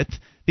bandwidth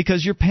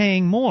because you're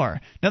paying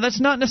more. Now, that's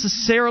not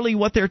necessarily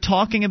what they're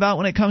talking about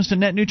when it comes to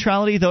net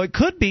neutrality, though it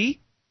could be.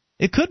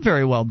 It could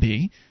very well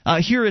be.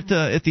 Here at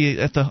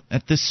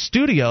this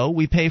studio,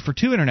 we pay for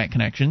 2 internet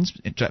connections.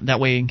 That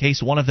way, in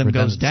case one of them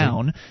goes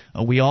down,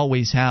 we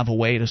always have a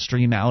way to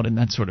stream out and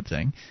that sort of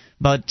thing.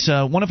 But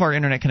one of our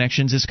internet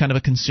connections is kind of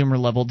a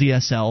consumer-level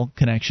DSL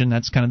connection.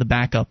 That's kind of the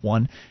backup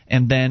one.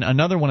 And then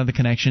another one of the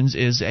connections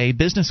is a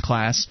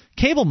business-class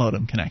cable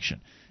modem connection.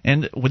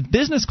 And with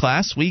business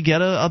class, we get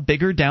a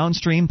bigger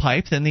downstream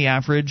pipe than the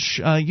average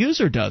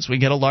user does. We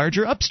get a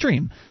larger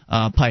upstream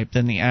pipe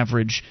than the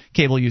average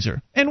cable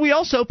user. And we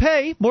also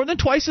pay more than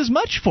twice as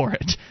much for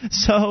it.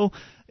 So,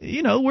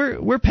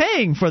 we're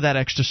paying for that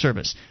extra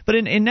service. But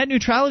in net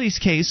neutrality's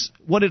case,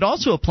 what it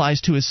also applies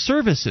to is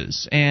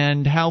services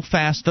and how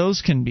fast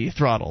those can be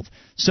throttled.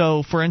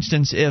 So, for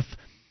instance,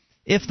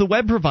 if the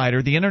web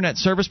provider, the internet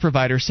service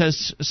provider,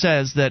 says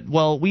that,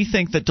 well, we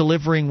think that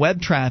delivering web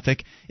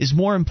traffic is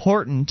more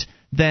important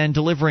than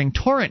delivering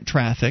torrent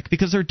traffic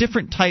because there are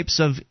different types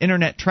of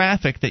internet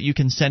traffic that you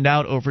can send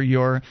out over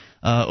your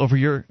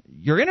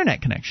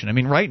internet connection. I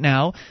mean, right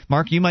now,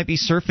 Mark, you might be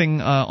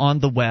surfing on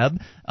the web.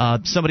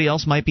 Somebody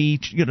else might be,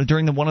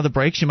 during one of the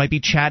breaks, you might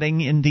be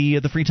chatting in the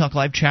Free Talk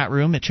Live chat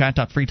room at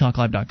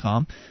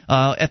chat.freetalklive.com.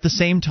 At the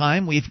same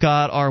time, we've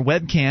got our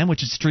webcam,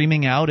 which is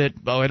streaming out at,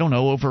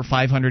 over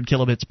 500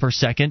 kilobits per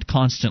second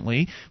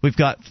constantly. We've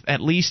got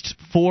at least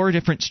 4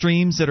 different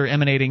streams that are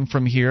emanating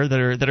from here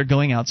that are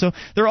going out. So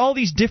there are all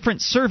these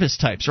different service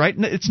types, right?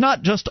 It's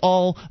not just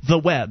all the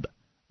web.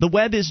 The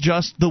web is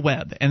just the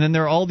web, and then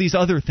there are all these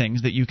other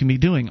things that you can be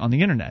doing on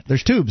the internet.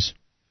 There's tubes.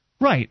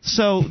 Right.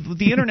 So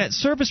the internet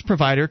service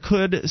provider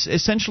could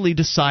essentially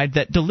decide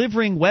that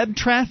delivering web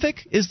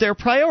traffic is their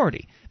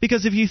priority.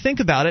 Because if you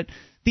think about it,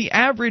 the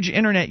average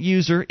internet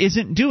user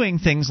isn't doing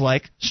things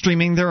like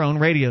streaming their own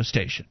radio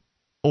station,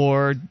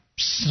 or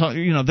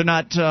they're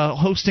not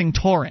hosting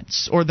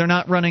torrents, or they're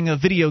not running a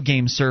video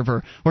game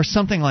server or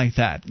something like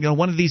that.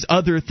 One of these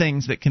other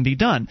things that can be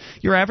done.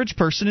 Your average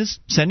person is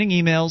sending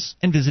emails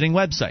and visiting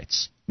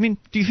websites. I mean,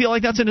 do you feel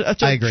like that's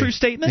a true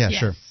statement? Yeah, yes.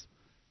 Sure.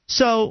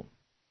 So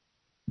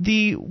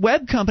the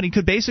web company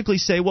could basically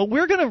say, well,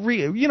 we're going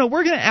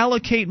to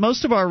allocate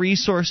most of our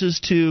resources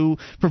to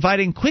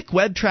providing quick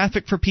web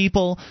traffic for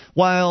people,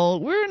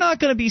 while we're not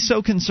going to be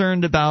so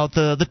concerned about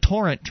the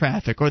torrent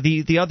traffic or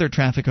the other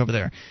traffic over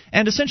there.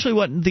 And essentially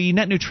what the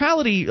net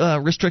neutrality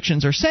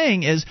restrictions are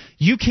saying is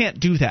you can't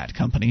do that,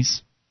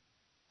 companies.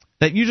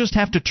 That you just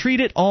have to treat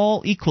it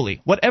all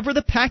equally, whatever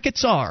the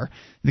packets are,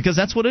 because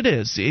that's what it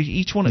is.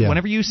 Each one,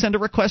 whenever you send a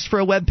request for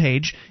a web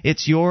page,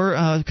 it's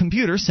your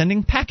computer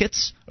sending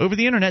packets over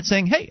the internet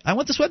saying, "Hey, I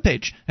want this web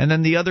page," and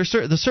then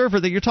the server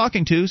that you're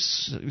talking to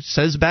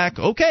says back,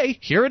 "Okay,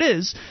 here it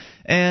is."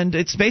 And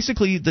it's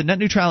basically the net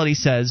neutrality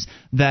says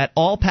that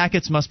all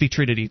packets must be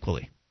treated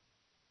equally.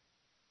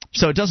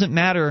 So it doesn't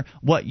matter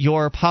what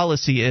your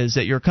policy is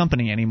at your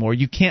company anymore.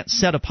 You can't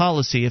set a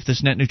policy if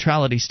this net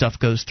neutrality stuff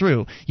goes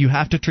through. You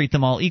have to treat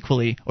them all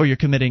equally, or you're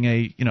committing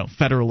a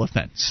federal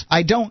offense.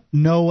 I don't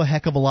know a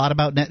heck of a lot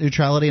about net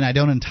neutrality, and I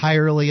don't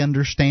entirely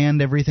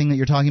understand everything that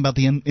you're talking about,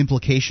 the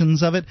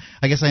implications of it.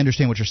 I guess I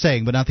understand what you're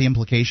saying, but not the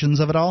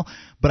implications of it all.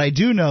 But I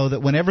do know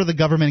that whenever the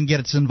government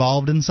gets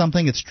involved in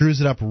something, it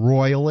screws it up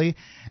royally,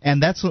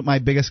 and that's what my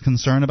biggest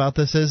concern about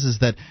this is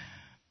that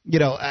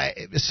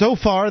so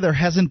far there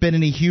hasn't been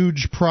any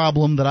huge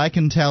problem that I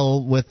can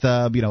tell with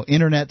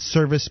internet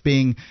service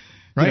being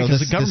right, because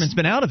the government's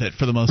been out of it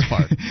for the most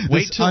part.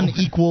 This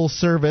unequal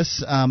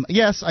service.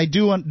 Yes, I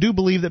do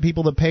believe that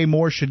people that pay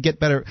more should get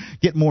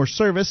more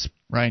service.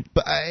 Right.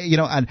 But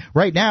and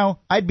right now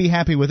I'd be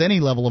happy with any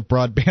level of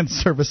broadband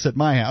service at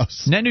my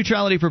house. Net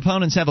neutrality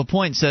proponents have a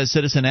point, says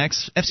Citizen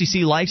X.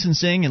 FCC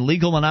licensing and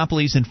legal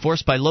monopolies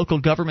enforced by local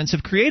governments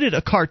have created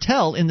a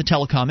cartel in the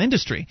telecom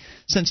industry.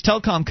 Since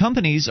telecom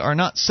companies are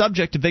not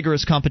subject to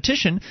vigorous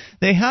competition,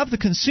 they have the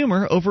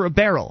consumer over a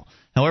barrel.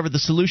 However, the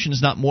solution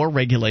is not more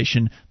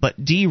regulation, but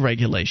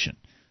deregulation.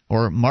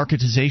 or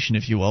marketization,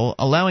 if you will.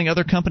 Allowing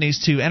other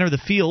companies to enter the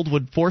field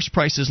would force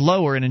prices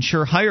lower and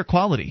ensure higher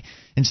quality.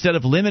 Instead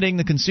of limiting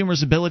the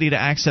consumer's ability to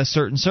access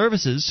certain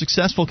services,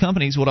 successful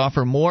companies would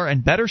offer more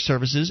and better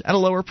services at a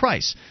lower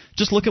price.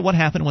 Just look at what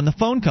happened when the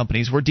phone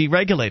companies were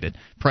deregulated.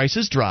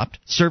 Prices dropped,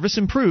 service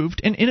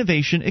improved, and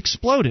innovation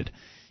exploded.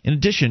 In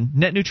addition,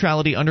 net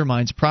neutrality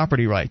undermines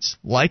property rights.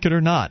 Like it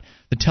or not,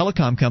 the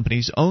telecom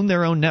companies own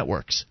their own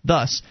networks.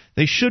 Thus,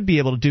 they should be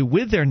able to do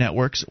with their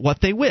networks what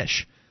they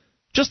wish.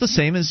 Just the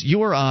same as you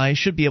or I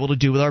should be able to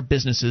do with our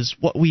businesses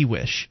what we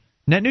wish.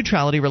 Net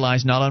neutrality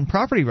relies not on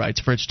property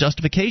rights for its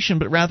justification,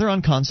 but rather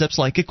on concepts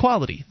like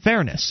equality,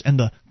 fairness, and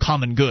the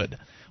common good.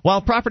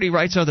 While property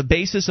rights are the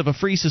basis of a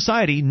free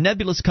society,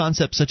 nebulous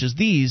concepts such as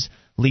these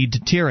lead to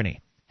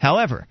tyranny.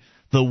 However,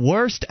 the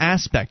worst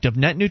aspect of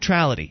net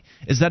neutrality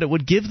is that it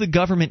would give the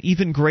government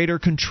even greater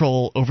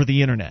control over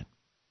the Internet.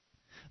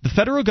 The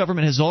federal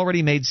government has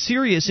already made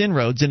serious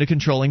inroads into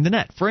controlling the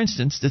net. For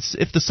instance,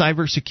 if the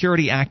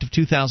Cybersecurity Act of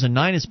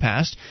 2009 is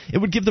passed, it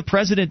would give the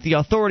president the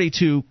authority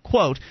to,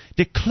 quote,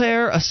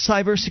 declare a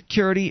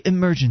cybersecurity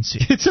emergency.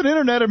 It's an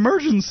Internet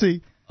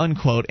emergency.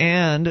 Unquote,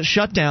 and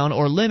shut down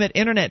or limit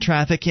Internet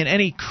traffic in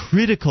any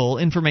critical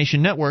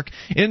information network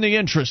in the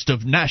interest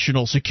of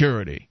national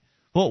security.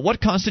 Well,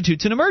 what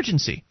constitutes an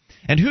emergency?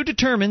 And who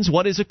determines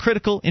what is a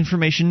critical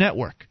information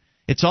network?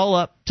 It's all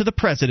up to the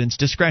president's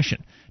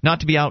discretion. Not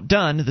to be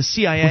outdone, the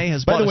CIA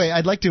has. By the way,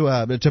 I'd like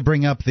to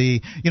bring up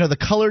the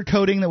color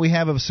coding that we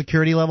have of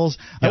security levels.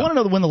 Yeah. I want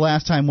to know when the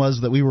last time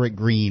was that we were at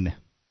green.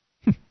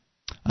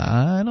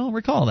 I don't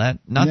recall that.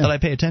 Not that I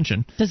pay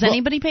attention. Does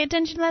anybody pay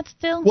attention to that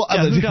still? Well,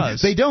 who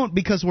does? They don't,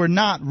 because we're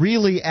not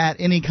really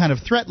at any kind of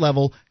threat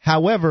level.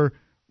 However,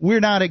 we're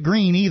not at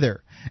green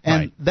either.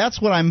 And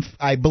that's what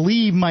I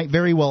believe might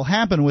very well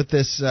happen with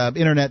this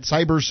internet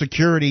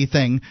cybersecurity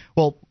thing.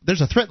 Well,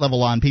 there's a threat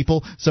level on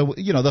people, so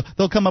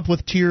they'll come up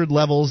with tiered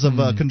levels of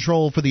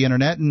control for the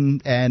internet,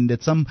 and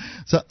it's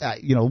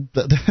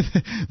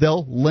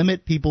they'll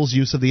limit people's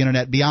use of the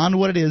internet beyond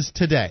what it is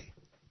today.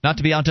 Not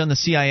to be outdone, the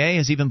CIA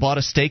has even bought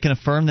a stake in a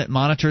firm that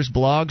monitors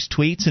blogs,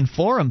 tweets, and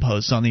forum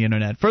posts on the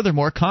Internet.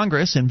 Furthermore,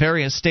 Congress and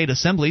various state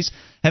assemblies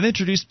have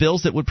introduced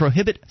bills that would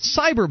prohibit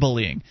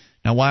cyberbullying.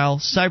 Now, while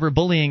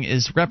cyberbullying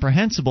is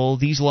reprehensible,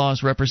 these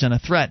laws represent a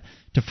threat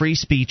to free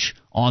speech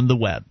on the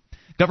web.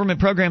 Government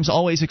programs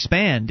always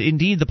expand.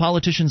 Indeed, the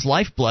politician's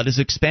lifeblood is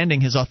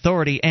expanding his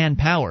authority and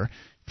power.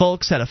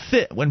 Folks had a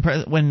fit when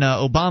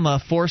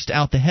Obama forced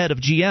out the head of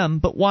GM,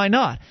 but why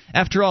not?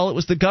 After all, it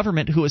was the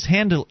government who was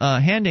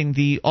handing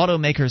the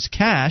automakers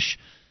cash,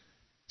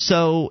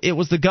 so it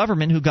was the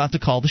government who got to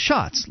call the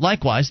shots.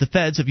 Likewise, the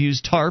feds have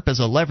used TARP as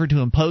a lever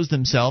to impose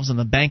themselves on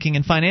the banking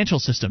and financial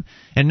system.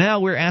 And now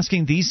we're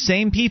asking these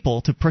same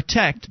people to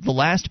protect the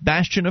last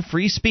bastion of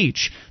free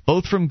speech,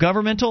 both from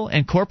governmental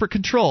and corporate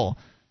control,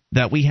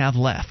 that we have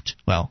left.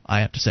 Well,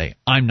 I have to say,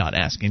 I'm not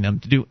asking them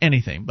to do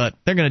anything, but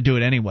they're going to do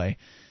it anyway.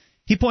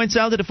 He points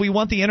out that if we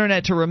want the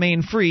Internet to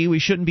remain free, we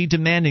shouldn't be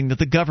demanding that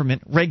the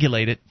government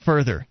regulate it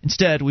further.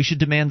 Instead, we should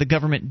demand the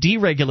government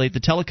deregulate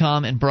the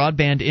telecom and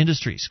broadband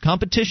industries.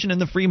 Competition in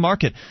the free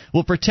market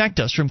will protect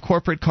us from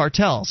corporate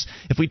cartels.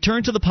 If we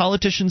turn to the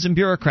politicians and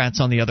bureaucrats,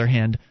 on the other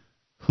hand,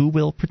 who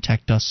will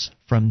protect us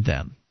from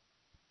them?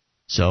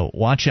 So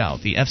watch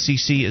out. The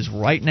FCC is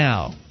right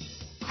now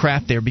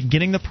they're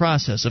beginning the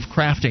process of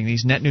crafting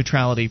these net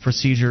neutrality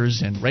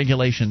procedures and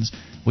regulations.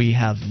 We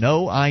have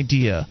no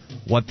idea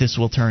what this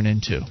will turn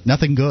into.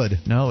 Nothing good.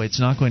 No, it's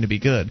not going to be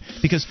good.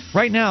 Because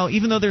right now,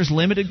 even though there's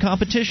limited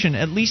competition,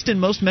 at least in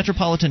most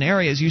metropolitan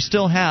areas, you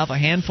still have a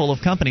handful of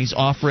companies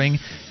offering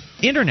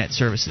internet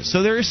services.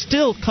 So there is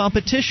still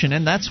competition,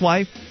 and that's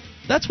why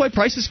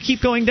prices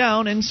keep going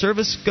down and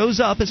service goes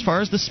up as far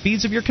as the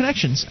speeds of your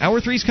connections.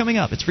 Hour 3 is coming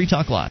up. It's Free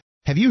Talk Live.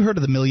 Have you heard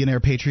of the Millionaire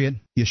Patriot?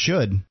 You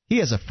should. He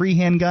has a free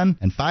handgun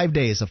and 5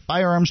 days of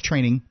firearms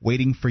training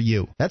waiting for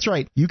you. That's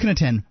right. You can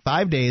attend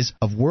 5 days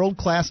of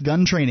world-class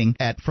gun training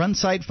at Front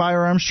Sight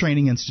Firearms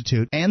Training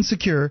Institute and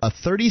secure a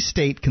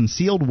 30-state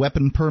concealed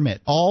weapon permit,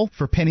 all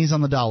for pennies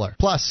on the dollar.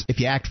 Plus, if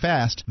you act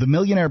fast, the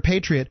Millionaire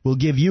Patriot will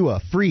give you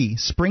a free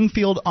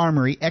Springfield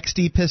Armory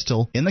XD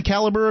pistol in the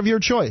caliber of your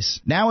choice.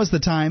 Now is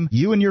the time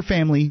you and your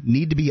family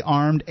need to be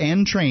armed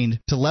and trained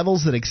to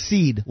levels that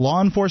exceed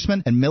law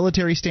enforcement and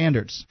military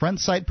standards. Front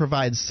Sight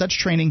provides such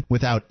training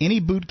without any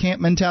boot camp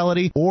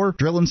mentality or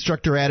drill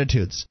instructor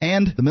attitudes.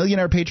 And the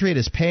Millionaire Patriot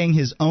is paying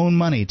his own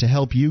money to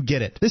help you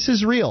get it. This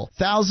is real.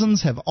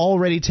 Thousands have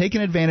already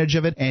taken advantage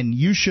of it, and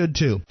you should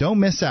too. Don't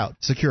miss out.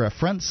 Secure a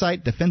Front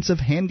Sight defensive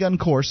handgun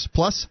course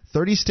plus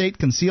 30-state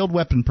concealed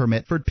weapon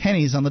permit for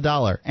pennies on the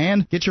dollar.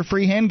 And get your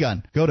free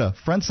handgun. Go to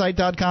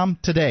frontsight.com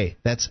today.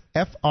 That's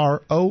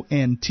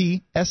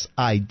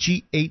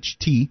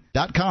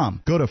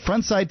FRONTSIGHT.com. Go to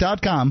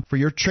frontsight.com for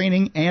your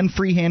training and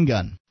free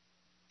handgun.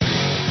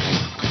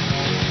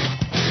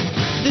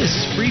 This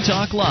is Free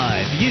Talk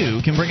Live. You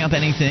can bring up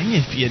anything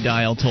if you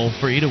dial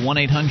toll-free to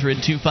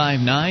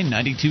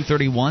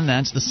 1-800-259-9231.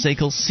 That's the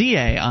SACL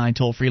CAI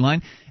toll-free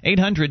line,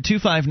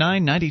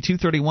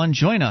 800-259-9231.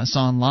 Join us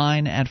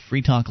online at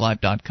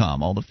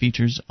freetalklive.com. All the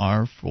features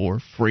are for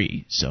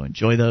free, so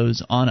enjoy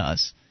those on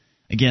us.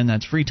 Again,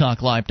 that's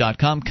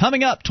freetalklive.com.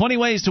 Coming up, 20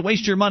 ways to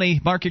waste your money.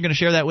 Mark, you're going to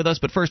share that with us,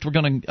 but first we're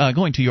going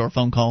to your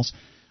phone calls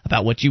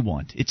about what you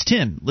want. It's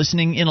Tim,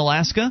 listening in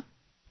Alaska.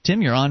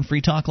 Tim, you're on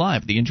Free Talk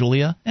Live. The and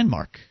Julia and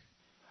Mark.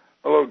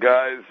 Hello,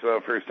 guys.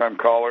 First-time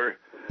caller.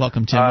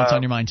 Welcome, Tim. What's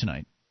on your mind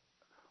tonight?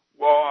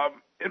 Well, I'm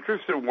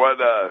interested in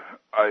what I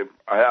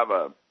have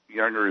a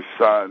younger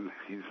son.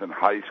 He's in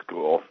high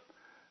school.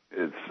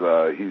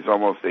 He's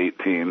almost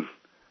 18,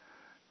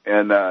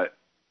 and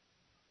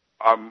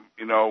I'm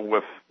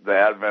with the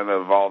advent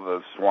of all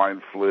the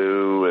swine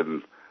flu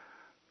and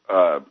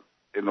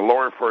in the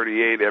lower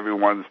 48,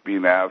 everyone's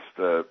being asked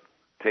to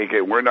take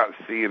it. We're not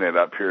seeing it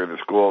up here. The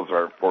schools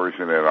aren't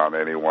forcing it on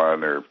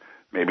anyone, or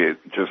maybe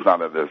just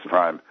not at this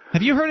time.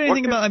 Have you heard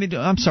anything about? I mean,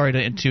 I'm sorry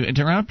to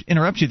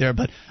interrupt you there,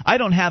 but I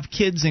don't have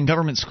kids in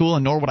government school,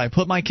 and nor would I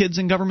put my kids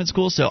in government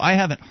school, so I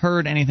haven't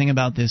heard anything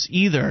about this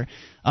either.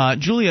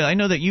 Julia, I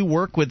know that you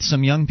work with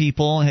some young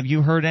people. Have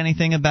you heard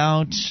anything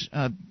about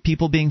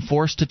people being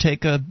forced to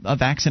take a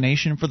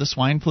vaccination for the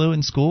swine flu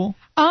in school?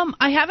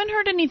 I haven't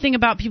heard anything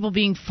about people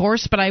being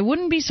forced, but I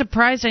wouldn't be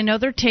surprised. I know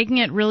they're taking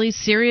it really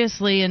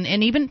seriously,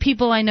 and even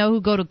people I know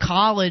who go to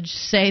college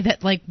say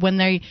that, like, when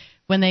they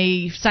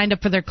signed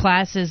up for their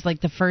classes,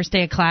 like the first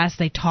day of class,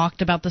 they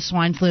talked about the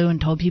swine flu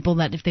and told people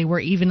that if they were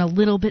even a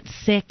little bit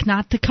sick,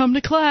 not to come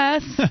to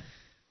class.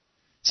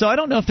 So I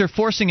don't know if they're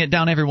forcing it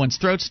down everyone's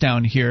throats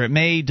down here. It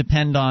may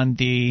depend on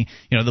the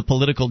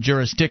political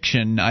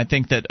jurisdiction. I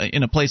think that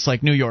in a place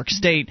like New York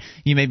State,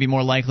 you may be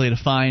more likely to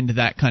find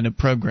that kind of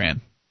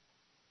program.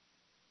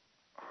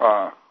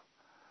 But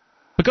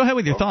go ahead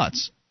with your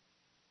thoughts.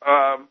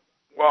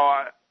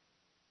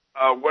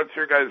 What's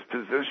your guys'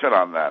 position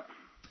on that?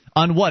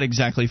 On what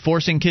exactly?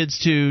 Forcing kids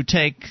to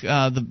take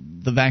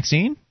the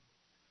vaccine?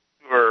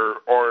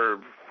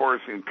 Or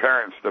forcing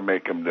parents to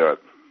make them do it?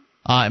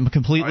 I'm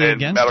completely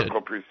against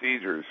medical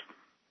procedures.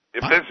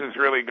 If this is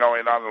really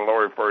going on in the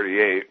lower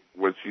 48,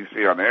 which you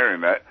see on the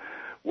internet,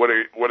 what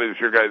is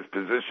your guys'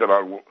 position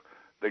on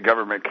the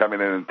government coming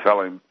in and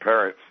telling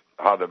parents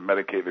how to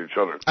medicate their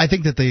children? I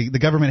think that the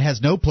government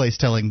has no place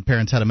telling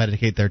parents how to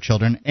medicate their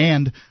children,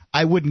 and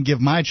I wouldn't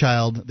give my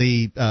child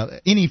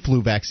any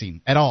flu vaccine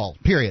at all,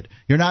 period.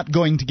 You're not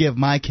going to give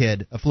my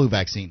kid a flu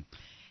vaccine.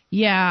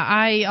 Yeah,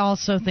 I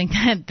also think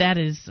that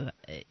is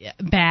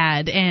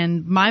bad,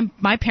 and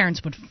my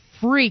parents would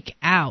freak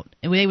out.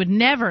 They would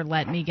never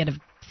let me get a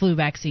flu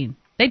vaccine.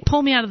 They'd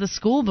pull me out of the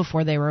school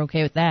before they were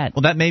okay with that.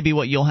 Well, that may be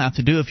what you'll have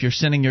to do if you're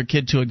sending your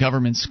kid to a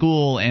government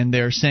school and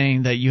they're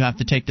saying that you have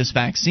to take this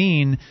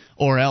vaccine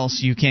or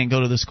else you can't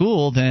go to the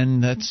school.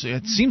 Then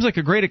it seems like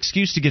a great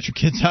excuse to get your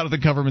kids out of the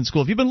government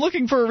school. If you've been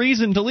looking for a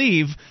reason to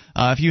leave,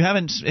 if you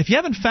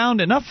haven't found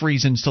enough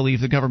reasons to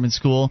leave the government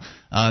school,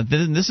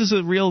 then this is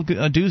a real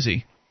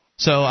doozy.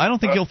 So I don't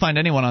think you'll find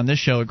anyone on this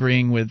show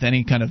agreeing with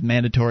any kind of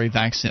mandatory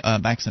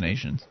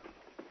vaccinations.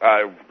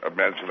 I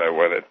mentioned I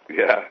wouldn't.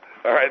 Yeah.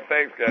 All right,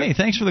 thanks, guys. Hey,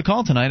 thanks for the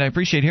call tonight. I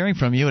appreciate hearing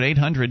from you at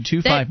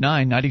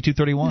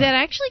 800-259-9231. That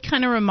actually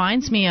kind of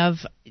reminds me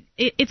of,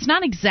 it's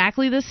not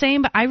exactly the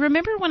same, but I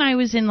remember when I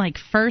was in like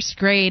first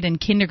grade and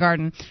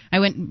kindergarten,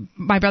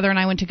 my brother and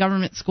I went to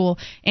government school,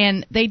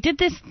 and they did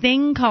this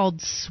thing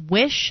called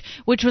Swish,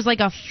 which was like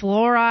a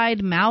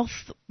fluoride mouth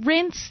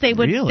rinse. They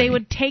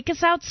would take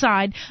us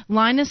outside,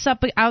 line us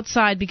up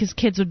outside because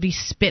kids would be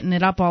spitting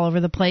it up all over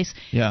the place.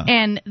 Yeah.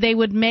 And they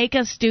would make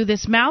us do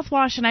this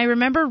mouthwash, and I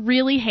remember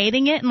really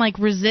hating it and like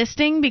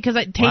resisting because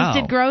it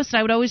tasted gross, and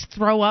I would always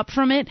throw up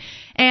from it.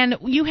 And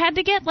you had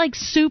to get like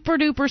super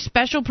duper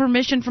special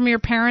permission from your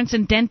parents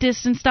and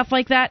dentists and stuff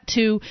like that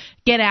to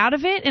get out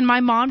of it. And my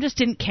mom just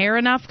didn't care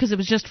enough because it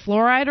was just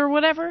fluoride or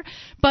whatever.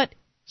 But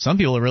some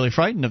people are really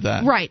frightened of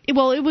that. Right.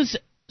 Well, it was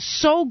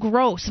so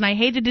gross, and I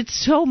hated it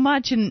so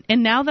much. And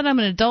now that I'm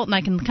an adult and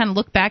I can kind of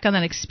look back on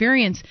that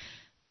experience,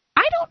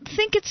 I don't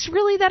think it's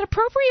really that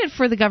appropriate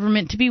for the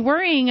government to be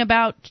worrying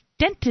about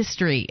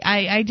dentistry.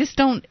 I just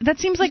don't. That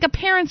seems like a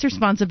parent's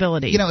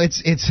responsibility. You know,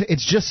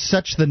 it's just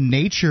such the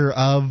nature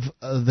of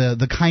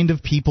the kind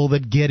of people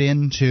that get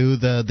into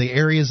the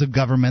areas of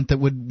government that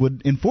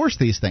would enforce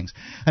these things.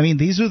 I mean,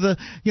 these are the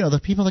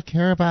people that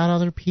care about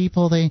other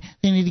people. They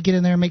need to get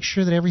in there and make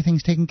sure that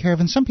everything's taken care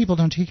of. And some people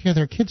don't take care of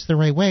their kids the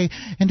right way.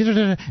 And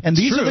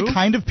these are the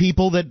kind of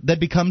people that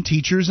become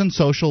teachers and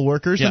social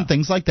workers and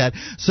things like that.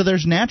 So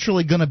there's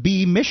naturally going to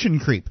be mission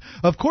creep.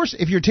 Of course,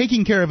 if you're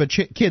taking care of a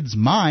kid's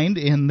mind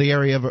in the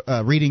area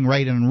of reading,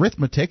 writing, and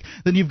arithmetic,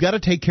 then you've got to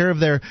take care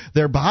of their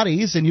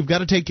bodies, and you've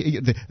got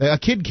to a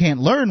kid can't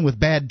learn with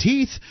bad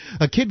teeth.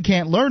 A kid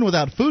can't learn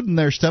without food in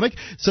their stomach.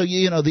 So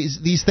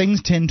these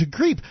things tend to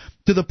creep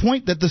to the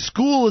point that the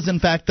school is in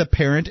fact the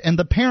parent, and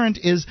the parent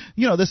is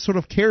this sort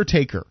of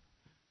caretaker.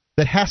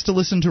 that has to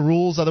listen to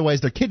rules,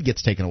 otherwise their kid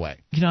gets taken away.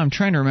 You know, I'm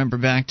trying to remember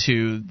back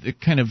to the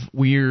kind of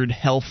weird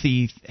health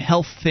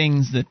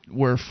things that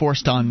were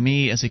forced on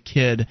me as a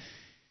kid.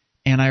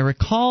 And I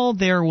recall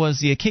there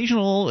was the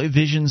occasional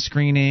vision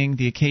screening,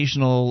 the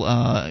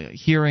occasional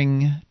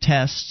hearing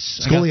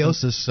tests.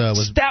 Scoliosis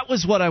was... That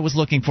was what I was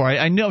looking for.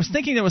 I know. I was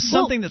thinking there was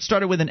something that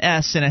started with an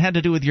S, and it had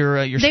to do with your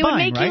spine, right? They would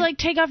make you, like,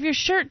 take off your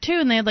shirt, too,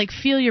 and they'd, like,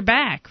 feel your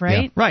back,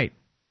 right? Yeah. Right.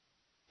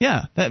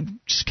 Yeah, that's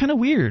just kind of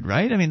weird,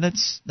 right? I mean,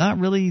 that's not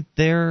really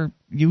their...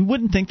 You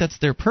wouldn't think that's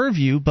their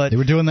purview, but... They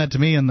were doing that to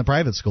me in the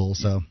private school,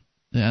 so...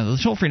 Yeah, the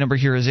toll-free number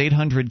here is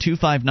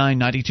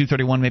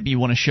 800-259-9231. Maybe you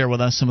want to share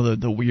with us some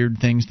of the weird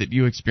things that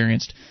you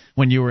experienced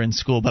when you were in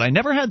school. But I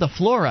never had the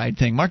fluoride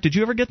thing. Mark, did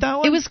you ever get that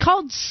one? It was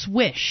called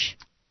Swish,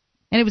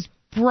 and it was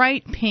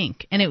bright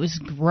pink, and it was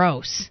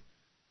gross.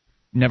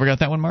 Never got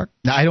that one, Mark?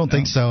 No, I don't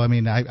think so. I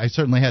mean, I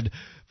certainly had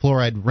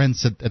fluoride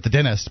rinse at the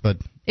dentist, but...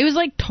 It was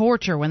like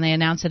torture when they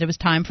announced that it was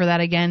time for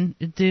that again.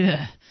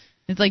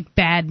 It's like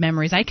bad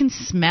memories. I can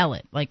smell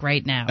it, like,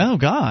 right now. Oh,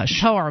 gosh.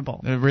 It's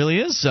horrible. It really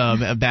is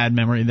a bad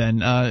memory then.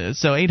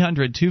 So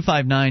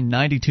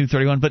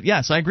 800-259-9231. But,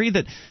 yes, I agree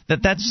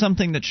that's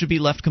something that should be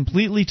left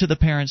completely to the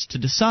parents to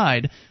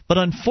decide. But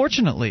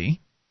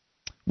unfortunately,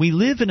 we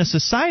live in a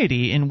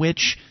society in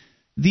which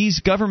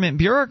these government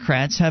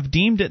bureaucrats have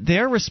deemed it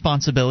their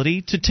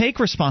responsibility to take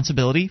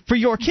responsibility for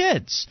your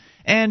kids.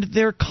 And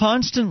they're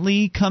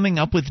constantly coming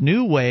up with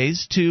new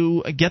ways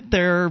to get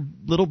their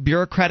little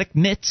bureaucratic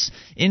mitts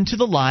into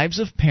the lives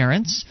of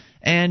parents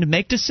and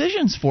make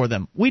decisions for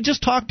them. We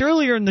just talked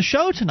earlier in the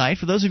show tonight,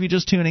 for those of you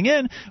just tuning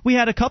in, we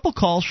had a couple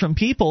calls from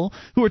people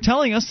who were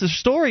telling us the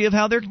story of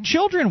how their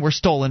children were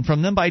stolen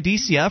from them by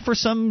DCF for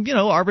some,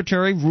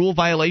 arbitrary rule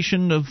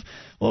violation of,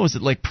 what was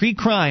it, like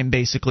pre-crime,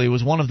 basically,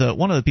 was one of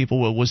the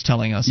people was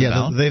telling us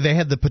about. Yeah, they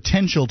had the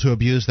potential to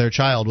abuse their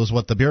child, was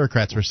what the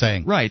bureaucrats were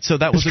saying. Right, so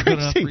that was a good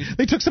enough reason.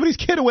 They took somebody's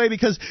kid away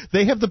because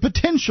they have the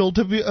potential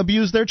to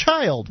abuse their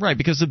child. Right,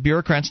 because the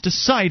bureaucrats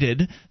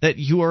decided that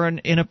you are an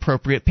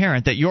inappropriate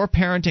parent, that your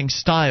parenting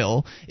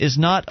style is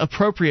not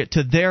appropriate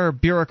to their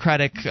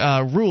bureaucratic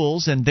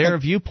rules and their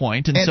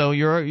viewpoint, and so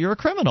you're a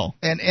criminal.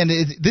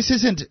 This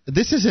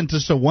isn't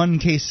just a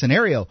one-case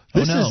scenario.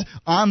 This is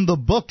on the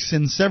books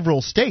in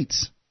several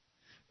states.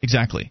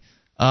 Exactly.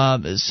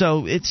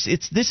 So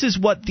this is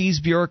what these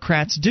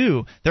bureaucrats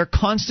do. They're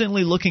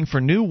constantly looking for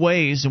new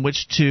ways in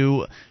which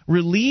to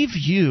relieve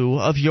you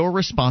of your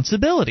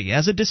responsibility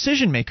as a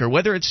decision maker,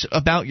 whether it's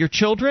about your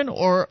children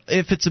or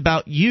if it's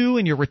about you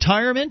and your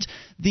retirement.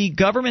 The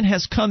government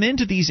has come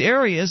into these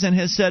areas and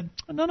has said,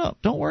 no,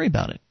 don't worry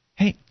about it.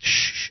 Hey,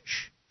 shh,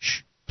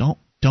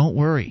 don't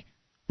worry.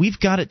 We've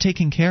got it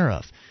taken care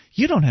of.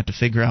 You don't have to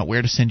figure out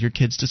where to send your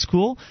kids to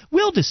school.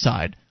 We'll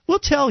decide. We'll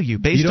tell you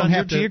based on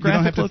your geographic location. You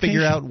don't have to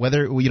figure out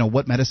whether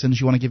what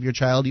medicines you want to give your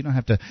child. You don't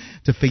have to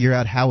figure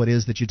out how it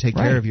is that you take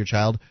care of your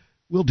child.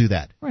 We'll do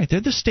that. Right.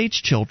 They're the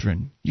state's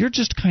children. You're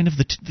just kind of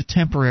the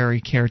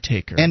temporary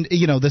caretaker. And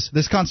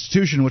this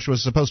Constitution, which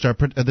was supposed to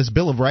this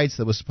Bill of Rights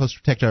that was supposed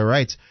to protect our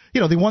rights.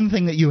 The one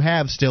thing that you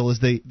have still is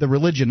the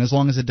religion, as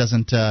long as it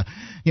doesn't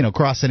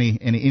cross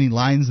any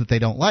lines that they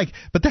don't like.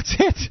 But that's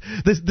it.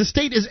 The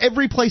state is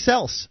every place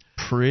else.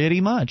 Pretty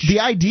much.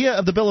 The idea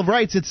of the Bill of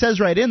Rights, it says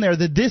right in there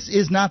that this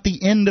is not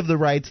the end of the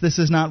rights. This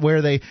is not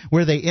where they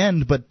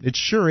end, but it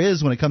sure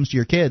is when it comes to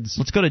your kids.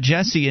 Let's go to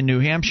Jesse in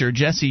New Hampshire.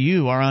 Jesse,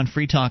 you are on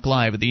Free Talk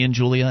Live with Ian,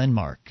 Julia, and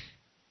Mark.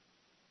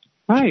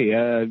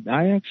 Hi.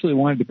 I actually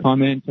wanted to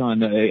comment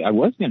on. I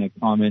was going to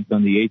comment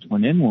on the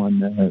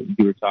H1N1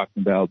 you were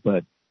talking about,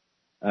 but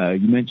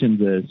you mentioned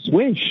the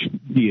Swish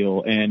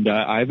deal, and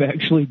I've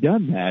actually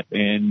done that,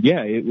 and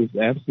yeah, it was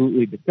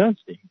absolutely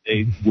disgusting.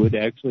 They would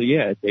actually,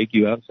 take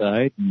you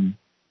outside, and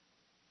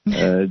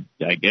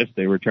I guess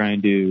they were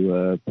trying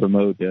to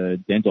promote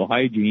dental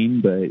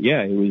hygiene, but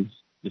yeah, it was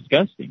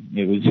disgusting.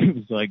 It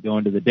was like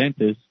going to the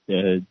dentist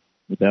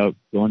without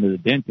going to the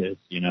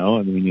dentist, I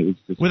mean, it was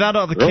just without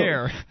all the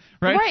care,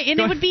 right? Right, and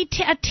it would be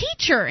a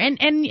teacher, and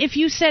if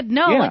you said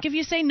no, like if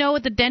you say no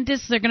at the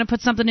dentist, they're going to put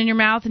something in your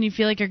mouth and you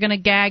feel like you're going to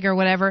gag or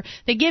whatever,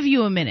 they give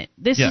you a minute.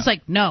 This is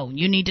like, no,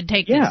 you need to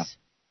take this.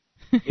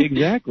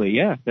 Exactly,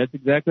 that's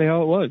exactly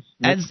how it was.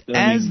 As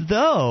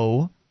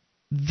though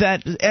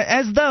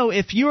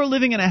if you were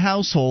living in a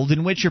household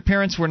in which your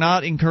parents were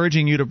not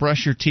encouraging you to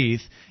brush your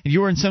teeth, and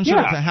you were in some sort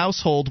of a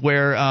household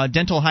where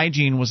dental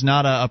hygiene was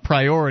not a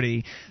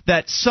priority,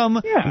 that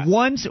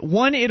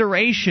one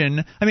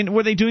iteration, I mean,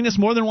 were they doing this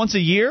more than once a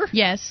year?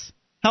 Yes.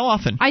 How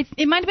often?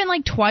 It might have been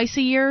like twice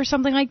a year or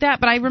something like that,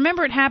 but I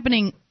remember it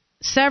happening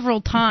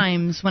several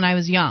times when I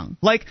was young.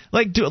 Like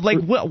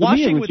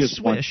washing with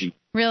Swish.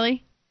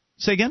 Really?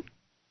 Say again?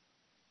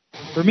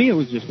 For me, it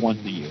was just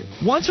once a year.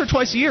 Once or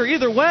twice a year,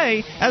 either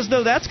way, as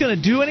though that's going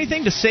to do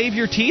anything to save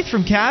your teeth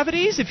from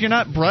cavities if you're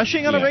not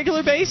brushing on a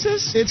regular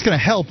basis? It's going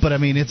to help, but I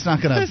mean, it's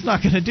not going to... It's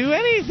not going to do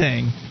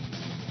anything.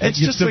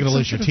 You're still going to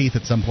lose your teeth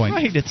at some point.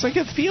 Right. It's like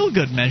a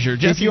feel-good measure.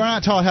 Jesse, if you're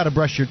not taught how to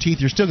brush your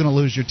teeth, you're still going to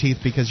lose your teeth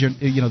because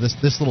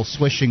this little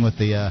swishing with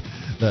the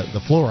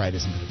fluoride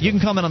isn't going to do You can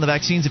comment on the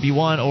vaccines if you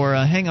want, or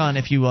hang on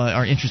if you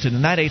are interested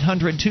in that.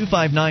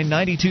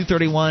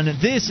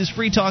 800-259-9231. This is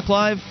Free Talk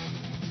Live.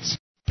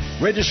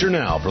 Register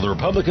now for the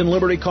Republican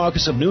Liberty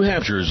Caucus of New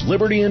Hampshire's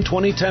Liberty in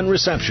 2010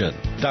 reception.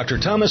 Dr.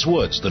 Thomas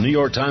Woods, the New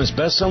York Times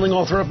best-selling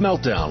author of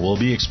Meltdown, will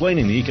be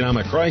explaining the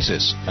economic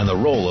crisis and the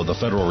role of the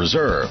Federal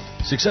Reserve.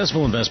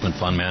 Successful investment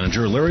fund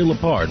manager Larry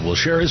Lepard will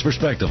share his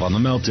perspective on the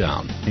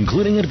meltdown,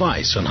 including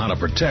advice on how to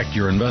protect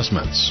your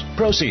investments.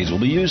 Proceeds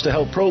will be used to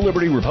help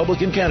pro-liberty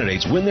Republican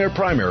candidates win their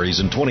primaries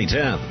in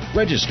 2010.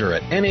 Register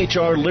at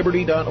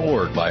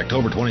nhrliberty.org by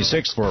October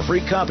 26th for a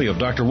free copy of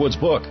Dr. Woods'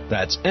 book.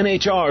 That's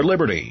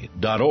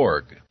nhrliberty.org.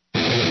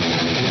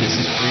 This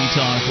is Free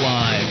Talk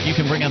Live. You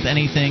can bring up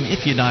anything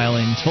if you dial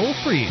in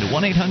toll-free to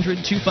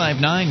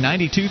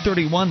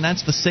 1-800-259-9231.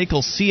 That's the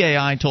SACL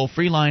CAI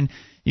toll-free line.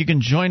 You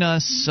can join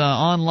us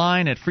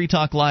online at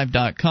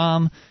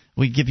freetalklive.com.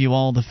 We give you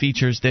all the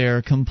features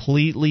there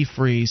completely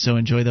free, so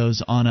enjoy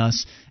those on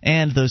us.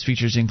 And those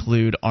features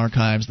include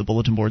archives, the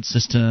bulletin board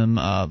system,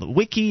 the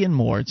wiki, and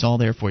more. It's all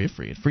there for you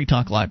free at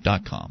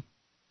freetalklive.com.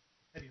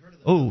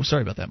 Oh,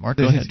 sorry about that, Mark.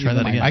 Go ahead. Try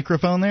that again.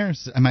 Microphone there?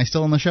 Am I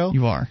still on the show?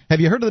 You are. Have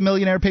you heard of the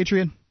Millionaire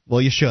Patriot?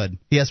 Well, you should.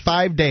 He has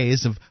 5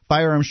 days of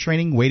firearms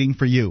training waiting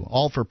for you,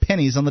 all for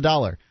pennies on the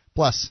dollar.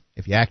 Plus,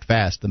 if you act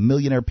fast, the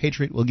Millionaire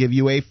Patriot will give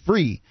you a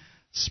free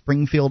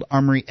Springfield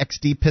Armory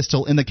XD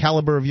pistol in the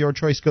caliber of your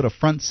choice. Go to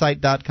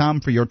frontsight.com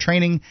for your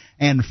training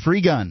and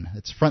free gun.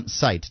 It's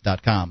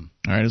frontsight.com.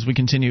 All right, as we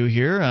continue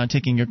here,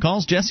 taking your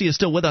calls, Jesse is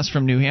still with us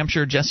from New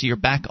Hampshire. Jesse, you're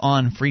back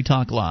on Free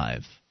Talk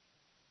Live.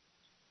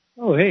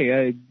 Oh,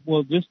 hey,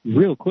 well, just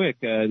real quick,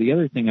 the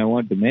other thing I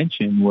wanted to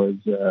mention was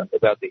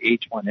about the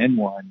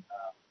H1N1.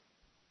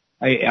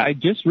 I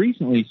just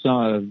recently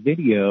saw a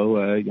video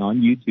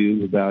on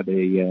YouTube about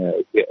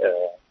a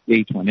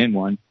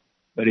H1N1,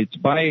 but it's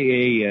by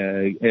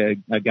a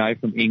guy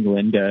from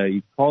England.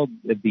 He's called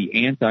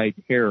the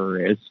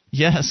Anti-Terrorist.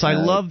 Yes, I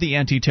love the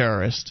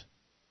Anti-Terrorist.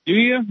 Do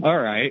you? All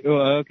right.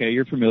 Well, okay,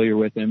 you're familiar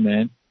with him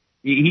then.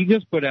 He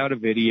just put out a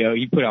video.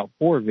 He put out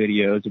 4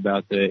 videos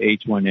about the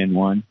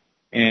H1N1.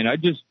 And I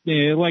just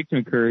like to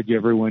encourage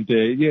everyone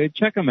to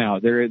check them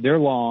out. They're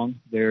long.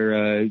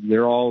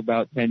 They're all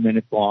about 10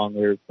 minutes long.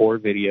 They're 4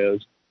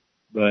 videos,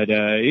 but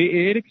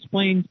it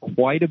explains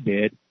quite a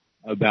bit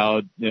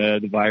about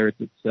the virus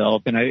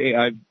itself. And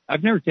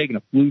I've never taken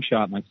a flu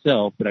shot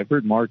myself, but I've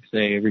heard Mark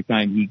say every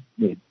time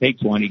he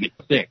takes one, he gets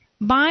sick.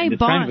 My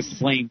boss, kind of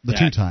explains the that.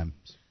 2 times.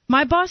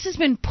 My boss has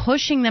been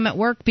pushing them at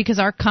work because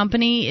our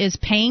company is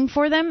paying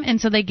for them, and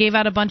so they gave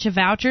out a bunch of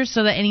vouchers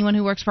so that anyone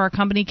who works for our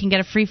company can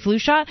get a free flu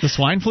shot. The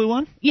swine flu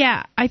one?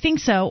 Yeah, I think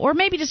so. Or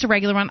maybe just a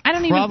regular one. I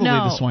don't even know.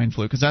 Probably the swine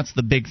flu, because that's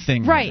the big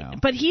thing right now.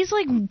 But he's,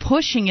 like,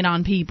 pushing it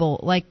on people.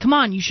 Like, come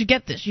on, you should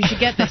get this. You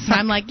should get this. And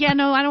I'm like, yeah,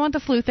 no, I don't want the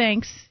flu,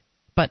 thanks.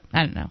 But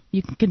I don't know.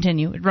 You can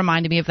continue. It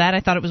reminded me of that. I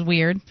thought it was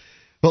weird.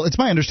 Well, it's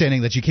my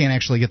understanding that you can't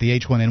actually get the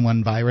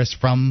H1N1 virus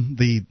from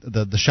the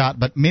shot,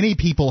 but many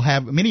people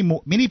have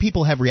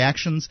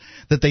reactions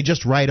that they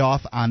just write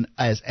off on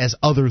as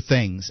other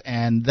things,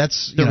 and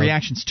that's the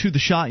reactions to the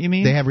shot. You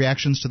mean? They have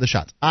reactions to the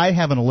shots. I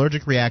have an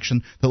allergic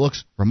reaction that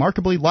looks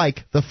remarkably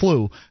like the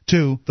flu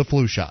to the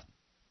flu shot.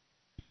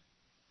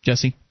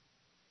 Jesse?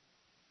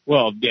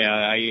 Well, yeah,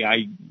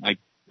 I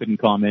couldn't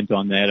comment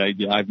on that.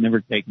 I've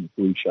never taken the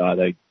flu shot.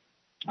 I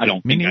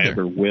don't think I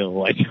ever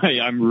will.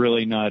 I'm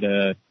really not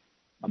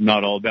I'm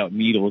not all about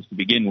needles to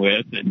begin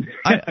with, and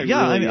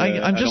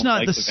I'm just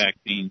not like the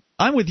vaccine.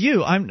 I'm with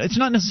you. It's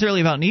not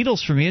necessarily about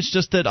needles for me. It's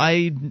just that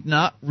I'm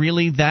not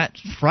really that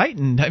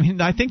frightened. I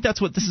mean, I think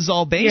that's what this is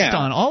all based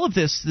on. All of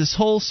this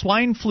whole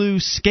swine flu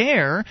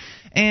scare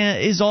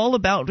is all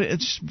about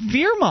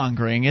fear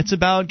mongering. It's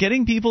about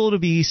getting people to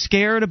be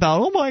scared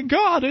about, oh my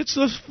God, it's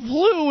the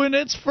flu and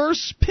it's for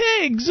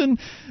pigs and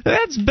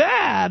that's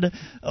bad.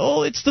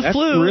 Oh, it's the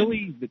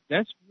flu.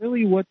 That's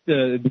really what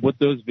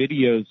those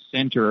videos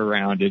center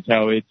around. Is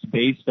how it's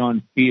based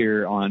on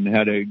fear, on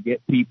how to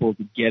get people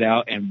to get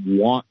out and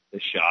want the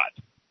shot.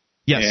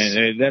 Yes,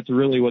 and that's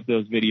really what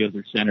those videos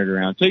are centered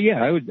around. So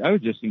yeah, I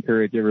would just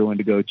encourage everyone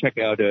to go check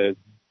out the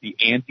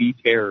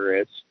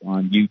Anti-Terrorist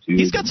on YouTube.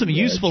 He's got some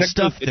useful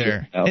stuff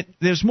there.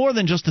 There's more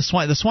than just the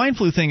swine. The swine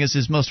flu thing is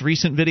his most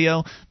recent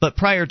video, but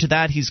prior to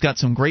that, he's got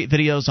some great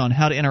videos on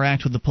how to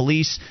interact with the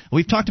police.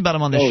 We've talked about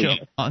him on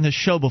this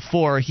show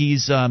before.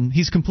 He's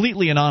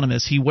completely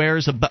anonymous. He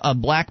wears a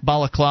black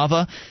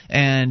balaclava,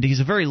 and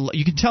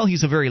you can tell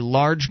he's a very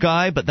large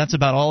guy, but that's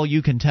about all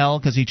you can tell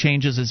because he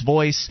changes his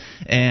voice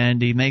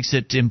and he makes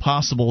it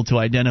impossible to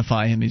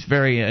identify him. He's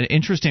very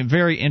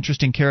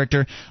interesting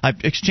character.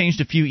 I've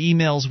exchanged a few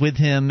emails calls with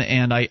him,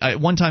 and I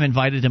one time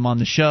invited him on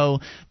the show,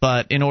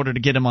 but in order to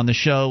get him on the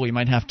show, we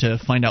might have to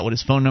find out what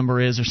his phone number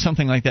is or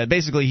something like that.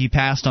 Basically, he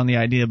passed on the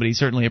idea, but he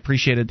certainly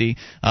appreciated the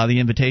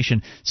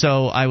invitation.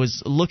 So I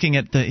was looking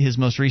at his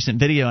most recent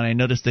video, and I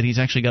noticed that he's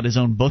actually got his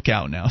own book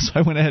out now. So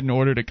I went ahead and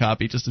ordered a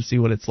copy just to see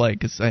what it's like,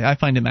 because I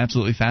find him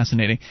absolutely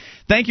fascinating.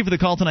 Thank you for the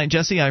call tonight,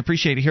 Jesse. I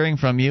appreciate hearing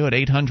from you at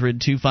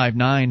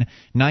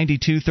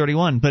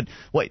 800-259-9231. But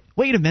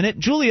wait a minute,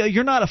 Julia,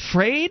 you're not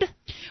afraid?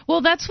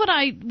 Well, that's what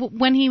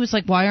when he was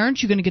like, why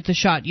aren't you going to get the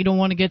shot? You don't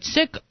want to get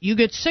sick. You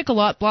get sick a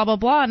lot, blah, blah,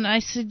 blah. And I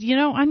said,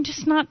 I'm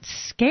just not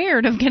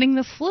scared of getting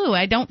the flu.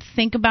 I don't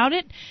think about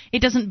it.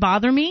 It doesn't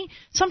bother me.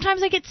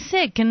 Sometimes I get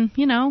sick and,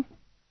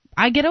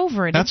 I get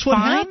over it. That's what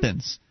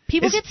happens.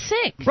 People get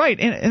sick. Right,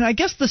 and I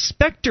guess the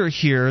specter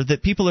here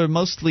that people are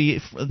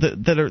mostly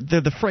they're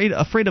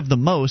afraid of the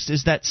most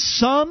is that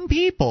some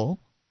people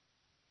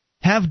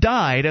have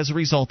died as a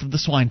result of the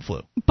swine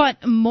flu.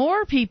 But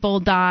more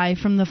people die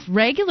from the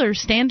regular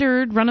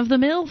standard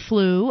run-of-the-mill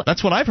flu.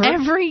 That's what I've heard.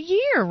 Every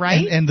year,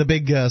 right? And the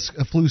big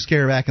flu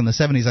scare back in the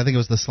 70s, I think it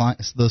was the swine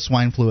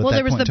flu at that point. Well,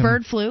 there was the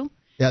bird flu.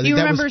 Yeah, you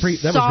remember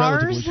that SARS?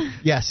 Was relatively,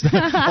 yes,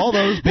 all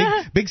those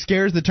big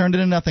scares that turned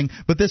into nothing.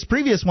 But this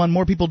previous one,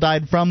 more people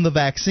died from the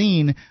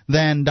vaccine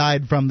than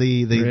died from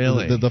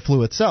the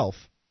flu itself.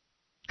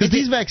 Because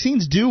these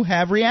vaccines do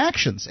have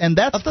reactions, and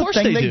that's the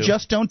thing they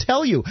just don't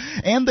tell you.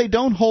 And they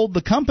don't hold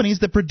the companies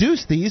that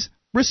produce these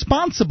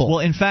responsible. Well,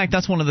 in fact,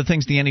 that's one of the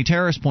things the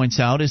anti-terrorist points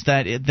out, is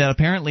that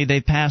apparently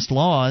they've passed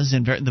laws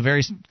in the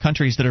various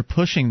countries that are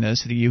pushing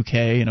this, the UK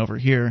and over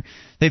here.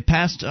 They've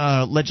passed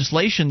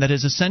legislation that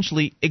has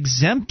essentially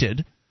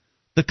exempted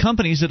the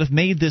companies that have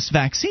made this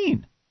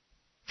vaccine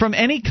from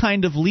any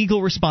kind of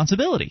legal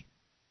responsibility.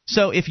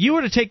 So if you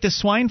were to take the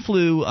swine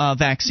flu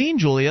vaccine,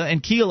 Julia,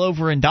 and keel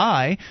over and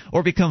die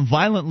or become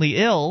violently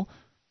ill,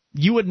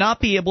 there would not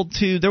be able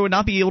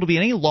to be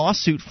any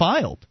lawsuit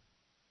filed.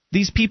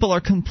 These people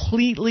are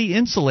completely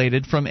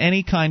insulated from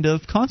any kind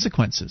of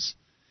consequences.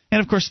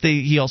 And, of course,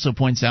 he also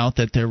points out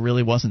that there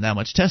really wasn't that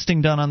much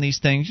testing done on these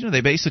things.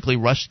 They basically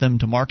rushed them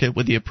to market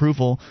with the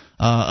approval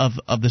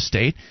of the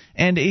state.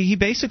 And he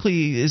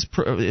basically is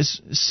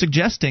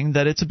suggesting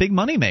that it's a big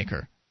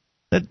moneymaker,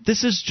 that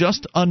this is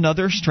just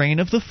another strain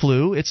of the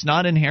flu. It's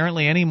not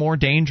inherently any more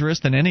dangerous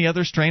than any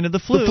other strain of the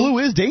flu. The flu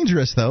is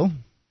dangerous, though.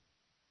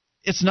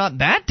 It's not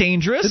that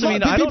dangerous. I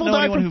don't know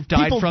anyone who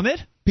died from it.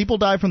 People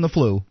die from the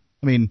flu.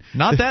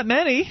 Not that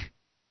many.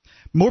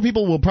 More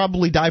people will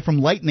probably die from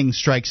lightning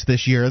strikes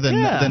this year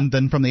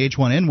than from the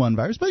H1N1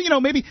 virus. But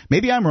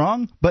maybe I'm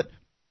wrong. But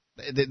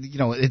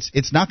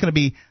it's not going to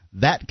be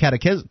that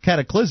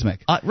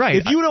cataclysmic. Right.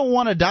 If you don't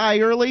want to die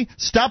early,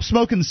 stop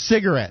smoking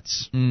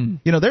cigarettes.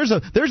 There's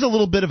a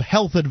little bit of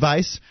health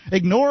advice.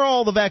 Ignore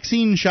all the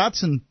vaccine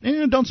shots and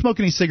don't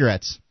smoke any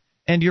cigarettes.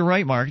 And you're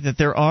right, Mark, that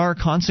there are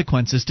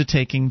consequences to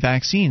taking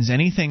vaccines.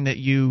 Anything that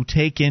you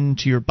take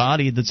into your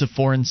body that's a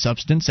foreign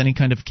substance, any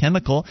kind of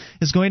chemical,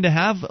 is going to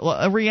have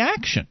a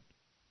reaction.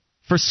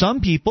 For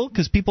some people,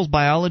 because people's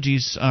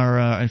biologies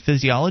and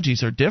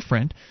physiologies are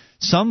different,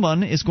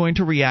 someone is going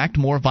to react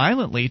more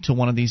violently to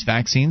one of these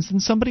vaccines than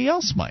somebody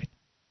else might.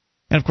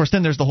 And of course,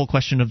 then there's the whole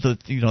question of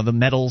the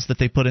metals that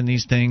they put in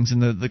these things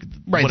and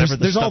whatever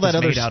there's all that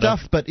other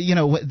stuff. But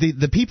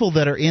the people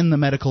that are in the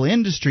medical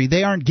industry,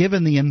 they aren't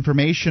given the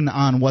information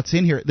on what's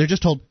in here. They're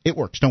just told it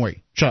works. Don't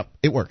worry, shut up.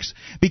 It works.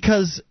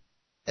 Because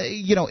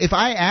if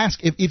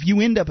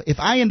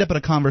I end up in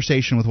a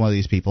conversation with one of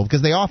these people,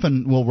 because they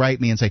often will write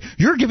me and say,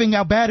 you're giving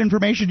out bad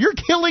information, you're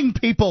killing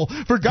people,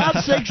 for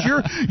God's sakes,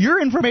 your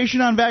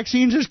information on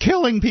vaccines is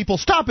killing people,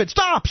 stop it,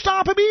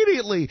 stop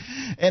immediately.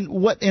 And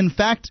what in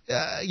fact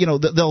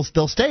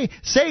they'll say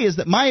is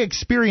that my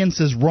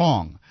experience is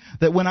wrong.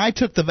 That when I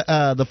took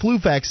the flu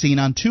vaccine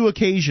on 2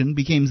 occasions,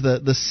 became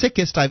the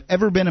sickest I've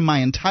ever been in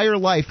my entire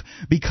life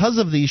because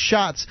of these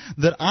shots,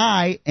 that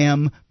I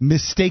am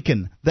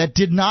mistaken. That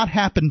did not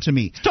happen to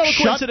me. Total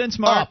coincidence,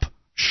 Mark.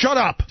 Shut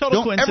up.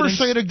 Total Don't ever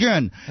say it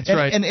again. That's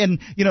right. And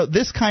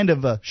this kind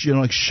of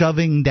like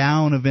shoving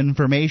down of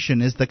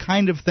information is the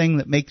kind of thing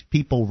that makes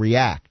people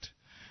react.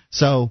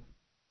 So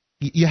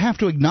you have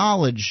to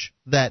acknowledge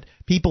that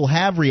people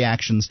have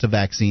reactions to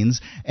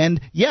vaccines,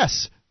 and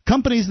yes,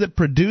 companies that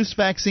produce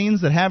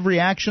vaccines that have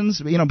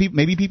reactions,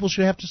 maybe people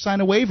should have to sign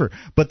a waiver,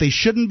 but they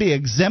shouldn't be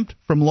exempt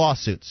from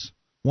lawsuits.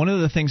 One of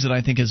the things that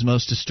I think is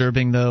most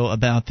disturbing, though,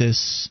 about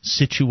this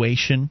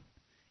situation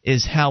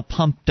is how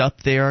pumped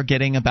up they are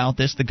getting about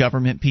this, the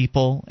government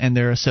people and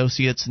their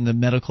associates in the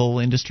medical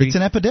industry. It's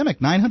an epidemic.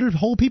 900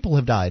 whole people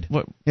have died.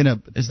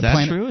 Is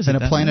that true? In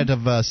a planet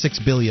of 6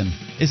 billion.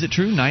 Is it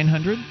true,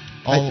 900?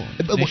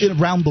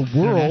 Around the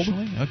world.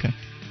 Okay.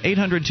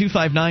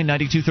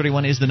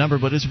 800-259-9231 is the number,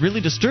 but what's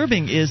really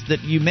disturbing is that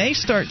you may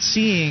start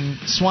seeing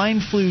swine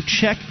flu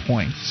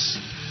checkpoints.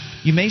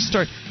 You may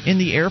start in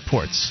the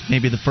airports,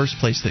 maybe the first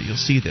place that you'll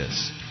see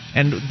this.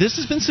 And this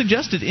has been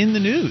suggested in the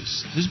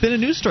news. There's been a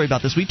news story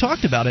about this. We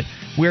talked about it,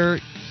 where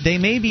they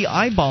may be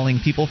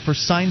eyeballing people for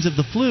signs of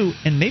the flu,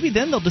 and maybe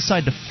then they'll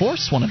decide to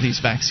force one of these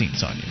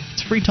vaccines on you.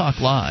 It's Free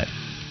Talk Live.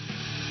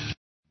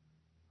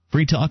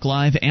 Free Talk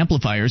Live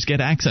amplifiers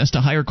get access to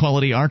higher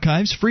quality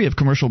archives free of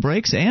commercial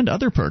breaks and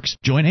other perks.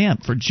 Join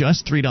AMP for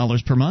just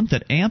 $3 per month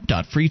at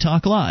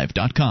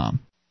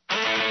amp.freetalklive.com.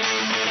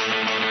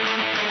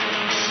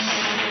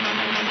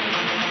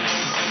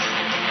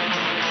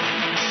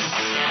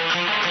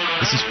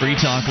 This is Free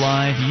Talk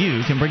Live.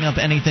 You can bring up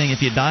anything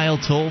if you dial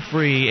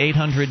toll-free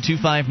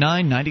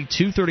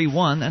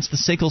 800-259-9231. That's the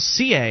SACL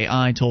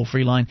CAI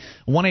toll-free line,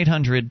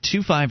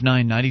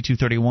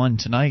 1-800-259-9231.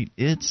 Tonight,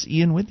 it's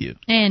Ian with you.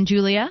 And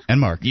Julia.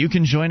 And Mark. You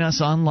can join us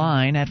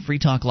online at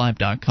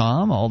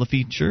freetalklive.com. All the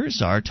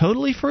features are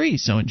totally free,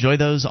 so enjoy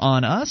those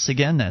on us.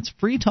 Again, that's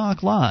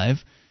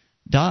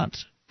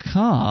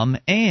freetalklive.com.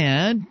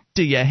 And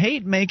do you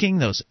hate making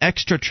those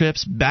extra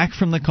trips back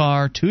from the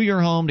car to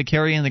your home to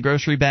carry in the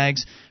grocery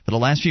bags? For the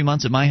last few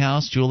months at my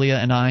house, Julia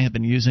and I have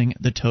been using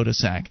the Toda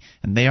Sack,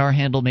 and they are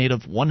handle made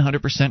of 100%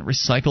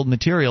 recycled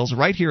materials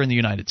right here in the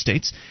United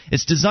States.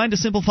 It's designed to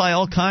simplify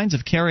all kinds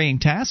of carrying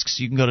tasks.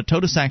 You can go to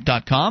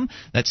totasack.com.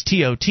 That's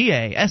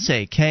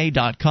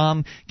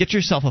TOTASAK.com. Get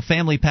yourself a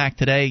family pack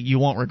today. You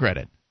won't regret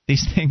it.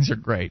 These things are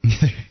great.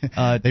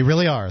 They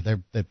really are.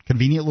 They're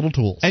convenient little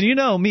tools. And you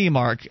know me,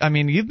 Mark. I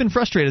mean, you've been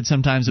frustrated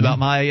sometimes about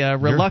my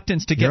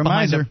reluctance to get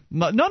behind miser.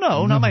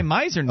 not my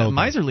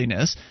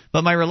miserliness,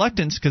 but my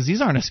reluctance, because these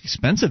aren't as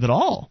expensive at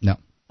all. No.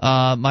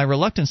 My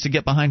reluctance to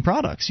get behind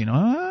products. You know,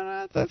 I'm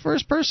not the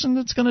first person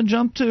that's going to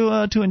jump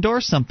to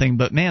endorse something.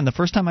 But man, the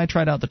first time I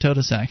tried out the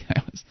Toda Sack,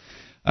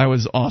 I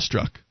was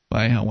awestruck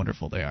by how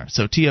wonderful they are.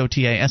 So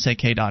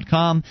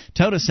TOTASAK.com,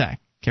 Toda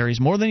Sack.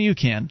 Carries more than you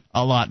can,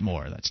 a lot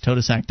more. That's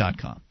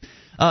totasack.com.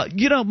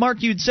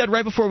 Mark, you'd said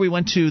right before we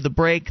went to the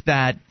break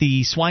that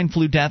the swine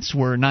flu deaths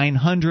were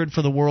 900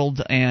 for the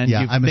world, and you've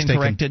I'm been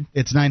mistaken. corrected.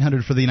 It's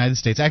 900 for the United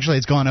States. Actually,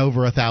 it's gone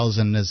over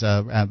 1,000,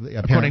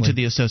 according to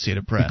the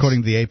Associated Press.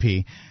 According to the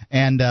AP.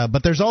 And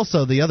but there's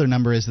also the other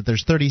number is that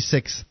there's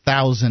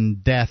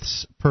 36,000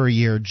 deaths per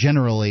year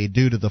generally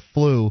due to the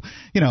flu.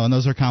 And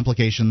those are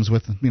complications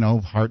with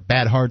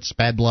bad hearts,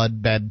 bad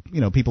blood, bad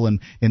people in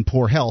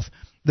poor health.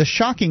 The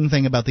shocking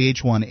thing about the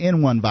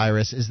H1N1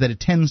 virus is that it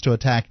tends to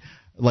attack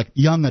like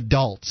young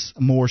adults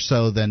more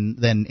so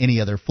than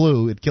any other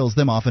flu. It kills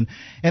them often.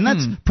 And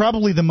that's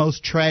probably the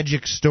most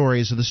tragic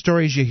stories, or the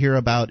stories you hear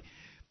about,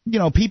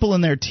 people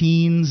in their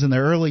teens and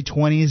their early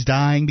 20s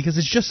dying, because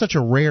it's just such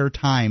a rare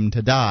time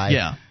to die.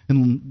 Yeah.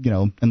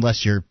 And,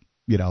 unless you're,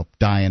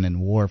 dying in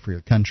war for your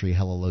country.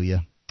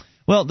 Hallelujah.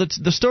 Well,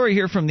 the story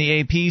here from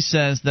the AP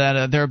says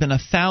that there have been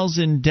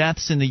 1,000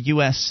 deaths in the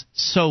U.S.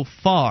 so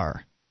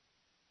far.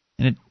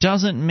 And it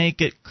doesn't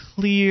make it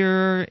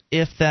clear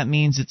if that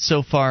means it's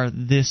so far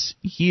this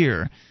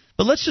year.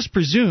 But let's just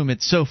presume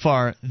it's so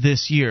far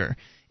this year.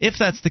 If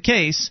that's the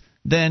case,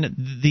 then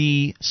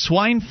the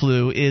swine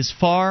flu is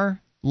far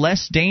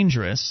less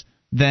dangerous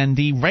than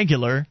the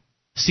regular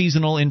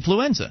seasonal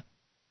influenza.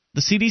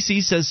 The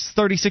CDC says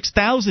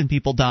 36,000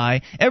 people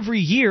die every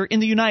year in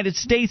the United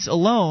States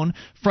alone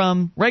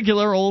from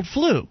regular old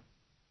flu.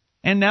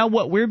 And now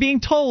what we're being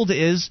told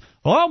is,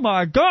 oh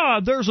my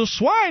God, there's a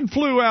swine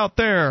flu out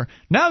there.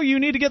 Now you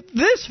need to get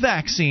this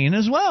vaccine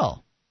as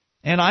well.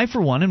 And I,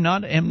 for one, am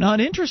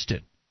not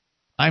interested.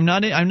 I'm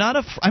not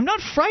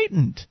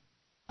frightened.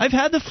 I've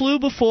had the flu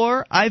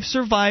before. I've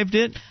survived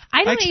it.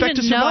 I don't expect even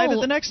to survive know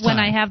it the next time. when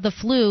I have the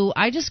flu.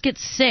 I just get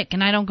sick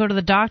and I don't go to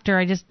the doctor.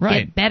 I just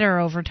get better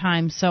over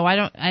time. So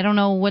I don't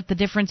know what the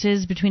difference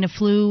is between a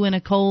flu and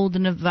a cold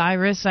and a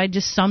virus.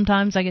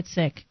 Sometimes I get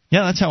sick.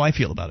 Yeah, that's how I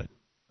feel about it.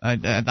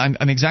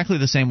 I'm exactly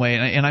the same way,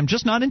 and I'm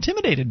just not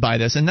intimidated by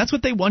this. And that's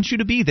what they want you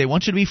to be. They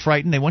want you to be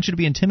frightened. They want you to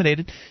be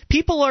intimidated.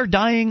 People are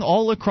dying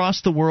all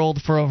across the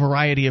world for a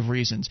variety of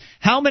reasons.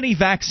 How many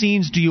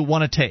vaccines do you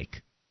want to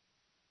take?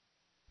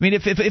 I mean,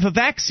 if a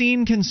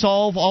vaccine can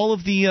solve all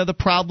of the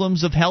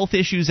problems of health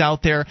issues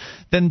out there,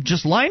 then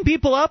just line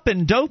people up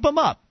and dope them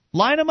up.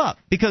 Line them up,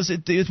 because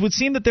it would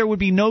seem that there would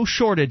be no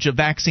shortage of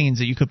vaccines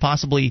that you could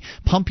possibly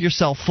pump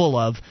yourself full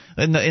of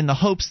in the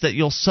hopes that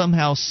you'll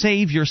somehow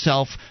save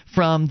yourself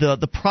from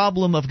the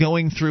problem of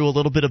going through a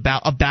little bit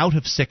a bout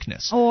of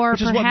sickness. Or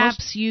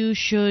perhaps you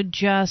should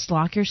just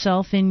lock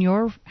yourself in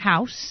your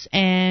house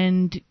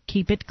and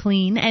keep it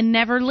clean and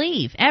never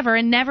leave, ever,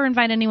 and never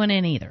invite anyone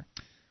in either.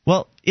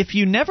 Well, if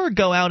you never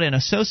go out and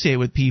associate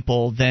with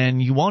people, then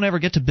you won't ever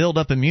get to build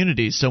up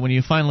immunity. So when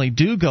you finally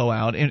do go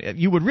out,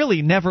 you would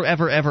really never,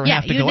 ever, ever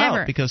have to go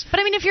out. But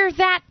I mean, if you're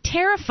that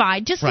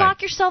terrified, just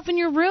lock yourself in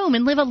your room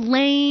and live a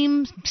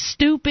lame,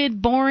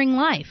 stupid, boring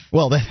life.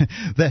 Well,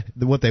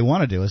 what they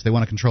want to do is they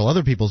want to control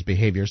other people's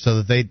behavior so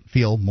that they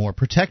feel more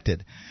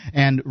protected.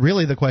 And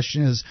really the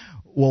question is,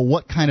 well,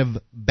 what kind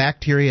of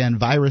bacteria and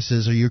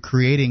viruses are you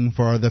creating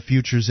for the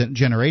future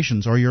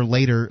generations or your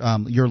later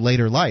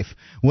life?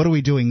 What are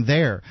we doing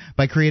there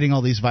by creating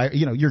all these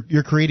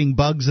you're creating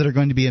bugs that are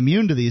going to be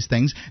immune to these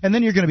things, and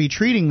then you're going to be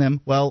treating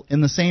them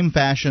in the same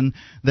fashion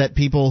that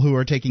people who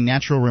are taking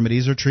natural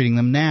remedies are treating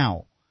them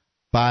now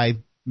by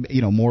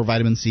more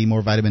vitamin C,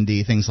 more vitamin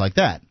D, things like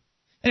that.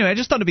 Anyway, I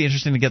just thought it'd be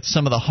interesting to get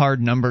some of the hard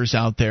numbers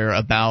out there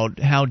about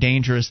how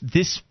dangerous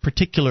this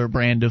particular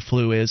brand of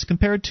flu is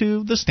compared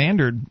to the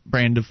standard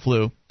brand of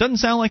flu. Doesn't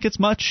sound like it's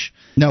much.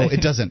 No,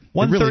 it doesn't.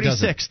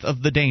 1/36th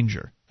of the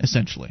danger,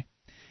 essentially.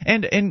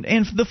 And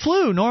the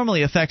flu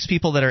normally affects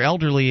people that are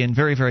elderly and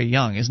very, very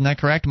young. Isn't that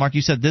correct, Mark?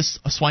 You said this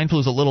swine flu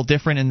is a little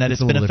different in that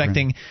it's been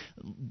affecting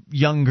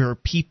younger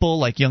people,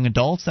 like young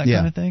adults, that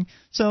kind of thing.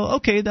 So,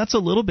 okay, that's a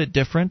little bit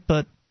different,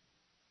 but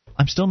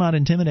I'm still not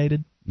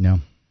intimidated. No.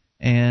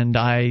 And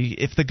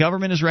if the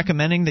government is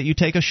recommending that you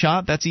take a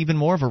shot, that's even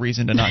more of a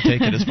reason to not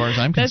take it as far as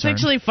I'm concerned. That's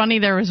actually funny.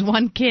 There was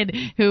one kid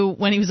who,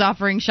 when he was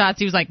offering shots,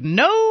 he was like,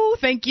 no,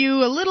 thank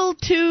you, a little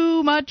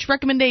too much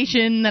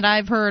recommendation that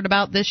I've heard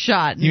about this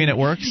shot. You mean at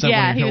work?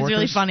 Yeah, he was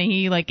really funny.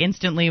 He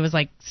instantly was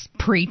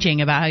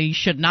preaching about how you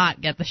should not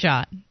get the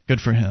shot.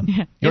 Good for him.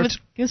 Yeah, it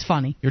was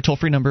funny. Your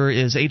toll-free number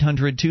is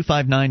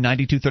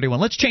 800-259-9231.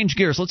 Let's change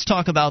gears. Let's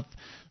talk about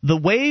the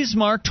ways,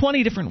 Mark,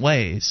 20 different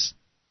ways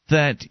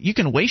that you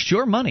can waste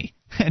your money.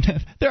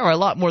 And there are a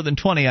lot more than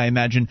 20, I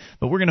imagine,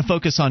 but we're going to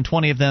focus on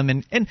 20 of them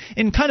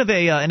in kind of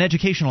an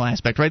educational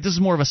aspect, right? This is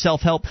more of a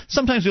self-help.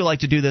 Sometimes we like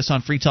to do this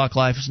on Free Talk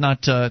Live. It's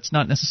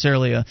not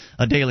necessarily a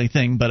daily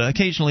thing, but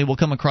occasionally we'll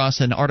come across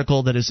an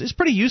article that is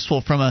pretty useful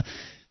from a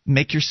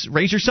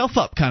raise yourself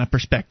up kind of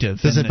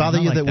perspective. Does it bother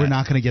you that we're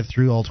not going to get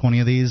through all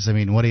 20 of these? I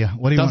mean, what do you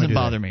want to do? Doesn't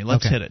bother me.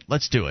 Let's hit it.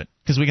 Let's do it,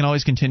 because we can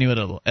always continue it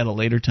at a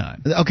later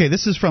time. Okay,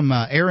 this is from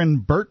Aaron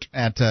Burt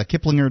at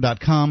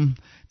Kiplinger.com.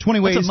 20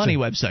 ways. It's a money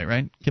website,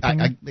 right?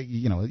 Kiplinger?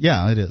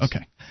 Yeah, it is.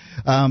 Okay.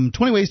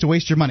 20 ways to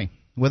waste your money.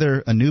 Whether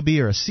a newbie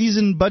or a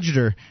seasoned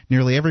budgeter,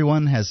 nearly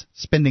everyone has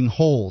spending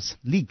holes,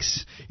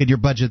 leaks in your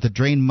budget that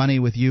drain money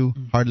with you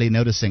hardly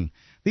noticing.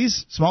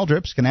 These small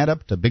drips can add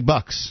up to big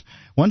bucks.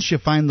 Once you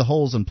find the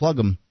holes and plug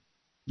them,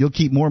 you'll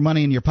keep more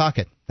money in your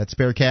pocket. That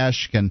spare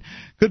cash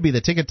could be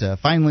the ticket to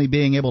finally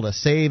being able to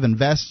save,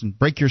 invest, and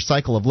break your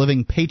cycle of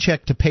living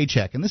paycheck to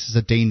paycheck. And this is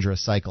a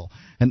dangerous cycle,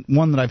 and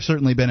one that I've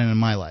certainly been in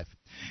my life.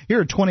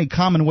 Here are 20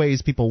 common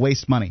ways people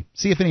waste money.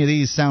 See if any of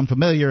these sound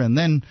familiar, and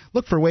then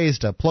look for ways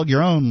to plug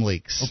your own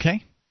leaks.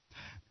 Okay.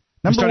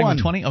 Number starting one.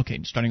 With 20?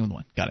 Okay, starting with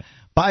one. Got it.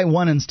 Buy new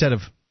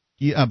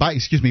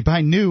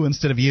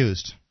instead of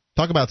used.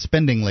 Talk about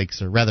spending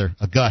leaks, or rather,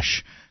 a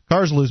gush.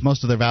 Cars lose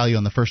most of their value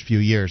in the first few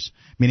years,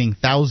 meaning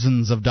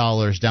thousands of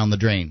dollars down the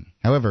drain.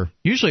 However,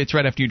 usually it's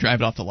right after you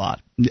drive it off the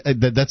lot.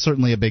 That's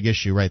certainly a big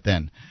issue right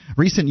then.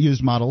 Recent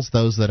used models,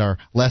 those that are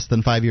less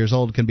than 5 years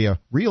old, can be a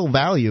real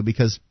value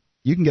because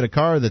you can get a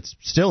car that's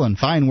still in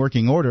fine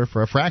working order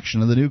for a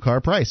fraction of the new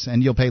car price,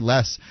 and you'll pay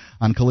less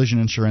on collision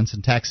insurance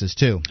and taxes,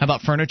 too. How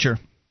about furniture?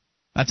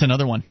 That's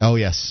another one. Oh,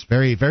 yes.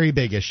 Very, very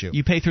big issue.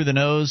 You pay through the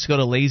nose, go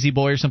to Lazy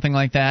Boy or something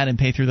like that, and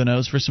pay through the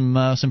nose for some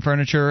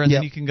furniture, and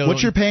then you can go.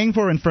 What you're paying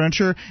for in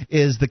furniture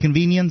is the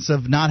convenience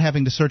of not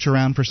having to search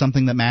around for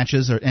something that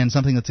matches and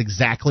something that's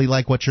exactly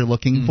like what you're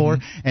looking for,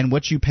 and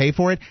what you pay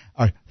for it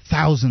are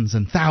thousands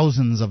and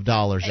thousands of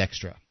dollars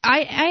extra.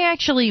 I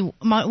actually,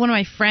 one of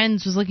my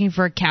friends was looking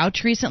for a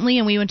couch recently,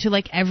 and we went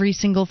to every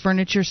single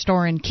furniture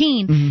store in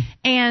Keene,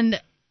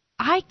 and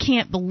I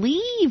can't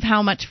believe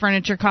how much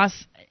furniture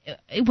costs.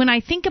 When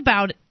I think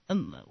about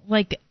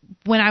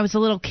when I was a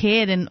little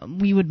kid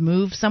and we would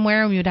move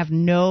somewhere and we would have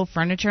no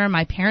furniture and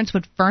my parents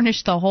would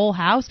furnish the whole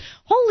house,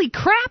 holy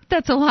crap,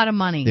 that's a lot of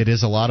money. It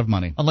is a lot of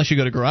money. Unless you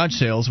go to garage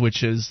sales,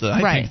 which is,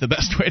 I think, the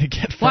best way to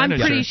get furniture. Well, I'm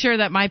pretty sure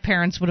that my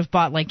parents would have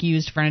bought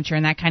used furniture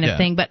and that kind of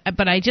thing.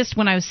 But I just,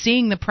 when I was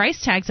seeing the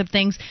price tags of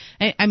things,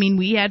 I mean,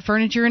 we had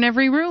furniture in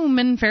every room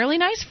and fairly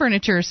nice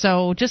furniture.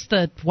 So just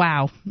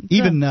wow.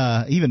 Even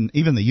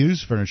the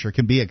used furniture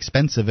can be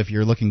expensive if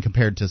you're looking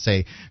compared to,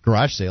 say,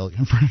 garage sale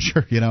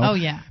furniture, Oh,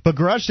 yeah. But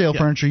garage sale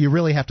furniture, you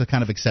really have to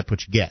kind of accept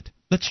what you get.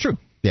 That's true.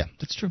 Yeah.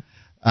 That's true.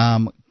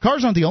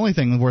 Cars aren't the only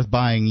thing worth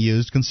buying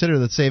used. Consider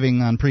that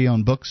saving on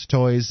pre-owned books,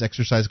 toys,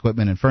 exercise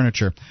equipment, and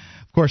furniture.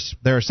 Of course,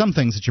 there are some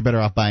things that you're better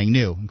off buying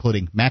new,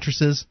 including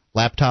mattresses,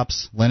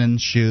 laptops,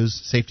 linens,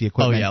 shoes, safety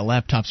equipment. Oh,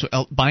 yeah, laptops.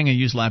 Buying a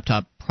used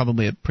laptop,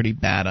 probably a pretty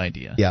bad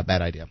idea. Yeah,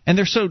 bad idea. And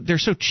they're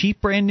so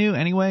cheap brand new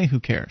anyway, who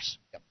cares?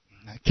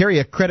 Carry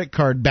a credit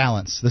card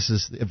balance. This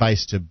is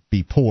advice to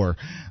be poor.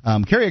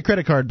 Carry a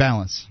credit card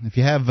balance. If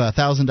you have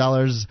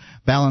 $1,000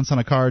 balance on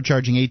a card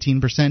charging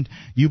 18%,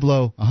 you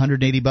blow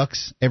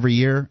 $180 every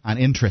year on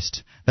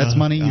interest. That's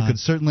money you could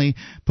certainly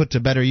put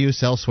to better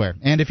use elsewhere.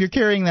 And if you're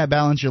carrying that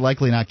balance, you're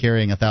likely not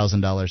carrying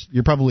 $1,000.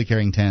 You're probably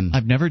carrying 10.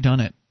 I've never done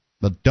it.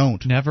 But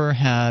don't. Never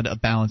had a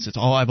balance.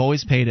 I've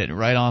always paid it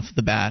right off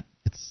the bat.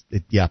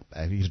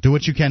 You do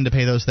what you can to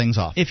pay those things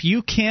off. If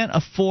you can't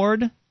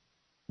afford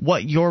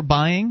what you're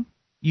buying,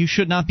 you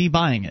should not be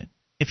buying it.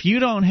 If you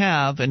don't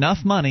have enough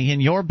money in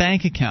your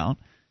bank account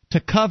to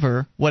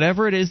cover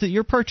whatever it is that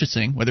you're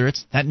purchasing, whether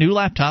it's that new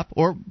laptop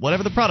or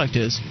whatever the product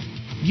is,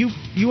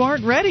 you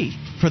aren't ready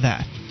for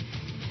that.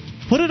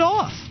 Put it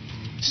off.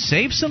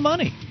 Save some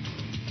money.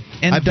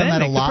 And I've done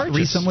that a lot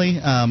recently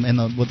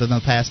within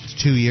the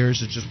past 2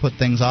 years. It's just put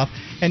things off.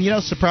 And,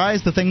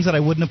 surprise, the things that I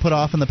wouldn't have put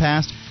off in the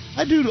past,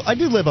 I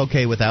do live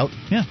okay without.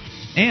 Yeah.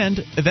 And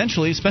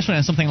eventually, especially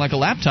on something like a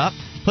laptop,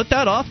 put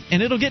that off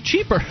and it'll get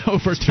cheaper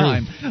over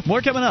time.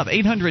 More coming up.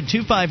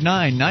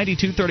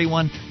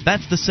 800-259-9231.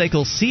 That's the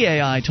SACL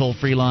CAI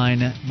toll-free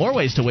line. More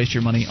ways to waste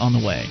your money on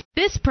the way.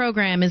 This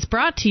program is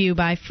brought to you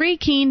by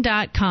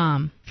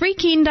FreeKeene.com.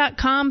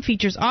 FreeKeene.com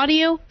features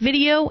audio,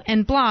 video,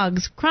 and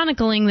blogs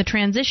chronicling the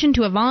transition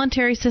to a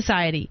voluntary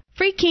society.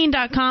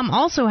 FreeKeene.com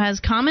also has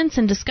comments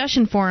and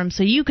discussion forums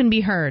so you can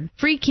be heard.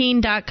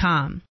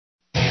 FreeKeene.com.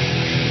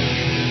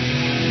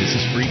 This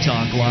is Free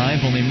Talk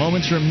Live. Only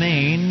moments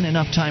remain.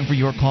 Enough time for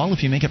your call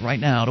if you make it right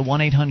now to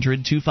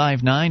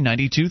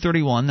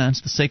 1-800-259-9231.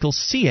 That's the SACL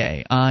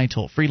CAI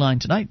toll-free line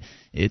tonight.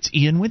 It's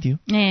Ian with you.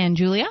 And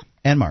Julia.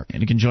 And Mark.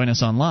 And you can join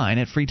us online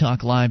at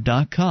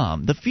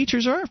freetalklive.com. The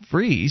features are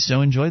free, so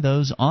enjoy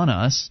those on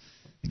us.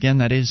 Again,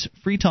 that is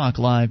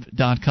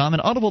freetalklive.com.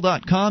 And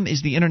audible.com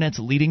is the Internet's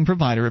leading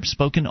provider of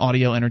spoken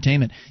audio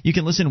entertainment. You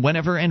can listen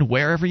whenever and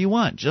wherever you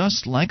want,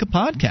 just like a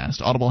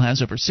podcast. Audible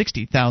has over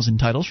 60,000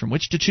 titles from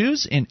which to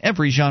choose in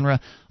every genre.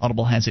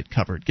 Audible has it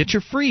covered. Get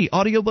your free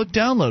audiobook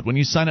download when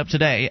you sign up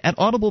today at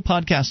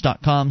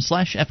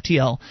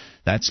audiblepodcast.com/FTL.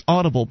 That's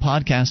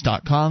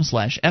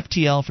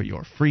audiblepodcast.com/FTL for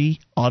your free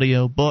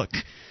audiobook.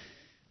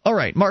 All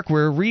right, Mark,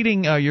 we're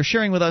reading, you're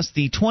sharing with us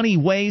the 20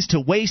 ways to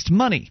waste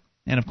money.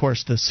 And, of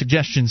course, the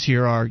suggestions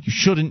here are you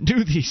shouldn't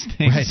do these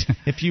things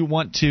if you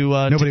want to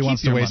Nobody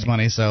wants to waste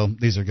money, so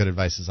these are good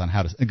advice on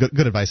how to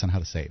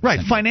save. Right.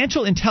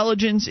 Financial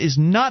intelligence is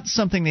not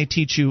something they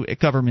teach you at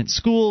government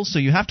schools, so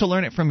you have to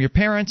learn it from your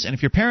parents. And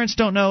if your parents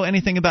don't know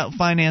anything about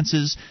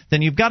finances,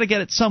 then you've got to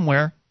get it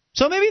somewhere.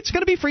 So maybe it's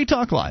going to be Free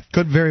Talk Live.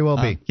 Could very well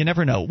be. You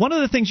never know. One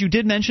of the things you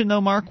did mention,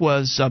 though, Mark,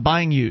 was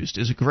buying used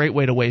is a great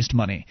way to waste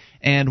money.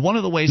 And one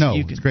of the ways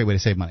it's a great way to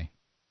save money.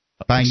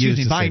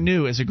 Buying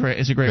new is a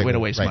great way to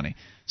waste money.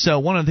 So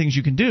one of the things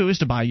you can do is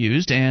to buy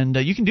used, and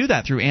you can do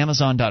that through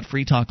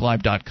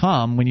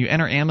Amazon.freetalklive.com. When you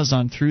enter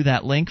Amazon through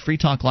that link, Free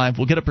Talk Live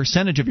will get a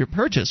percentage of your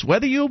purchase,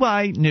 whether you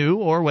buy new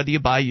or whether you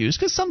buy used,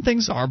 because some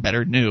things are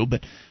better new,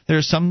 but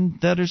there's some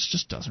that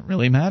just doesn't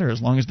really matter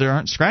as long as there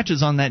aren't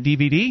scratches on that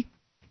DVD.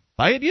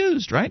 Buy it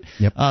used, right?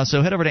 Yep.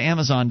 So head over to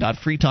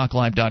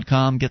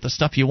Amazon.freetalklive.com, get the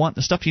stuff you want,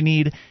 the stuff you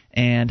need,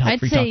 and help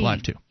Free Talk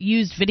Live too.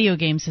 Used video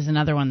games is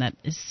another one that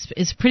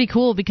is pretty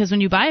cool because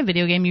when you buy a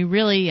video game, you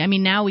really,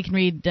 now we can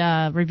read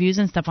reviews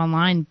and stuff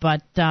online,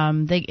 but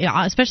they,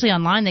 especially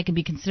online, they can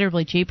be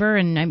considerably cheaper.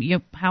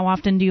 And how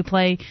often do you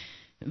play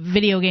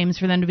video games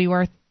for them to be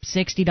worth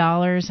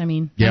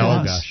 $60?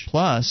 Gosh.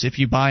 Plus, if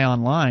you buy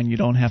online, you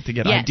don't have to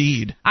get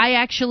ID'd. I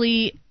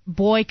actually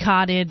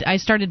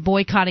started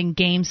boycotting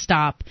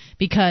GameStop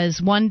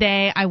because one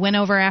day I went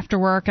over after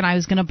work and I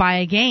was going to buy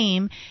a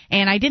game,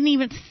 and I didn't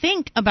even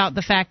think about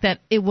the fact that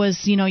it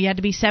was, you had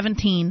to be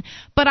 17.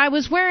 But I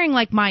was wearing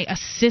like my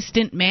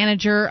assistant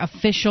manager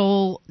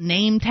official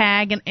name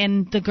tag,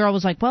 and the girl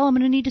was like, well, I'm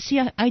going to need to see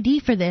an ID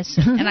for this.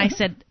 And I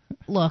said,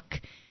 look,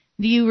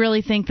 do you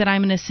really think that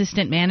I'm an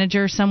assistant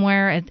manager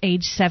somewhere at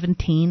age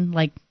 17?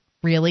 Like,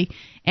 really?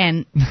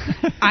 And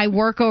I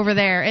work over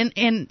there.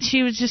 And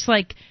she was just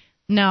like,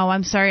 no,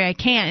 I'm sorry, I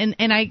can't.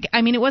 And I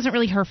mean, it wasn't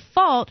really her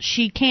fault.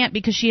 She can't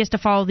because she has to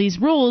follow these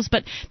rules,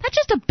 but that's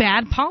just a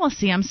bad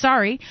policy. I'm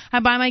sorry.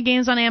 I buy my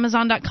games on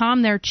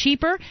Amazon.com. They're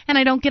cheaper, and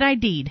I don't get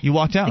ID'd. You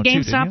walked out,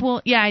 GameStop didn't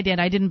you? Yeah, I did.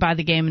 I didn't buy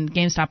the game, and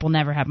GameStop will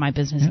never have my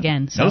business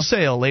again. So. No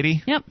sale,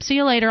 lady. Yep, see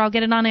you later. I'll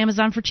get it on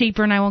Amazon for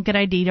cheaper, and I won't get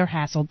ID'd or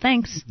hassled.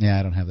 Thanks. Yeah,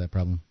 I don't have that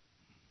problem.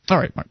 All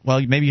right, Mark.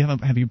 Well, maybe you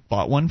have you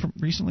bought one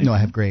recently? No, I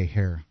have gray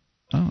hair.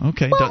 Oh,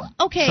 okay. Well,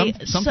 okay.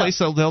 Someplace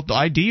they'll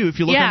ID you if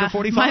you look under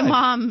 45. My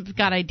mom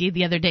got ID'd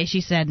the other day,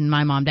 she said, and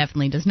my mom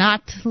definitely does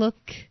not look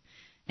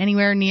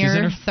anywhere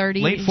near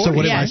 30. Late 40s. So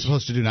what am I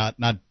supposed to do, not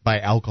buy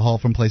alcohol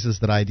from places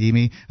that ID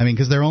me? I mean,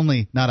 because they're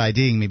only not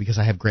IDing me because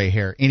I have gray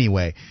hair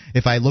anyway.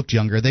 If I looked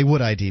younger, they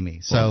would ID me.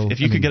 So if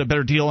you could get a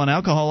better deal on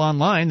alcohol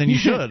online, then you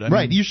should.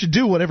 Right. You should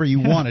do whatever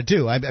you want to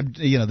do.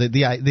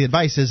 The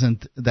advice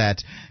isn't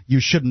that you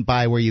shouldn't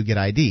buy where you get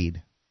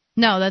ID'd.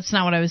 No, that's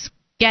not what I was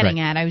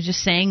getting at. I was just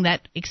saying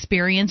that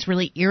experience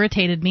really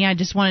irritated me. I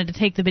just wanted to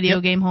take the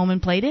video game home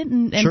and played it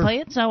and play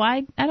it, so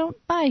I don't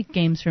buy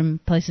games from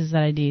places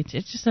that I do.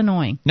 It's just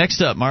annoying. Next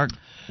up, Mark,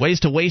 ways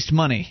to waste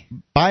money.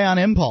 Buy on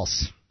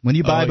impulse. When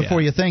you buy before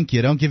you think,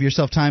 you don't give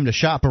yourself time to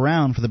shop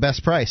around for the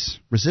best price.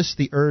 Resist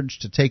the urge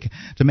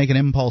to make an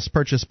impulse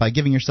purchase by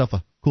giving yourself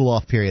a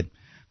cool-off period.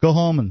 Go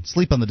home and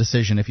sleep on the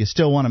decision. If you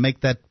still want to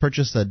make that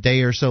purchase a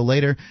day or so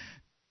later,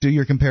 do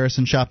your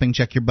comparison shopping,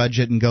 check your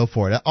budget, and go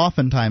for it.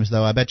 Oftentimes,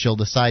 though, I bet you'll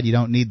decide you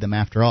don't need them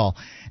after all.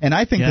 And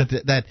I think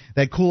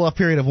that cool-off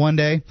period of one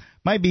day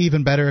might be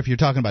even better if you're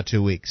talking about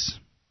 2 weeks.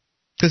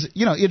 Because,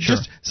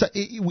 just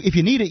if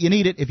you need it, you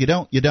need it. If you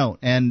don't, you don't.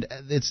 And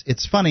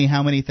it's funny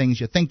how many things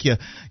you think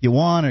you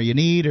want or you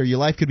need or your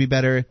life could be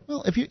better.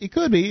 Well, it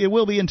could be. It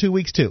will be in 2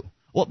 weeks, too.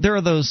 Well, there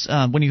are those,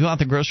 when you go out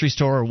to the grocery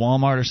store or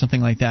Walmart or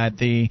something like that,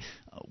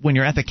 when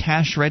you're at the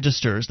cash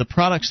registers, the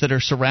products that are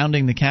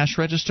surrounding the cash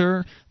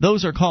register,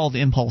 those are called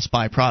impulse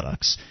buy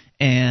products.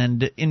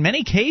 And in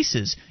many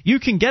cases, you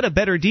can get a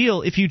better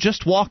deal if you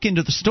just walk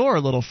into the store a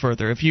little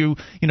further. If you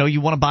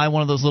want to buy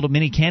one of those little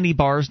mini candy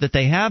bars that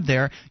they have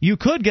there, you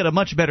could get a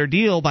much better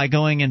deal by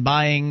going and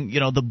buying,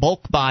 the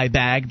bulk buy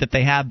bag that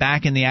they have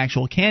back in the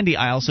actual candy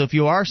aisle. So if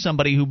you are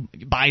somebody who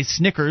buys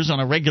Snickers on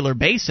a regular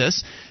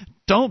basis,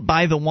 don't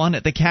buy the one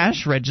at the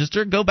cash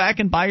register. Go back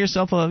and buy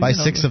yourself buy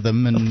 6 of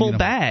them and a full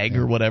bag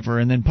or whatever.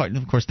 And then,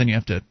 of course, then you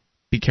have to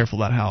be careful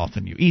about how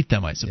often you eat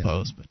them, I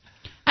suppose. But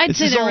I'd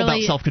say it's all really,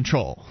 about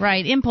self-control.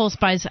 Right. Impulse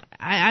buys,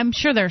 I'm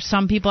sure there are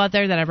some people out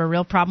there that have a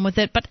real problem with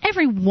it, but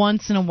every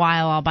once in a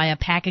while I'll buy a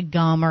pack of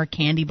gum or a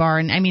candy bar,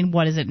 and I mean,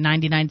 what is it,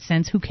 99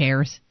 cents? Who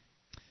cares?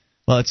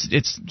 Well,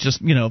 it's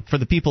just, for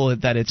the people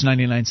that it's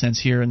 99 cents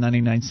here and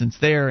 99 cents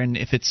there, and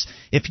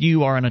if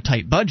you are on a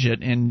tight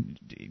budget, and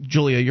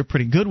Julia, you're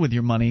pretty good with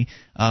your money,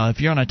 if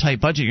you're on a tight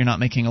budget, you're not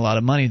making a lot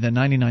of money, then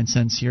 99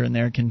 cents here and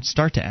there can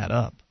start to add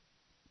up.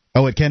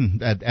 Oh, it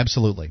can,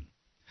 absolutely.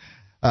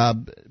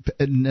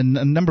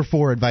 Number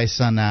 4 advice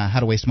on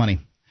how to waste money.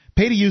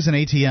 Pay to use an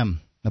ATM.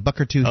 A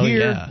buck or two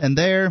here and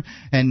there,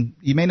 and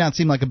you may not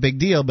seem like a big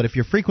deal, but if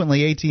you're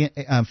frequenting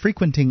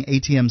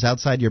ATMs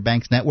outside your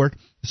bank's network,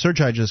 the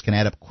surcharges can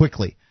add up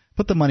quickly.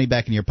 Put the money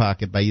back in your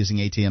pocket by using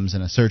ATMs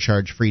in a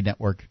surcharge-free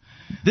network.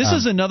 This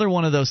is another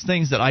one of those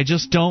things that I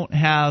just don't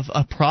have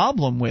a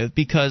problem with,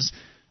 because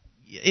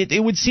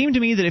it would seem to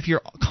me that if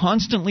you're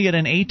constantly at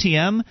an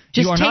ATM,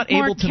 just you are not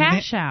able to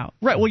cash out.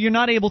 Right. Well, you're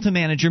not able to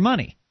manage your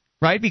money.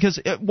 Right, because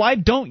why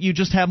don't you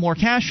just have more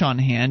cash on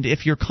hand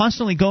if you're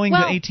constantly going to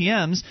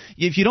ATMs?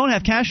 If you don't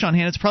have cash on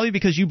hand, it's probably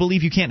because you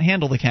believe you can't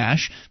handle the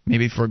cash,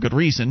 maybe for a good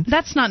reason.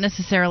 That's not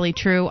necessarily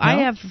true. No?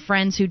 I have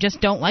friends who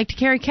just don't like to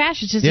carry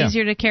cash. It's just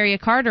easier to carry a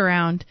card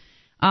around,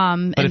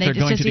 and it's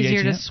just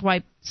easier to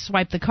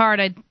swipe the card.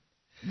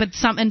 But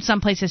in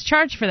some places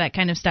charge for that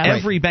kind of stuff.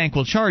 Every bank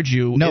will charge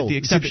you, with the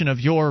exception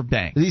of your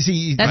bank.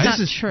 See, that's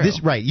not true.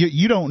 Right.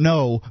 You don't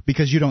know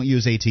because you don't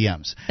use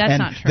ATMs. That's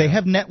not true. They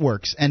have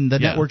networks, and the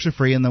networks are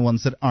free, and the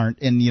ones that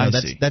aren't, and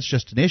that's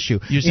just an issue.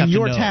 In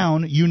your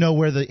town, you know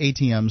where the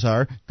ATMs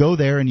are. Go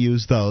there and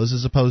use those,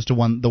 as opposed to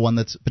the one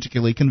that's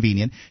particularly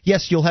convenient.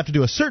 Yes, you'll have to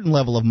do a certain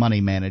level of money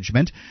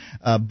management,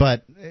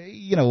 but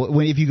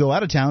if you go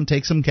out of town,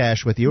 take some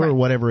cash with you or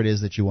whatever it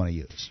is that you want to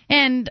use.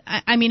 And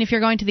I mean, if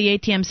you're going to the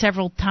ATM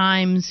several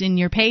times in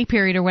your pay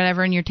period or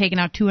whatever, and you're taking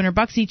out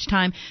 $200 each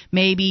time,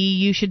 maybe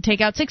you should take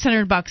out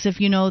 $600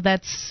 if you know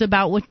that's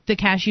about what the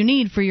cash you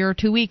need for your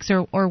 2 weeks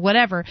or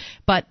whatever.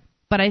 But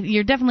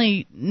you're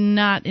definitely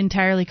not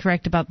entirely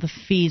correct about the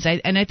fees.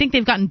 I think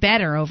they've gotten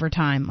better over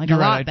time, a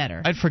lot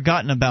better. I'd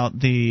forgotten about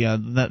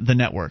the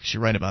networks.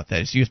 You're right about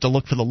that. So you have to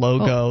look for the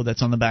logo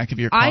that's on the back of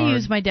your card. I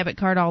use my debit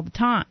card all the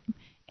time,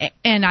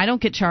 and I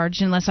don't get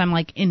charged unless I'm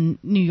in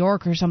New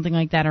York or something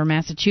like that, or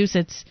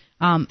Massachusetts.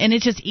 And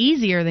it's just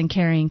easier than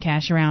carrying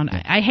cash around.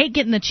 I hate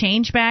getting the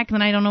change back, and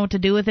then I don't know what to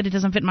do with it. It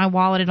doesn't fit in my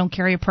wallet. I don't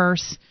carry a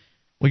purse.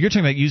 Well, you're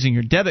talking about using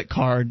your debit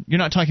card. You're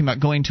not talking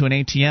about going to an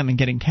ATM and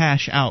getting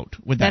cash out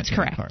with that debit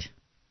card. That's correct.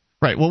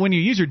 Right. Well, when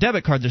you use your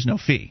debit card, there's no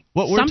fee.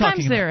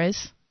 Sometimes there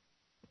is.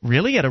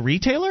 Really? At a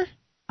retailer? Yes.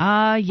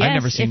 I've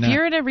never seen that. If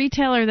you're at a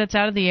retailer that's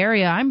out of the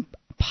area, I'm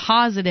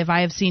positive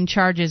I have seen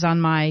charges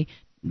on my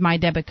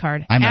debit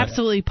card. I'm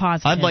absolutely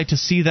positive. I'd like to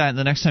see that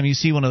the next time you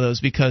see one of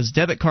those, because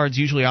debit cards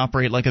usually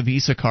operate like a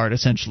Visa card,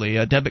 essentially.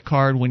 A debit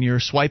card, when you're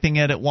swiping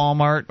it at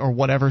Walmart or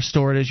whatever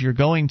store it is you're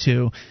going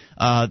to,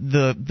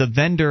 the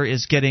vendor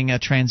is getting a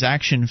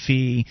transaction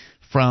fee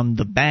from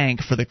the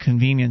bank for the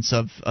convenience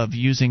of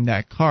using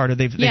that card.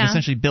 They've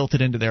essentially built it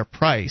into their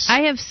price.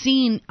 I have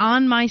seen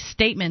on my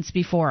statements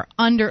before,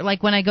 under,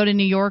 when I go to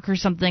New York or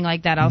something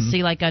like that, I'll see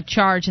a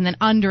charge, and then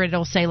under it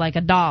it'll say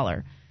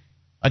 $1.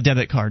 A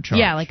debit card charge.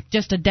 Yeah,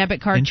 just a debit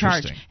card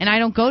charge. And I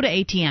don't go to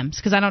ATMs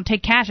because I don't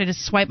take cash. I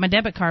just swipe my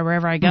debit card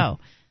wherever I go.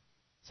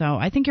 So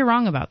I think you're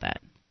wrong about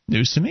that.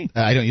 News to me.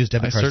 I don't use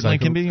debit cards. Certainly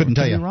so couldn't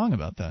tell you. Wrong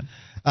about that.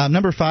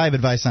 Number 5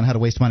 advice on how to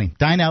waste money.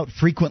 Dine out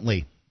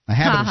frequently. A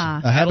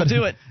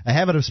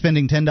habit of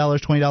spending $10,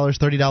 $20,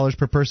 $30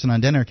 per person on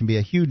dinner can be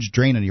a huge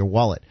drain on your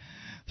wallet.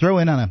 Throw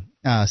in on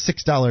a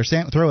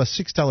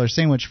 $6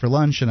 sandwich for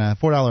lunch and a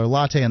 $4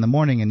 latte in the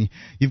morning, and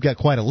you've got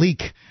quite a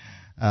leak.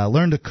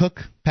 Learn to cook,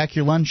 pack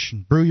your lunch,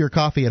 brew your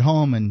coffee at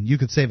home, and you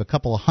could save a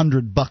couple of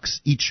 $100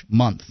 each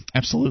month.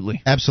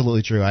 Absolutely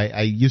true.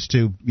 I used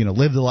to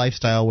live the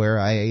lifestyle where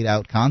I ate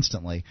out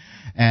constantly,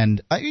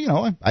 and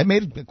I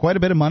made quite a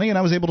bit of money, and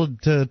I was able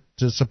to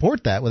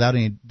support that without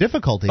any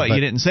difficulty. But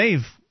you didn't save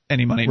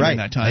any money during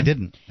that time. I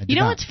didn't.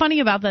 What's funny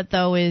about that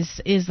though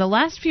is the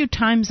last few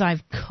times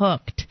I've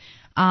cooked,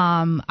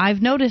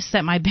 I've noticed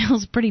that my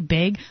bill's pretty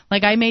big.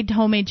 I made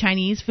homemade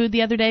Chinese food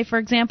the other day, for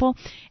example,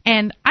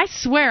 and I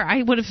swear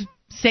I would have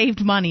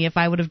saved money if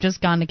I would have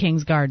just gone to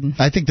King's Garden.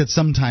 I think that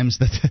sometimes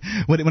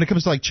when it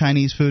comes to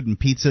Chinese food and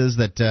pizzas,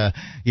 that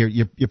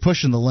you're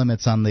pushing the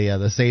limits on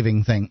the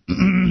saving thing.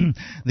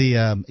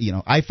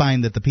 I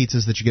find that the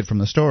pizzas that you get from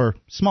the store are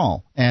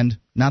small and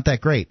not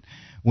that great.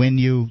 When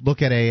you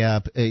look at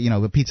a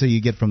pizza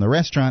you get from the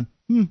restaurant,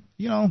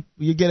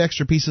 you get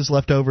extra pieces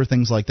left over,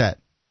 things like that.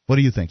 What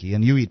do you think,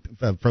 Ian? You eat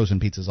frozen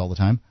pizzas all the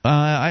time.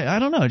 I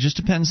don't know. It just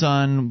depends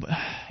on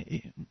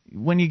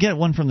when you get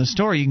one from the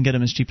store. You can get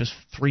them as cheap as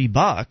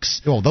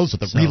 $3. Oh, those are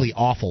the really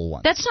awful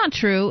ones. That's not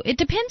true. It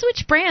depends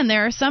which brand.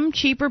 There are some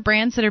cheaper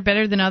brands that are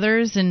better than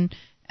others, and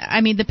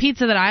I mean the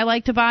pizza that I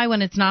like to buy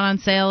when it's not on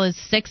sale is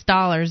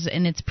 $6,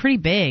 and it's pretty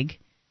big,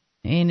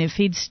 and it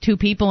feeds 2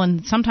 people,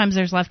 and sometimes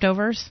there's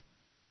leftovers.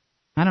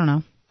 I don't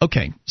know.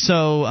 Okay,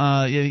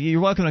 so you're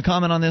welcome to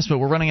comment on this, but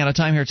we're running out of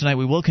time here tonight.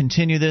 We will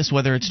continue this,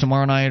 whether it's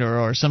tomorrow night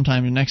or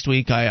sometime next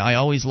week. I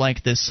always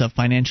like this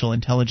financial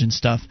intelligence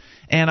stuff,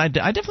 and I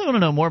definitely want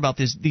to know more about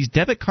these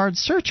debit card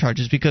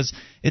surcharges, because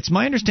it's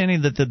my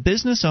understanding that the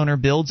business owner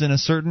builds in a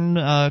certain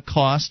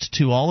cost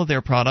to all of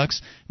their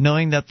products,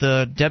 knowing that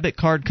the debit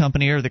card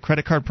company or the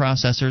credit card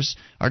processors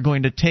are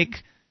going to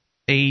take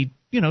a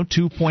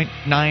 2.9%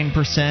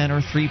 or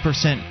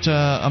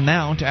 3%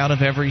 amount out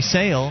of every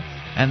sale,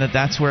 and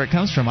that's where it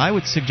comes from. I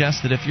would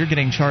suggest that if you're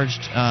getting charged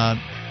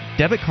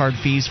debit card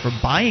fees for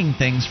buying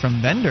things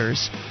from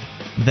vendors,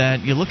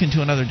 that you look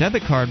into another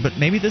debit card. But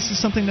maybe this is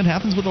something that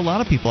happens with a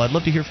lot of people. I'd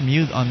love to hear from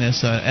you on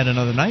this at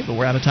another night, but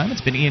we're out of time.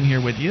 It's been Ian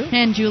here with you.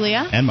 And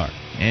Julia. And Mark.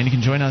 And you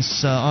can join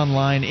us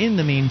online in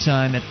the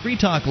meantime at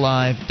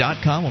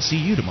freetalklive.com. We'll see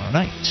you tomorrow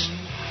night.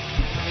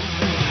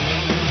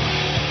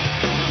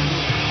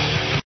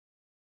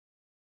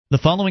 The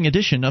following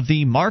edition of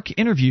the Mark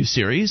Interview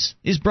Series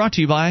is brought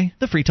to you by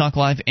the Free Talk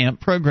Live AMP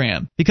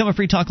program. Become a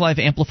Free Talk Live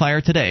amplifier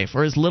today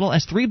for as little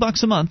as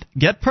 $3 a month.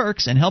 Get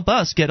perks and help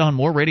us get on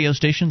more radio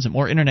stations and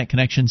more internet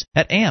connections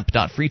at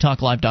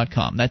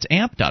amp.freetalklive.com. That's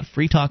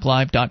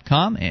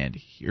amp.freetalklive.com. And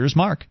here's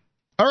Mark.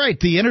 All right,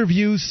 the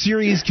interview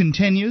series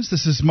continues.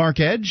 This is Mark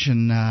Edge,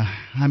 and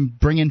I'm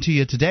bringing to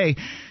you today,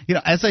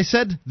 as I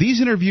said,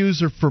 these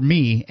interviews are for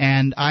me,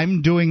 and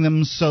I'm doing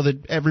them so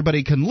that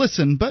everybody can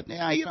listen. But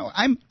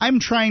I'm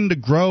trying to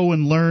grow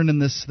and learn in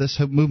this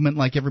movement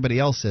like everybody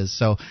else is.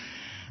 So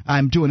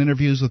I'm doing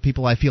interviews with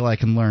people I feel I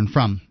can learn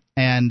from,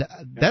 and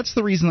that's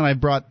the reason that I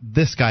brought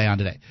this guy on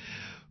today.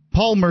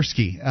 Paul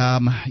Mirsky,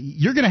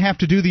 you're going to have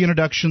to do the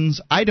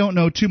introductions. I don't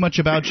know too much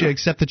about you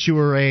except that you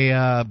were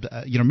a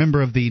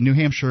member of the New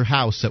Hampshire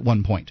House at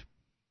one point.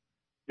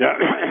 Yeah,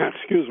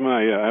 excuse me.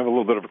 I have a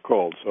little bit of a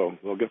cold, so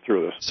we'll get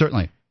through this.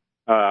 Certainly.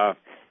 My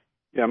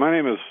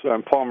name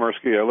I'm Paul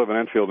Mirsky. I live in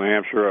Enfield, New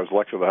Hampshire. I was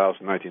elected to the House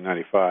in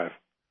 1995,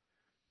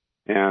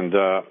 and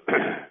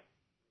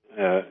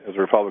as a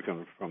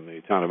Republican from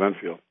the town of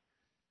Enfield.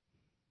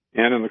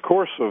 And in the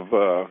course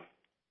of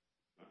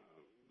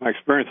my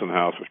experience in the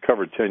House, which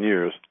covered 10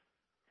 years.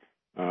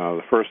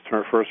 The first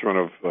run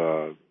of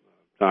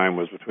time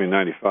was between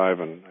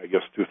 95 and, I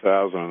guess,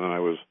 2000, and then I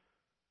was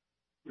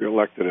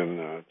reelected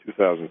in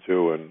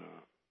 2002 and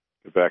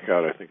got back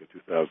out, I think, in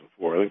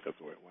 2004. I think that's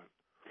the way it went.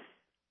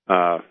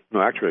 No,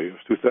 actually, it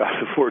was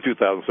 2004,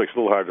 2006. It's a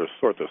little hard to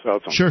sort this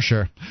out sometimes.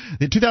 Sure.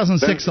 In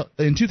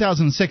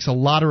 2006, a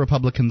lot of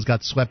Republicans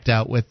got swept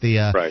out with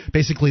the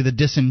basically the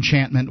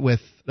disenchantment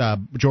with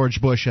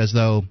George Bush, as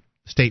though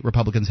state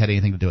Republicans had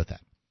anything to do with that.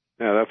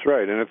 Yeah, that's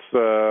right, and it's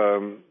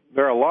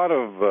there are a lot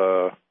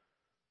of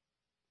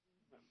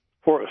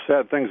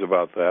sad things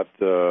about that.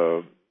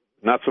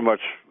 Not so much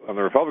on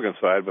the Republican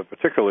side, but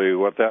particularly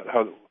what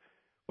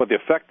the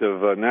effect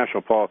of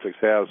national politics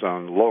has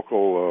on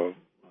local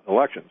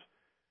elections,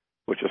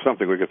 which is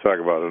something we could talk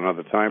about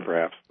another time,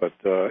 perhaps. But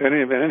in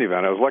any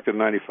event, I was elected in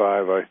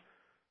 '95. I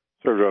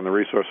served on the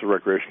Resource and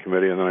Recreation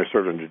Committee, and then I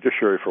served on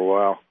Judiciary for a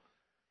while.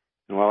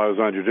 And while I was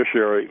on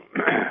Judiciary,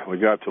 we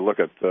got to look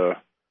at the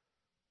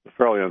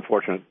fairly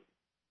unfortunate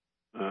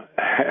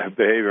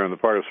behavior on the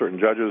part of certain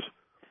judges,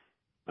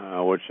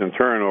 which in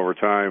turn, over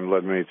time,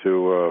 led me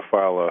to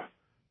file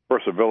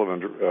first a bill of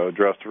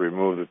address to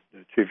remove the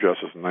Chief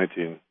Justice in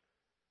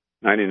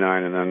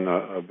 1999, and then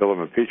a bill of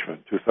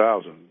impeachment in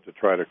 2000 to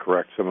try to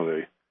correct some of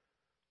the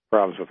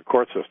problems with the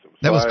court system.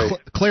 That was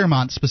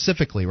Claremont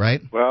specifically,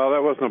 right? Well,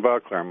 that wasn't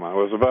about Claremont.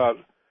 It was about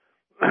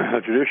a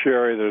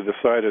judiciary that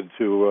decided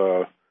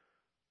to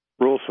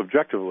rule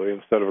subjectively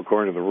instead of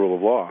according to the rule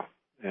of law,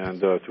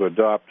 and to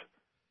adopt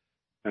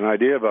an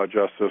idea about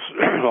justice,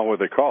 well, what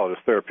they call it is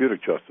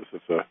therapeutic justice.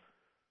 It's a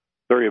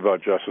theory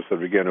about justice that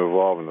began to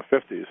evolve in the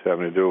 50s,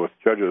 having to do with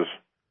judges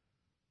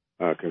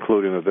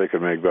concluding that they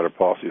could make better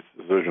policy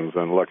decisions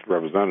than elected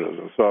representatives.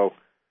 And so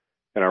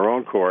in our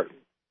own court,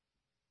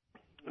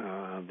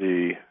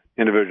 the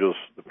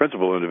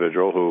principal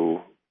individual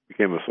who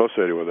became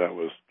associated with that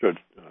was Judge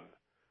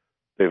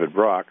David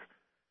Brock.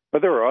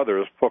 But there were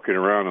others poking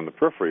around in the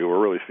periphery who were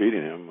really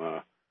feeding him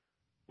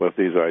with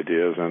these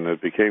ideas, and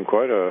it became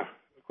quite a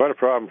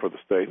problem for the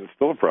state, and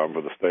still a problem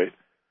for the state.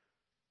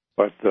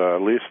 But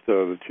at least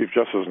the Chief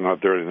Justice is not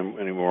there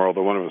anymore,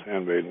 although one of his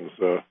handmaidens,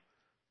 the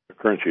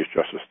current Chief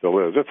Justice, still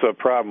is. It's a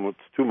problem. It's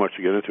too much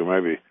to get into.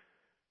 Maybe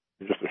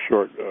just a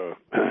short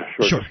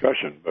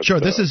discussion. But, sure.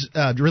 This is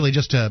really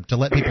just to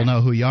let people know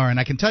who you are, and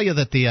I can tell you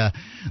that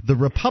the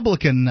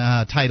Republican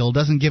title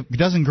doesn't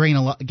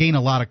gain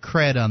a lot of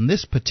cred on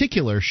this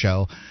particular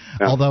show.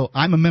 Yeah. Although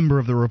I'm a member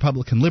of the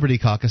Republican Liberty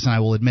Caucus, and I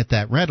will admit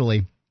that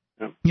readily.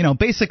 Yeah.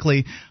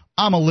 Basically,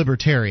 I'm a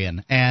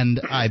libertarian,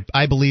 and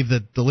I believe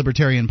that the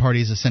Libertarian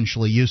Party is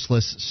essentially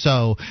useless.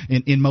 So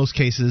in most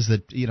cases,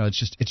 that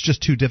it's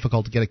just too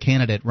difficult to get a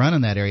candidate run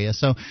in that area.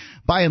 So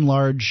by and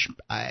large,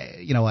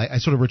 I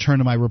sort of return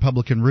to my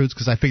Republican roots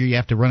because I figure you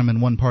have to run them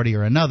in one party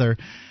or another.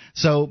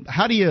 So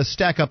how do you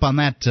stack up on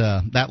that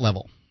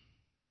level?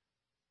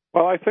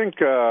 Well, I think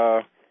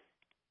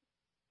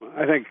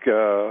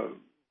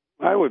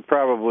I would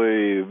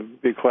probably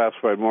be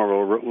classified more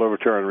of a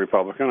libertarian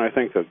Republican. I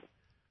think that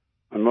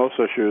on most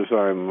issues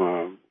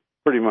I'm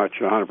pretty much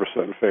 100%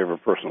 in favor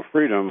of personal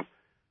freedom.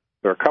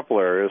 There are a couple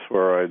areas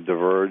where I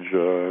diverge.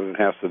 It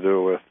has to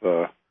do with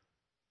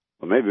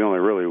maybe only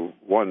really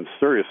one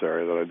serious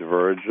area that I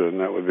diverge, and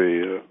that would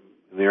be in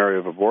the area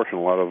of abortion.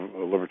 A lot of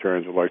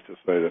libertarians would like to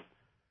say that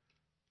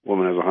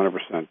woman has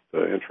 100%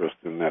 interest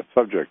in that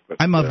subject.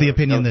 But I'm of the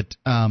opinion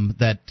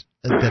that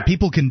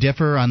people can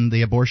differ on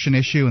the abortion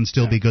issue and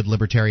still be good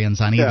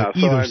libertarians on either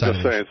side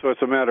of the issue. So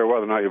it's a matter of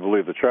whether or not you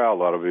believe the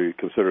child ought to be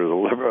considered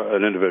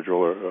an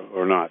individual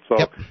or not. So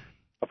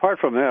apart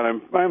from that,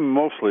 I'm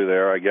mostly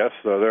there, I guess.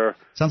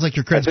 Sounds like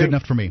your cred's good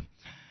enough for me.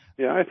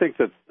 Yeah, I think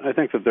that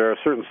there are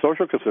certain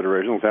social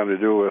considerations having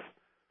to do with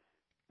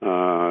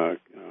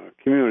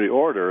community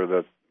order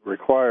that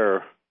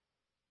require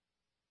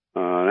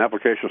an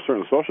application of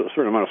a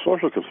certain amount of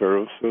social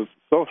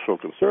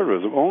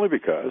conservatism, only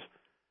because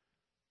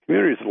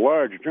communities at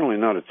large are generally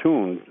not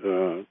attuned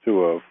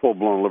to a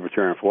full-blown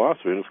libertarian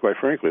philosophy, and quite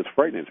frankly, it's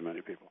frightening to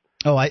many people.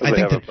 Oh, I think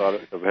they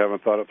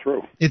haven't thought it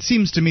through. It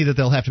seems to me that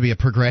there'll have to be a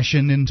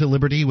progression into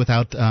liberty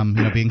without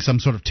being some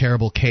sort of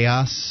terrible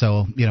chaos.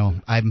 So,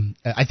 I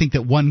think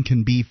that one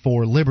can be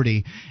for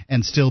liberty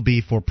and still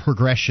be for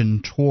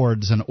progression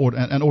towards an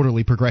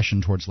orderly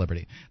progression towards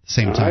liberty at the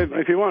same time.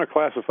 If you want to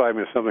classify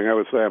me as something, I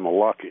would say I'm a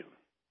Lockean.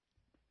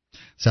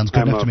 Sounds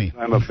good enough to me.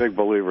 I'm a big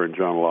believer in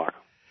John Locke.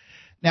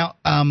 Now,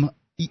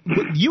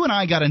 you and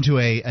I got into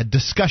a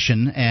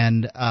discussion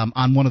and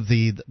on one of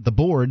the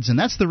boards, and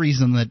that's the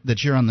reason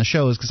that you're on the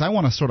show, is because I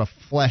want to sort of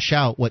flesh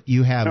out what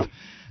you have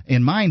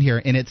in mind here.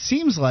 And it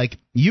seems like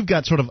you've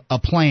got sort of a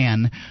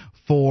plan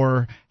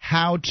for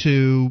how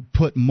to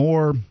put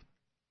more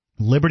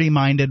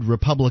liberty-minded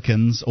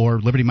Republicans,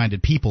 or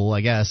liberty-minded people, I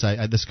guess.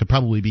 This could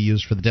probably be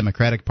used for the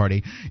Democratic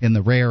Party in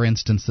the rare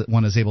instance that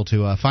one is able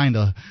to find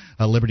a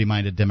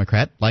liberty-minded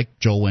Democrat like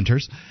Joel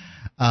Winters.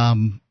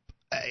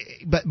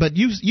 But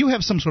you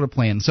have some sort of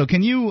plan. So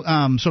can you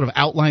sort of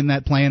outline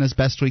that plan as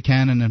best we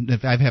can? And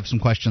if I have some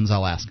questions,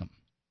 I'll ask them.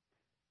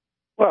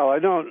 Well, I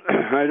don't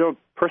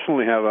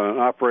personally have an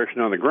operation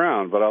on the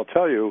ground, but I'll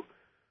tell you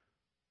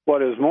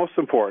what is most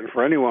important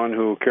for anyone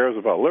who cares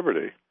about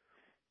liberty,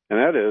 and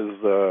that is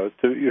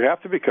you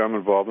have to become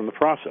involved in the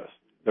process.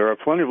 There are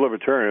plenty of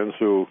libertarians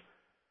who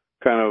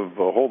kind of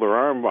hold their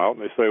arm out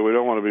and they say we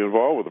don't want to be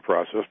involved with the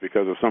process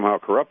because it's somehow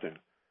corrupting.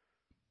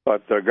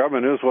 But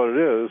government is what it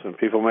is, and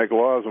people make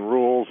laws and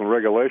rules and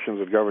regulations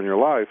that govern your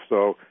life.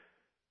 So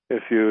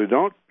if you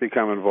don't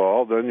become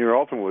involved, then you're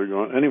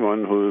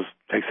anyone who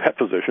takes that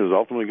position is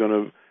ultimately going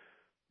to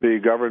be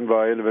governed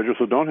by individuals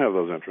who don't have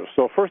those interests.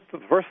 So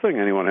the first thing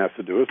anyone has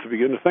to do is to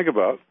begin to think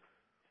about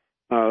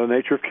the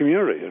nature of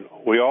community. And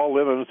we all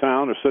live in a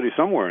town or city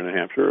somewhere in New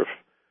Hampshire.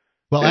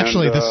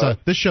 Actually,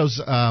 this show's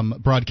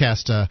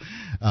broadcast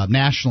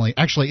nationally,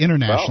 actually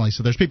internationally,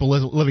 so there's people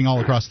living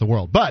all across the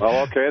world. But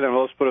okay, then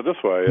let's put it this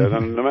way.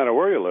 Then no matter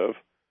where you live,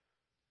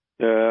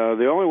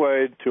 the only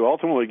way to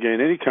ultimately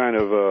gain any kind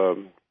of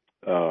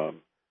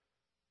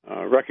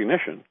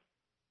recognition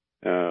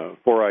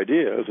for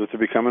ideas is to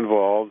become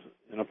involved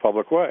in a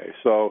public way.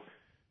 So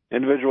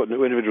individuals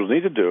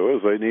need to do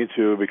is they need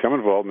to become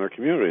involved in their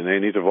community, and they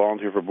need to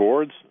volunteer for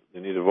boards. They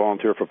need to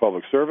volunteer for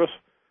public service.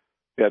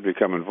 They have to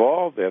become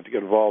involved. They have to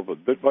get involved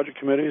with budget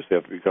committees. They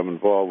have to become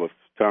involved with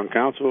town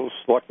councils,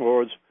 select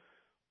boards,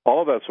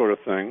 all of that sort of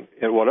thing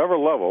at whatever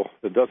level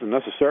that doesn't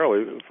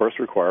necessarily first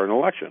require an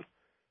election.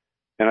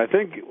 And I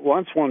think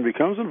once one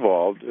becomes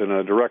involved in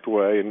a direct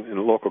way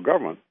in local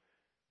government,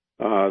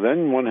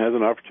 then one has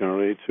an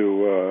opportunity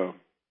to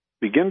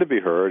begin to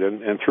be heard,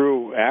 and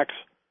through acts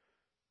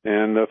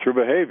and through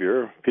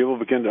behavior, people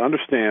begin to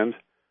understand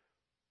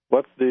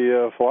what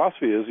the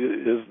philosophy is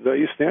that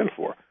you stand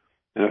for.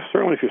 And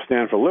certainly if you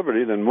stand for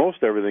liberty, then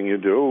most everything you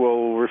do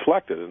will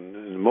reflect it,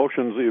 and the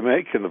motions that you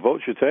make and the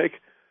votes you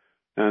take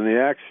and the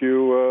acts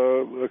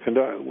you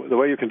conduct, the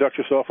way you conduct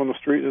yourself on the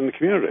street in the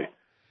community.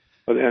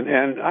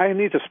 And I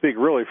need to speak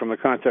really from the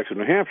context of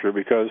New Hampshire,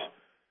 because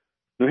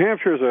New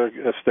Hampshire is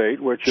a state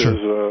which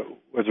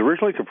was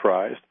originally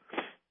comprised.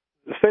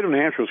 The state of New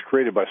Hampshire was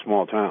created by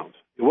small towns.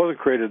 It wasn't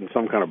created in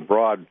some kind of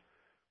broad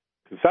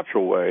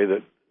conceptual way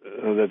that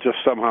just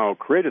somehow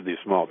created these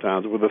small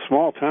towns. With the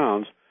small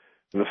towns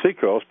in the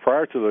seacoast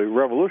prior to the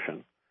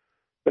Revolution,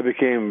 they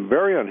became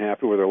very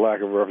unhappy with their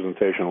lack of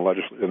representation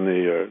in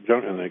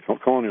the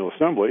colonial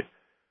assembly.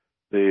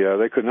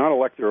 They could not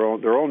elect their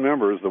own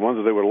members. The ones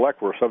that they would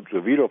elect were subject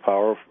to veto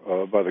power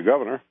by the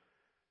governor.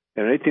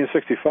 And in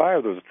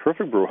 1865, there was a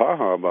terrific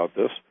brouhaha about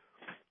this,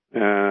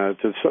 to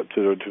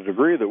the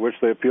degree that which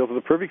they appealed to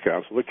the Privy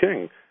Council, the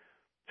king,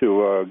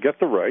 to get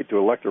the right to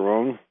elect their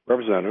own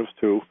representatives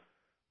to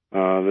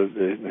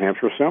the New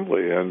Hampshire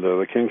Assembly. And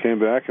the King came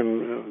back,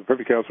 and the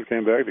Privy Council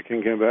came back, the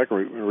King came back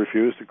and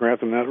refused to grant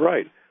them that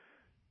right.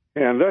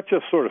 And that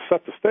just sort of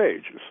set the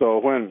stage. So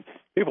when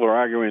people are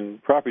arguing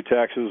property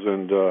taxes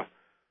and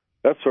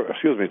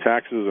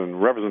taxes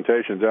and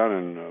representation down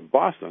in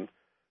Boston,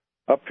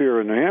 up here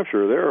in New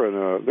Hampshire,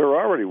 they're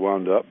already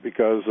wound up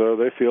because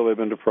they feel they've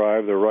been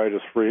deprived their right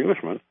as free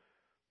Englishmen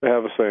to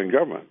have a say in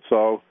government.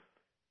 So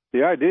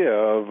the idea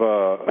of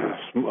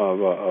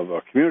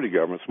a community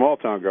government, small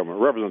town government,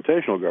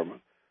 representational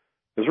government,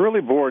 is really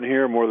born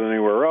here more than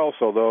anywhere else.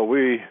 Although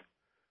we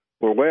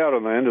were way out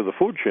on the end of the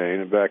food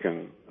chain back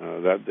in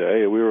that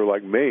day, we were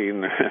like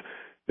Maine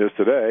is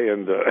today,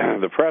 and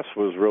the press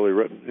was really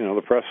written.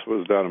 The press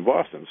was down in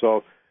Boston.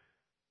 So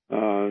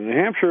New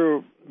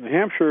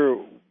Hampshire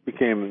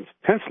became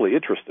intensely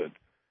interested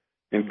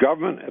in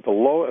government at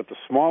the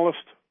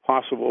smallest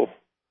possible,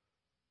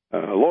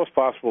 lowest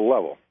possible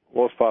level,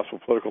 lowest possible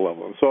political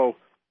level. And so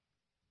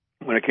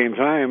when it came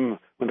time,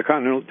 when the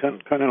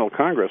Continental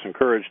Congress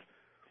encouraged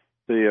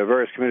the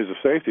various committees of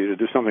safety to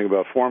do something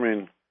about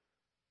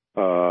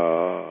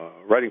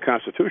writing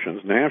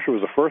constitutions, New Hampshire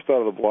was the first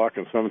out of the block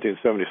in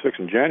 1776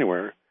 in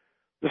January.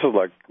 This is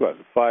like,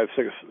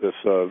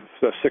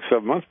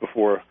 6-7 months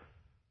before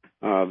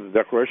the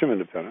Declaration of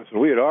Independence.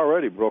 And we had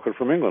already broken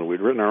from England.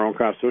 We'd written our own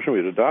constitution.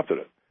 We'd adopted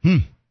it.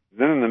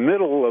 Then in the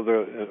middle of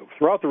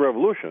throughout the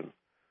Revolution,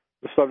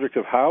 the subject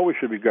of how we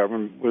should be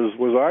governed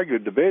was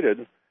argued,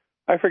 debated.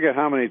 I forget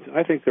how many.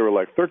 I think there were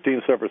like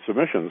 13 separate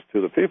submissions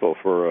to the people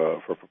for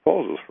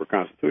proposals for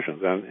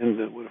constitutions. And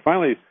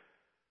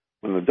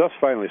when the dust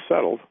finally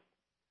settled,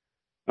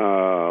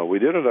 we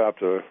did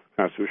adopt a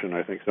constitution,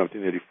 I think,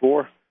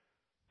 1784,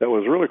 that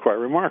was really quite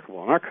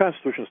remarkable. And our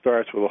constitution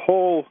starts with a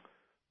whole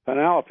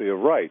panoply of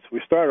rights.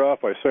 We start off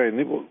by saying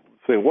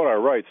what our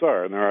rights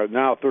are, and there are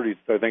now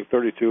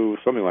 32,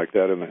 something like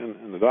that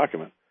in the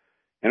document.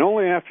 And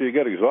only after you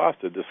get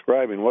exhausted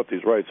describing what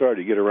these rights are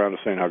do you get around to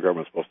saying how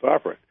government's supposed to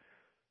operate.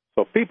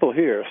 So people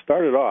here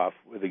started off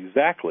with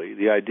exactly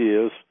the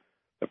ideas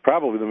that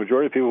probably the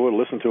majority of people would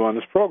listen to on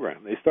this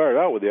program. They started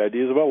out with the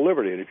ideas about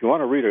liberty. And if you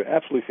want to read an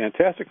absolutely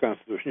fantastic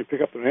Constitution, you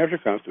pick up the New Hampshire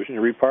Constitution,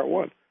 you read Part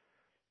 1.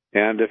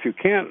 And if you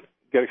can't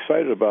get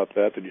excited about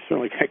that, then you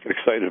certainly can't get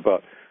excited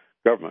about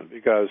government,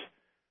 because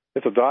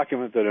it's a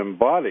document that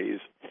embodies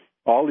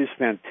all these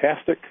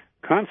fantastic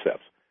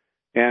concepts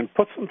and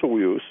puts them to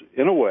use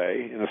in a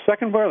way. In the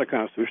second part of the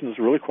Constitution is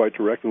really quite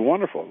direct and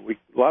wonderful.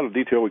 A lot of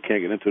detail we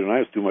can't get into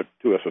tonight. It's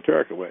too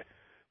esoteric a way.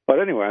 But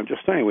anyway, I'm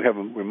just saying we have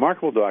a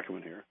remarkable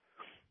document here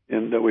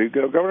and that we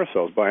govern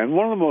ourselves by. And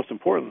one of the most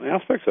important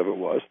aspects of it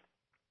was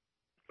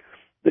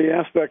the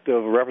aspect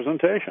of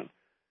representation.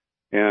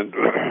 And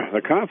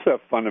the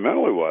concept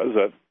fundamentally was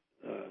that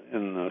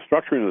in the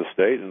structuring of the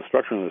state and the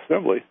structuring of the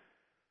assembly,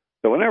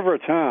 that whenever a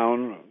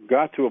town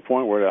got to a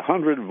point where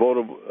 100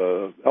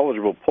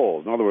 eligible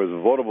polls, in other words,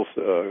 votable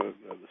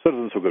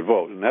citizens who could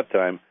vote, in that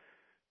time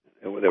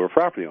they were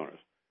property owners.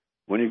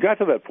 When you got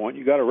to that point,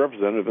 you got a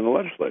representative in the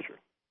legislature.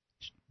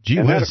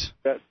 Gee whiz.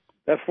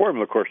 That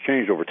formula, of course,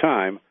 changed over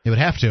time. It would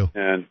have to.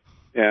 And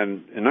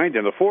in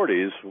the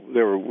 40s,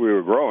 we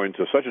were growing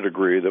to such a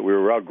degree that we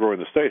were outgrowing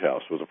the State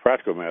House. It was a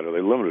practical matter.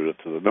 They limited it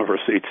to the number of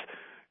seats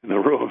in the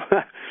room.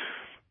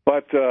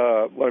 But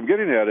what I'm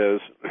getting at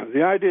is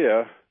the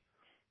idea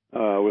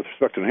with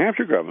respect to New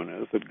Hampshire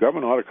government is that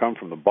government ought to come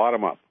from the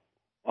bottom up,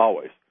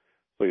 always.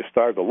 So you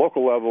start at the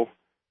local level,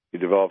 you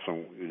develop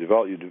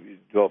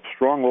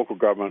strong local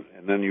government,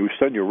 and then you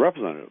send your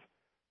representative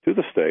to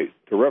the state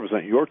to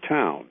represent your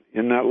town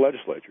in that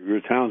legislature,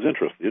 your town's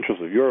interest, the interest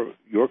of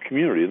your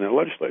community in that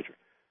legislature.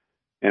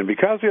 And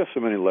because we have so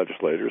many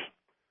legislators,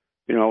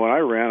 when I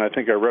ran, I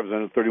think I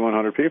represented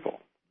 3,100 people.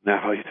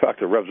 Now, you talk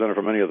to a representative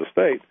from any other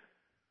state,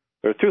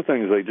 there are two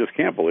things they just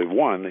can't believe.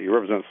 One, that you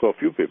represent so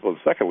few people, and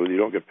secondly, you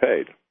don't get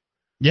paid.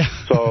 Yeah.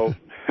 So,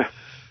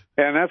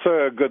 and that's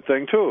a good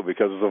thing too,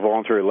 because it's a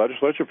voluntary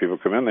legislature. People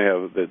come in,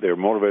 they're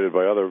motivated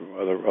by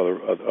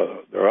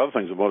there are other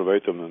things that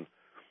motivate them than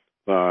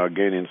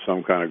gaining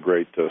some kind of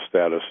great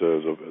status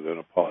as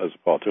a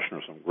politician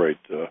or some great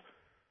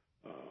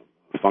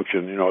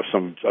function,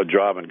 a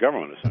job in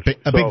government.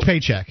 A big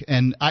paycheck.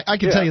 And I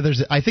can tell you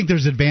I think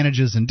there's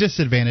advantages and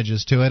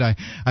disadvantages to it.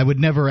 I would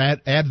never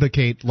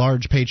advocate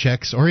large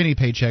paychecks or any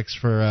paychecks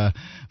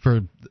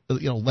for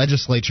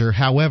legislature.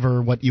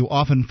 However, what you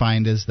often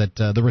find is that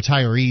the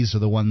retirees are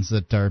the ones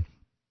that are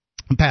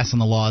passing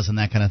the laws and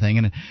that kind of thing,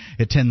 and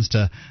it tends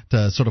to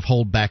sort of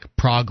hold back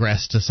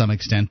progress to some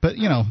extent. But,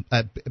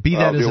 be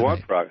that as it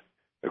may.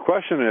 The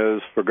question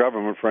is, for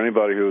government, for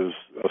anybody who's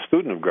a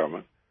student of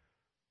government,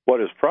 what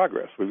is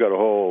progress? We've got a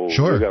whole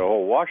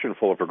Washington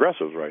full of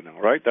progressives right now,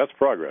 right? That's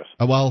progress.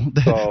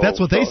 That's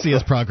what they see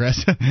as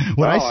progress.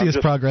 What I see as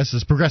progress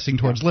is progressing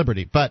towards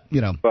liberty. But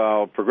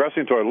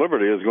progressing toward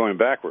liberty is going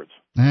backwards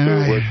to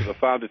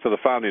the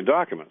founding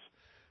documents.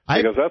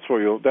 Because that's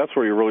where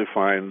you really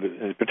find,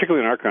 and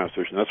particularly in our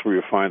Constitution, that's where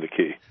you find the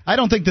key. I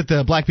don't think that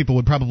the black people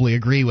would probably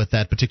agree with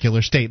that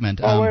particular statement.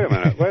 Wait a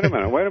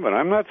minute.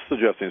 I'm not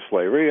suggesting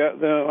slavery.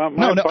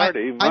 My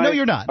party, I know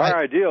you're not. Our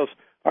ideals.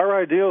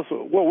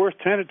 What we're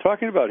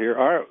talking about here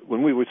are,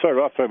 when we started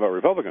off talking about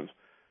Republicans,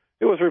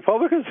 it was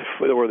Republicans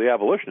that were the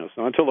abolitionists.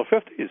 Now, until the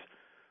 50s,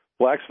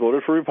 blacks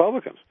voted for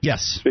Republicans.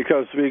 Yes.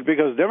 Because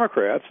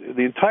Democrats,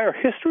 the entire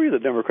history of the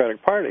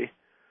Democratic Party,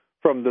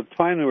 from the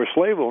time they were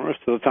slave owners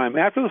to the time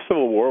after the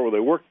Civil War, where they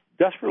worked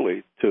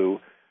desperately to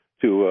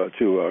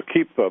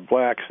keep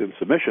blacks in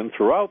submission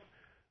throughout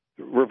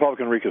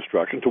Republican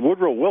Reconstruction, to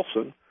Woodrow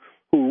Wilson,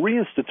 who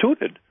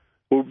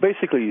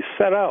basically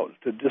set out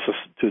to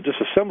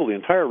disassemble the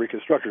entire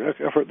Reconstruction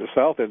effort in the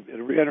South and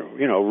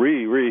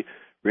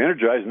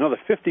re-energize another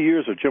 50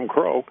 years of Jim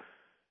Crow.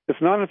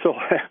 It's not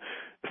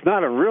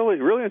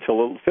really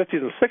until the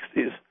 50s and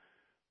 60s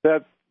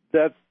that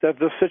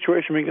this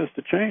situation begins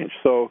to change.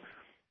 So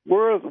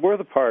we're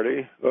the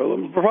party.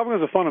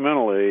 Republicans are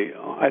fundamentally,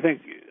 I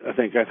think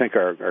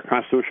our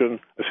Constitution,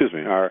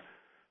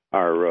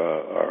 our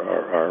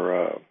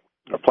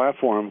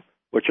platform,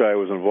 which I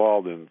was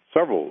involved in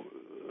several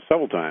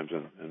times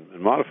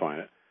in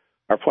modifying it.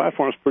 Our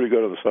platform is pretty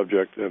good on the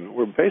subject, and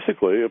we're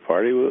basically a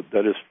party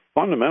that is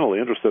fundamentally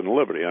interested in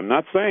liberty. I'm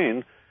not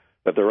saying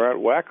that there aren't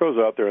wackos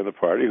out there in the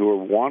party who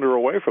will wander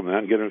away from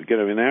that and get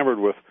enamored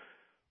with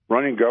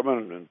running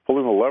government and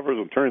pulling the levers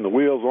and turning the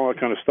wheels and all that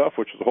kind of stuff,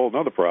 which is a whole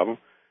other problem.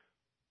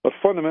 But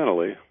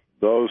fundamentally,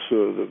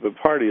 the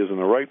party is in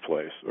the right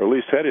place, or at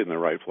least headed in the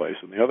right place,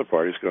 and the other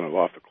party is going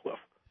off the cliff.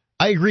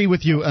 I agree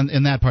with you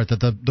in that part,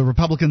 that the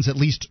Republicans at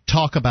least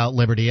talk about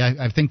liberty.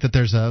 I think that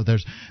there's a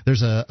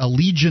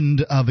legion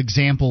of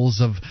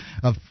examples of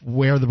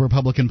where the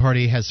Republican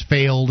Party has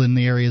failed in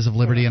the areas of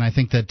liberty, and I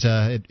think that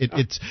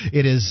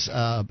it is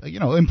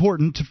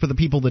important for the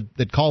people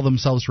that call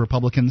themselves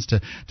Republicans to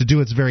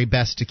do its very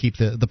best to keep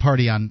the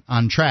party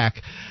on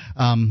track.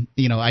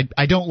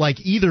 I don't like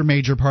either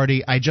major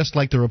party. I just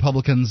like the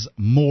Republicans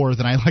more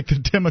than I like the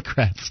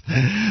Democrats.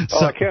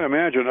 So I can't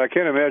imagine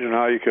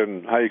how you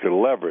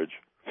can leverage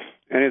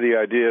any of the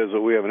ideas that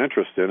we have an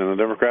interest in the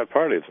Democrat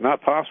Party. It's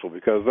not possible,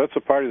 because that's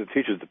a party that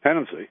teaches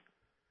dependency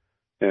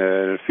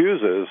and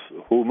infuses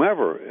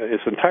whomever,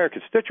 its entire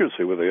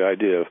constituency, with the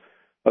idea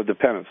of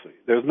dependency.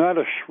 There's not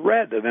a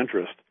shred of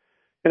interest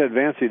in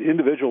advancing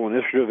individual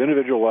initiative,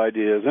 individual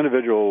ideas,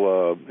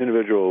 individual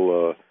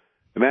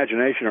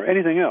imagination, or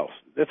anything else.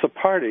 It's a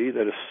party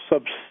that is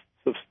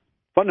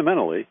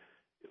fundamentally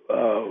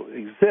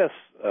exists,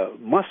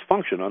 must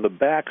function on the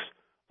backs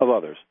of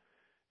others.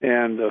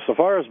 And so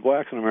far as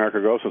blacks in America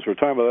go, since we were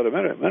talking about that a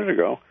minute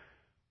ago,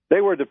 they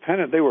were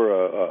dependent. They were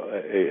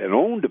an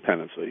own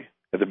dependency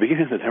at the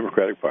beginning of the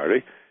Democratic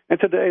Party, and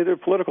today they're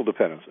political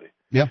dependency.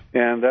 Yeah.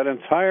 And the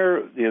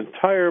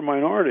entire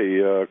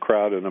minority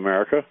crowd in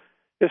America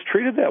is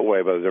treated that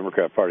way by the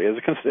Democrat Party as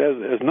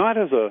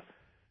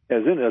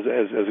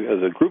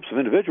groups of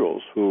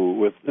individuals who,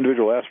 with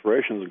individual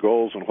aspirations,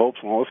 goals, and hopes,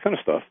 and all this kind of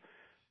stuff.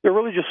 They're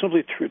really just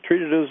simply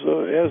treated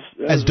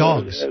as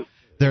dogs.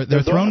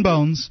 They're thrown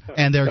bones,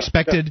 and they're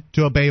expected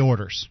to obey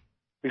orders,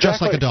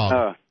 just like a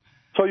dog.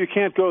 So you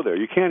can't go there.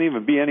 You can't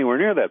even be anywhere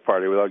near that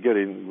party without.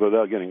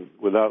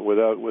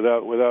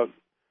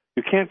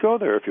 You can't go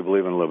there if you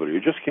believe in liberty.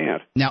 You just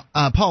can't. Now,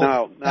 Paul.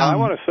 Now I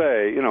want to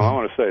say,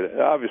 that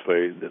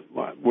obviously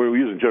we're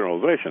using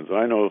generalizations, and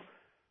I know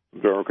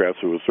Democrats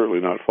who would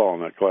certainly not fall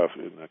in that class,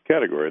 in that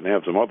category, and they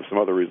have some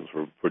other reasons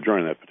for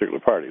joining that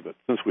particular party. But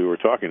since we were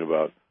talking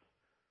about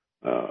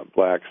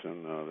blacks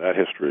and that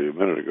history a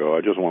minute ago,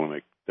 I just want to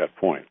make that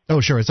point.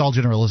 Oh, sure. It's all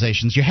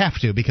generalizations. You have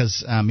to,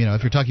 because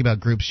if you're talking about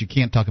groups, you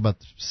can't talk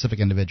about specific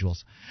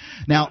individuals.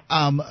 Now,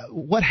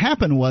 what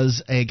happened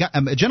was a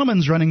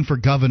gentleman's running for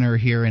governor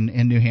here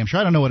in New Hampshire.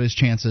 I don't know what his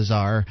chances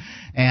are,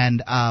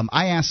 and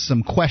I asked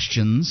some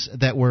questions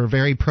that were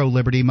very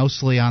pro-liberty,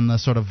 mostly on the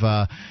sort of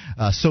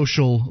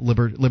social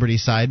liberty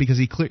side, because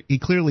he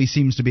clearly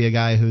seems to be a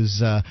guy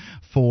who's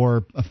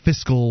for a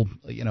fiscal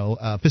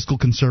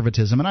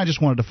conservatism, and I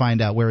just wanted to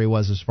find out where he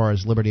was as far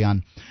as liberty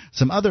on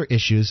some other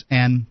issues.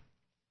 And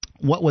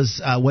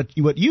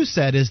what you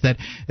said is that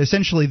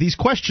essentially these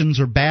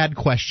questions are bad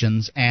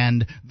questions,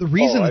 and the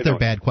reason that they're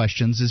bad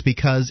questions is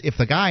because if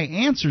the guy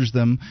answers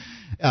them,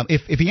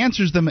 if he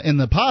answers them in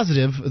the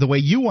positive, the way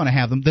you want to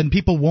have them, then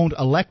people won't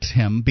elect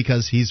him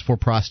because he's for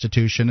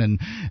prostitution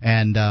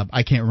and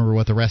I can't remember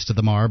what the rest of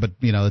them are, but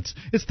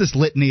it's this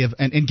litany of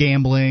and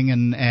gambling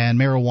and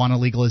marijuana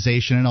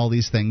legalization and all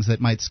these things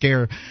that might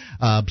scare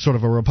sort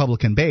of a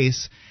Republican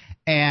base.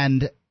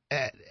 And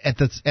at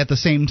the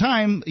same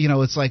time,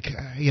 it's like,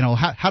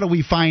 how do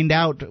we find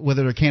out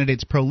whether a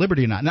candidate's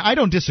pro-liberty or not? Now, I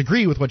don't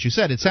disagree with what you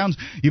said. It sounds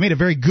you made a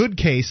very good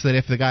case that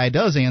if the guy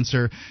does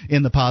answer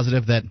in the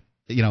positive, that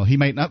he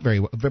might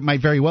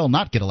very well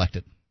not get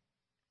elected.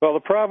 Well,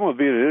 the problem with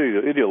being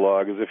an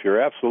ideologue is if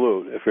you're an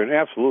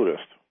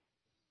absolutist,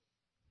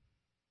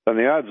 then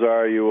the odds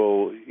are you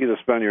will either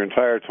spend your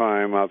entire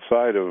time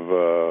outside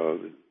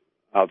the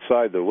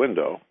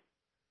window,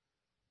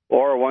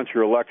 or once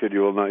you're elected,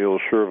 you'll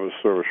serve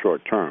a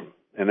short term.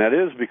 And that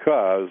is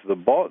because the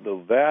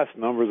vast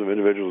numbers of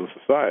individuals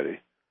in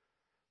society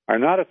are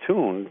not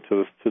attuned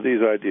to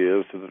these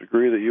ideas to the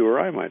degree that you or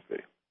I might be.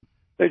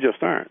 They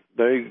just aren't.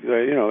 They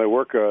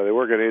work an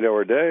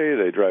 8-hour day.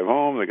 They drive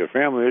home. They get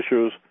family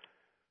issues.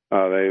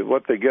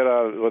 What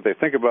they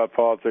think about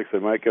politics, they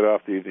might get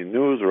off the evening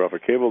news or off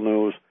of cable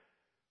news.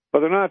 But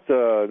they're not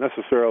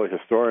necessarily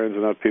historians.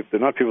 They're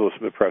not people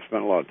that perhaps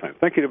spend a lot of time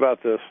thinking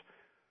about this.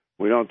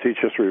 We don't teach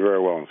history very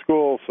well in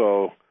school,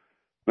 so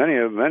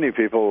many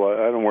people.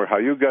 I don't know how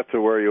you got to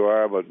where you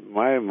are, but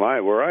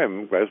where I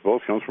am, I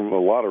suppose, comes from a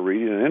lot of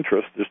reading and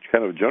interest, just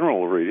kind of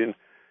general reading,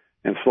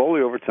 and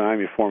slowly over time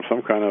you form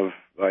some kind of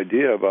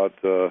idea about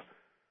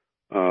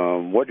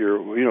how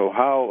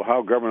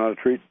government ought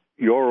to treat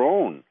your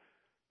own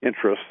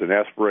interests and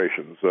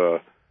aspirations.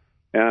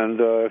 And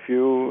if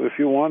you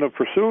want to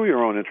pursue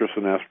your own interests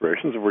and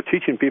aspirations, if we're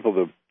teaching people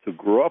to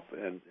grow up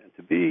and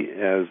to be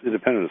as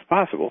independent as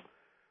possible,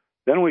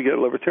 then we get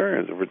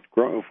libertarians.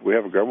 If we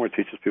have a government that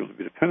teaches people to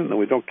be dependent, then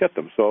we don't get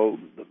them. So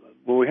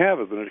what we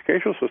have is an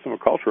educational system, a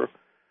culture,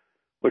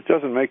 which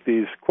doesn't make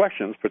these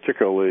questions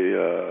particularly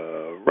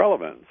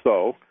relevant.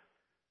 So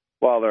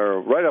while they're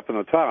right up in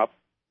the top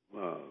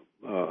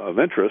of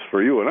interest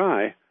for you and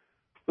I,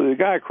 the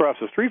guy across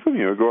the street from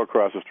you, go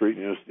across the street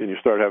and you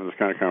start having this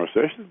kind of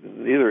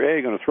conversation, either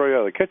A, going to throw you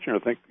out of the kitchen or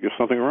think there's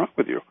something wrong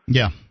with you.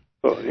 Yeah.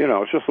 So,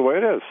 it's just the way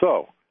it is.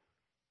 So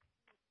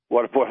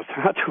what it boils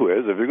down to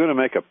is, if you're going to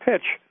make a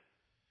pitch,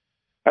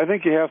 I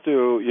think you have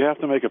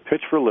to make a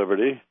pitch for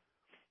liberty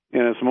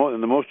in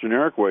the most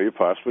generic way you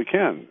possibly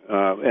can,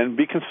 and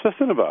be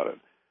consistent about it.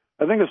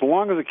 I think as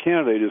long as a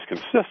candidate is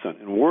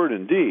consistent in word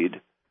and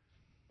deed,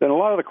 then a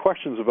lot of the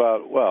questions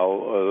about,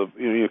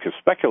 you can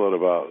speculate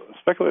about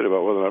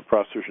whether or not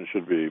prostitution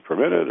should be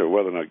permitted, or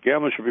whether or not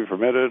gambling should be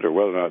permitted, or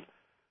whether or not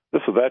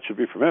this or that should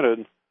be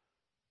permitted.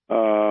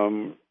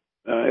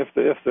 If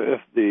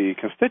the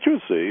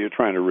constituency you're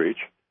trying to reach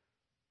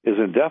is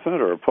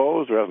indefinite or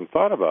opposed or hasn't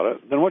thought about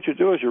it, then what you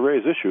do is you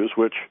raise issues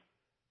which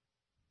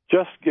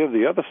just give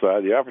the other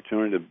side the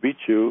opportunity to beat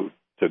you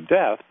to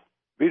death,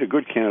 beat a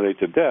good candidate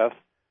to death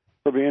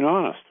for being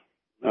honest.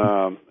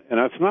 And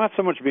it's not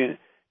so much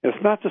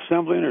it's not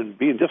dissembling or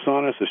being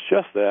dishonest. It's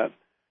just that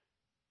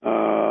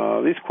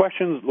these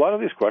questions, a lot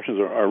of these questions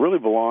are really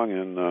belong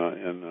in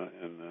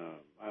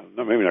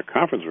maybe not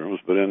conference rooms,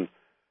 but in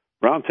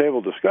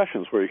roundtable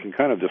discussions where you can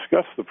kind of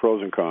discuss the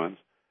pros and cons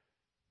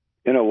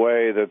in a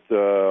way that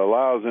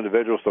allows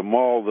individuals to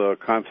mull the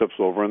concepts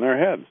over in their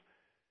heads.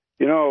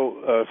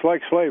 It's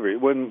like slavery.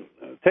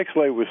 Take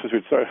slavery, since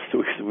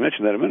we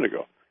mentioned that a minute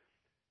ago.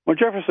 When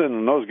Jefferson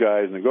and those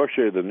guys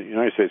negotiated the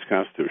United States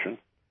Constitution,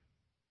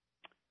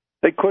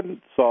 they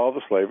couldn't solve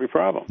the slavery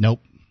problem. Nope.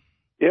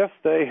 If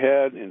they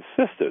had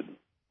insisted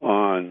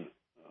on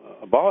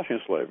abolishing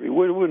slavery,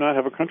 we would not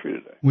have a country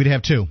today. We'd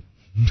have two.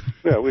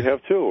 Yeah, we'd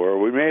have two, or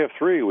we may have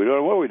three. We don't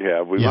know what we'd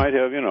have. We might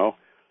have,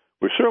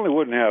 we certainly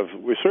wouldn't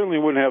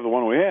have the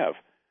one we have.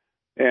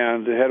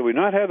 And had we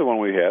not had the one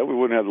we had, we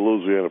wouldn't have the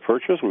Louisiana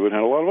Purchase. We wouldn't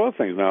have a lot of other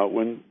things. Now,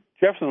 when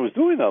Jefferson was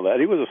doing all that,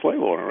 he was a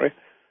slave owner, right?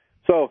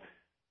 So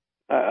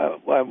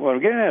what I'm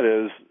getting at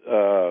is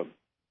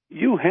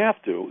you have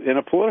to, in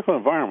a political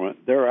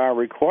environment, there are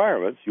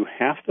requirements. You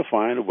have to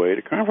find a way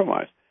to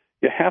compromise.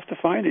 You have to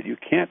find it. You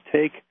can't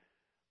take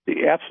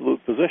the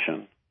absolute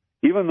position,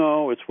 even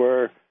though it's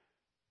where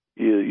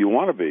you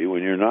want to be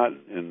when you're not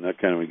in that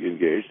kind of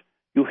engaged.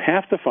 You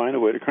have to find a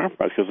way to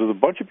compromise, because there's a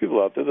bunch of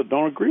people out there that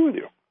don't agree with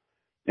you.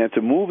 And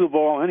to move the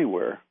ball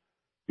anywhere,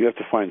 you have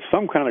to find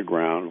some kind of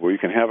ground where you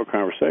can have a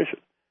conversation.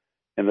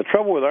 And the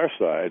trouble with our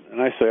side,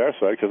 and I say our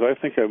side because I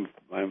think I'm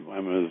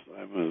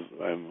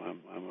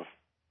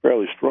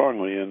fairly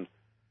strongly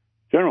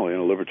generally in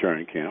a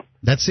libertarian camp.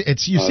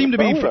 You seem to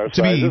be.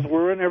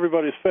 We're in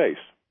everybody's face.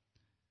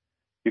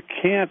 You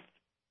can't.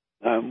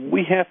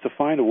 We have to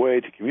find a way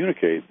to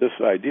communicate this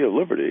idea of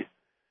liberty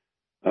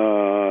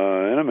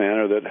in a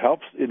manner that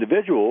helps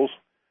individuals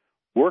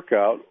work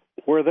out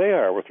where they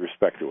are with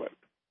respect to it.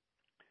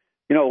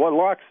 What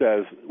Locke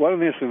says. One of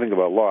the interesting things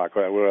about Locke,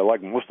 what I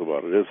like most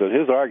about it, is that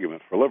his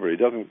argument for liberty is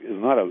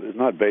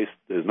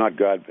not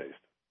God based.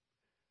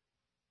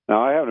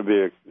 Now, I happen to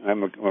be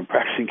I'm a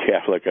practicing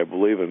Catholic. I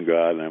believe in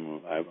God,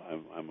 and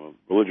I'm a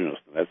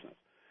religionist in that sense.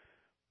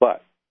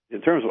 But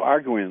in terms of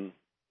arguing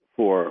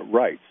for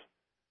rights,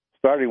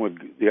 starting with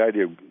the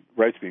idea of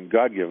rights being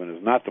God-given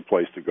is not the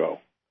place to go.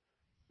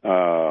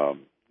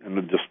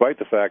 And despite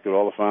the fact that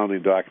all the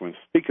founding documents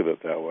speak of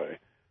it that way,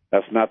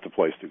 that's not the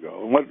place to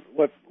go. And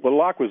what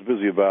Locke was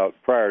busy about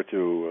prior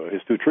to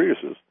his two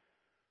treatises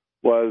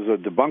was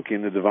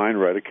debunking the divine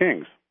right of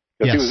kings,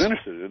 because he was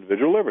interested in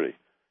individual liberty.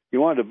 He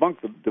wanted to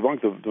debunk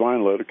the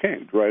divine right of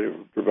kings,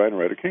 divine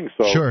right of kings.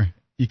 So sure,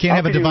 you can't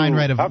have a divine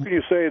right of. How can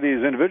you say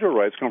these individual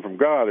rights come from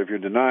God if you're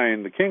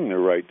denying the king the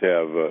right to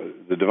have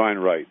the divine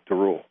right to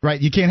rule?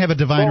 Right, you can't have a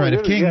divine right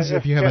of kings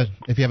if you have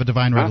a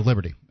divine right of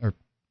liberty.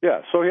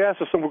 Yeah, so he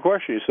asks a simple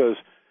question. He says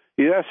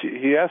he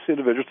asks the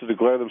individuals to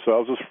declare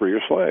themselves as free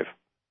or slave.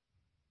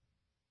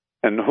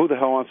 And who the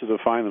hell wants to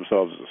define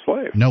themselves as a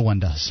slave? No one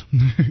does.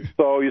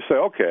 So you say,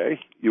 okay,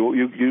 you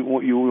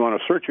want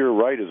to assert your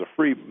right as a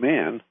free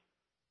man.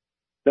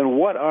 Then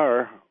what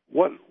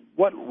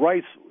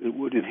rights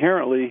would you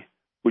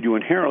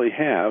inherently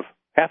have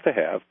to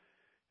have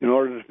in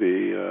order to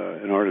be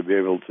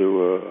able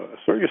to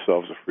assert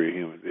yourself as a free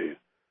human being?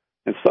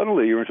 And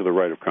suddenly you're into the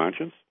right of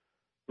conscience,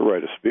 the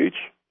right of speech,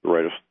 the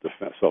right of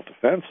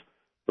self-defense,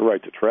 the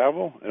right to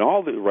travel, and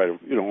all the right of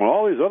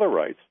all these other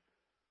rights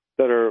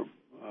that are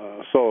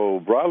so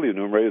broadly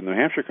enumerated in the New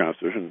Hampshire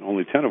Constitution.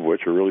 Only 10 of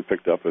which are really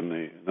picked up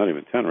in not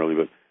even 10 really,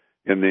 but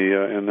in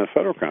the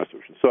federal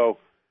Constitution. So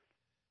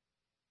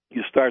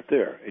you start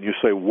there and you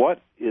say, if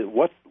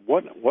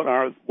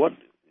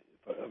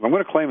I'm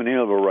going to claim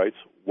inalienable rights,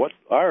 what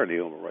are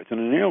inalienable rights? And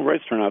inalienable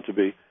rights turn out to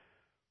be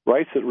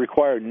rights that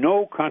require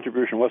no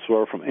contribution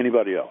whatsoever from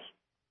anybody else.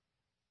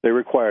 They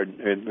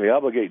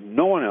obligate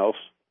no one else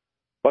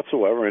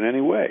whatsoever in any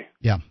way.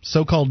 Yeah,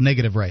 so-called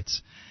negative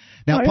rights.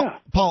 Now,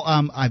 Paul,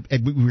 I'm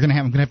going to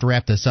have to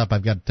wrap this up.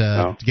 I've got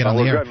to get on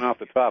the air. We're getting off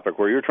the topic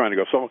where you're trying to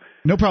go. So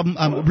no problem.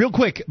 Real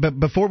quick, but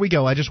before we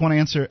go, I just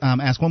want to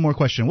ask one more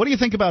question. What do you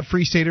think about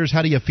Free Staters?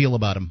 How do you feel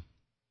about them?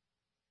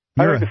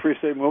 I think the Free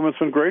State movement's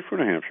been great for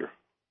New Hampshire.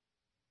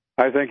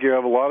 I think you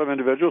have a lot of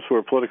individuals who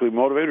are politically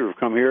motivated who have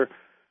come here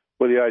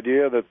with the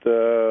idea that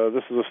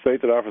this is a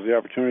state that offers the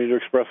opportunity to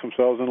express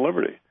themselves in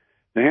liberty.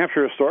 New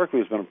Hampshire historically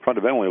has been a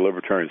fundamentally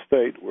libertarian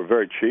state. We're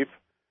very cheap.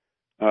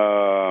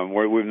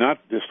 We've not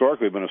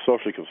historically been a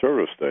socially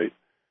conservative state.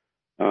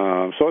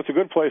 So it's a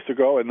good place to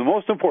go. And the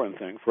most important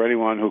thing for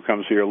anyone who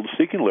comes here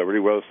seeking liberty,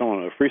 whether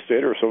someone a Free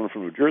Stater or someone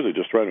from New Jersey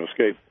just trying to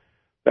escape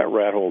that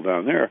rat hole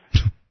down there,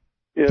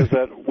 is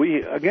that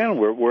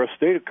we're a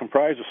state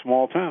comprised of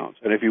small towns.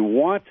 And if you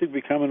want to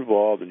become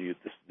involved, and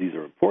these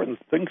are important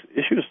things,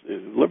 issues,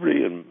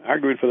 liberty and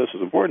arguing for this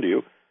is important to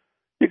you,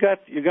 you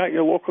got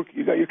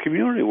your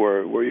community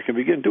where you can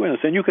begin doing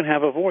this, and you can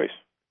have a voice.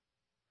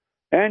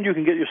 And you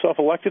can get yourself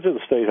elected to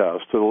the State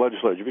House, to the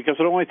legislature, because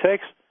it only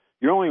takes,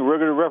 you're only going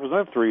to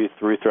represent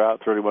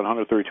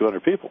 3,100,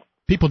 3,200 people.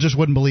 People just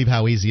wouldn't believe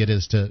how easy it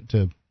is to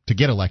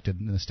get elected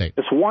in the state.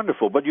 It's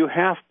wonderful, but you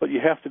have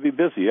to be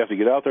busy. You have to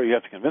get out there. You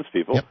have to convince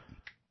people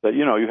that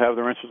you have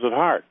their interests at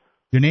heart.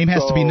 Your name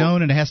has to be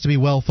known, and it has to be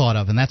well thought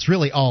of, and that's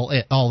really all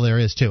there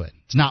is to it.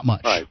 It's not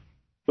much. Right.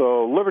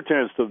 So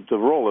libertarians, to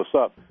roll this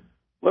up,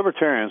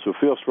 libertarians who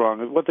feel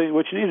strong, what you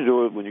need to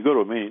do when you go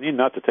to a meeting, you need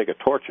not to take a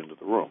torch into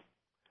the room.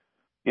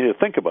 You need to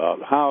think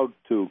about how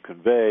to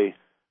convey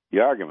the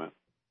argument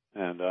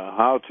and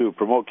how to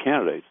promote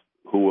candidates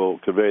who will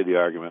convey the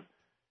argument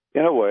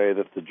in a way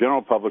that the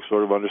general public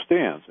sort of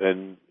understands.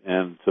 And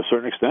to a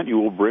certain extent, you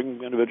will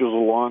bring individuals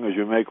along as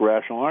you make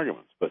rational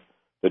arguments. But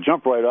to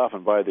jump right off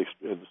and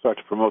start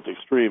to promote the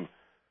extreme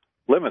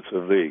limits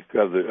of the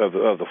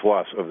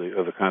philosophy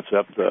of the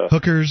concept,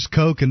 hookers,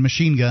 coke, and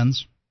machine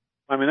guns.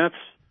 I mean, that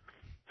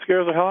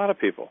scares the hell out of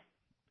people.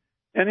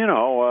 And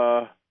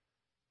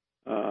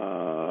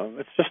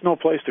it's just no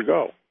place to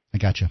go. I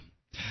gotcha.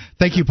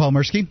 Thank you, Paul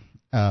Mirsky.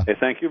 Hey,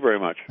 thank you very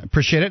much. I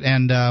appreciate it.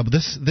 And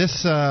this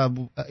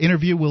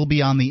interview will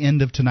be on the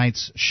end of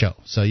tonight's show,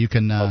 so you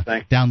can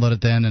download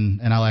it then,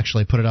 and I'll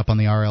actually put it up on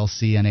the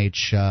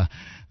RLCNH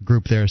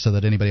group there so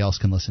that anybody else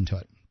can listen to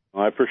it.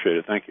 Well, I appreciate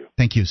it. Thank you.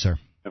 Thank you, sir.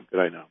 Good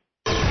night now.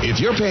 If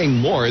you're paying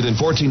more than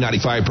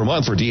 $14.95 per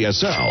month for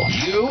DSL,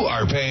 you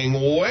are paying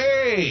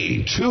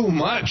way too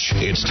much.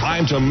 It's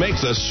time to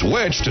make the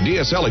switch to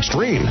DSL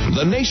Extreme,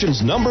 the nation's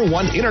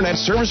 #1 internet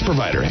service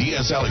provider.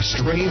 DSL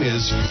Extreme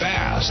is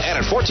fast, and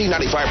at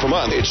 $14.95 per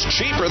month, it's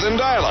cheaper than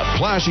dial-up.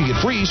 Plus, you get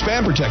free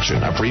spam protection,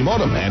 a free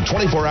modem, and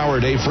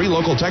 24-hour-a-day free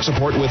local tech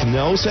support with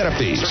no setup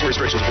fees. Some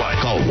restrictions apply.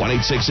 Call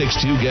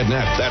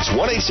 1-866-2-GET-NET. That's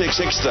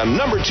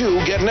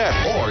 1-866-2-GET-NET.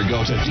 Or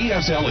go to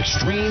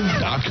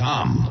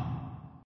DSLExtreme.com.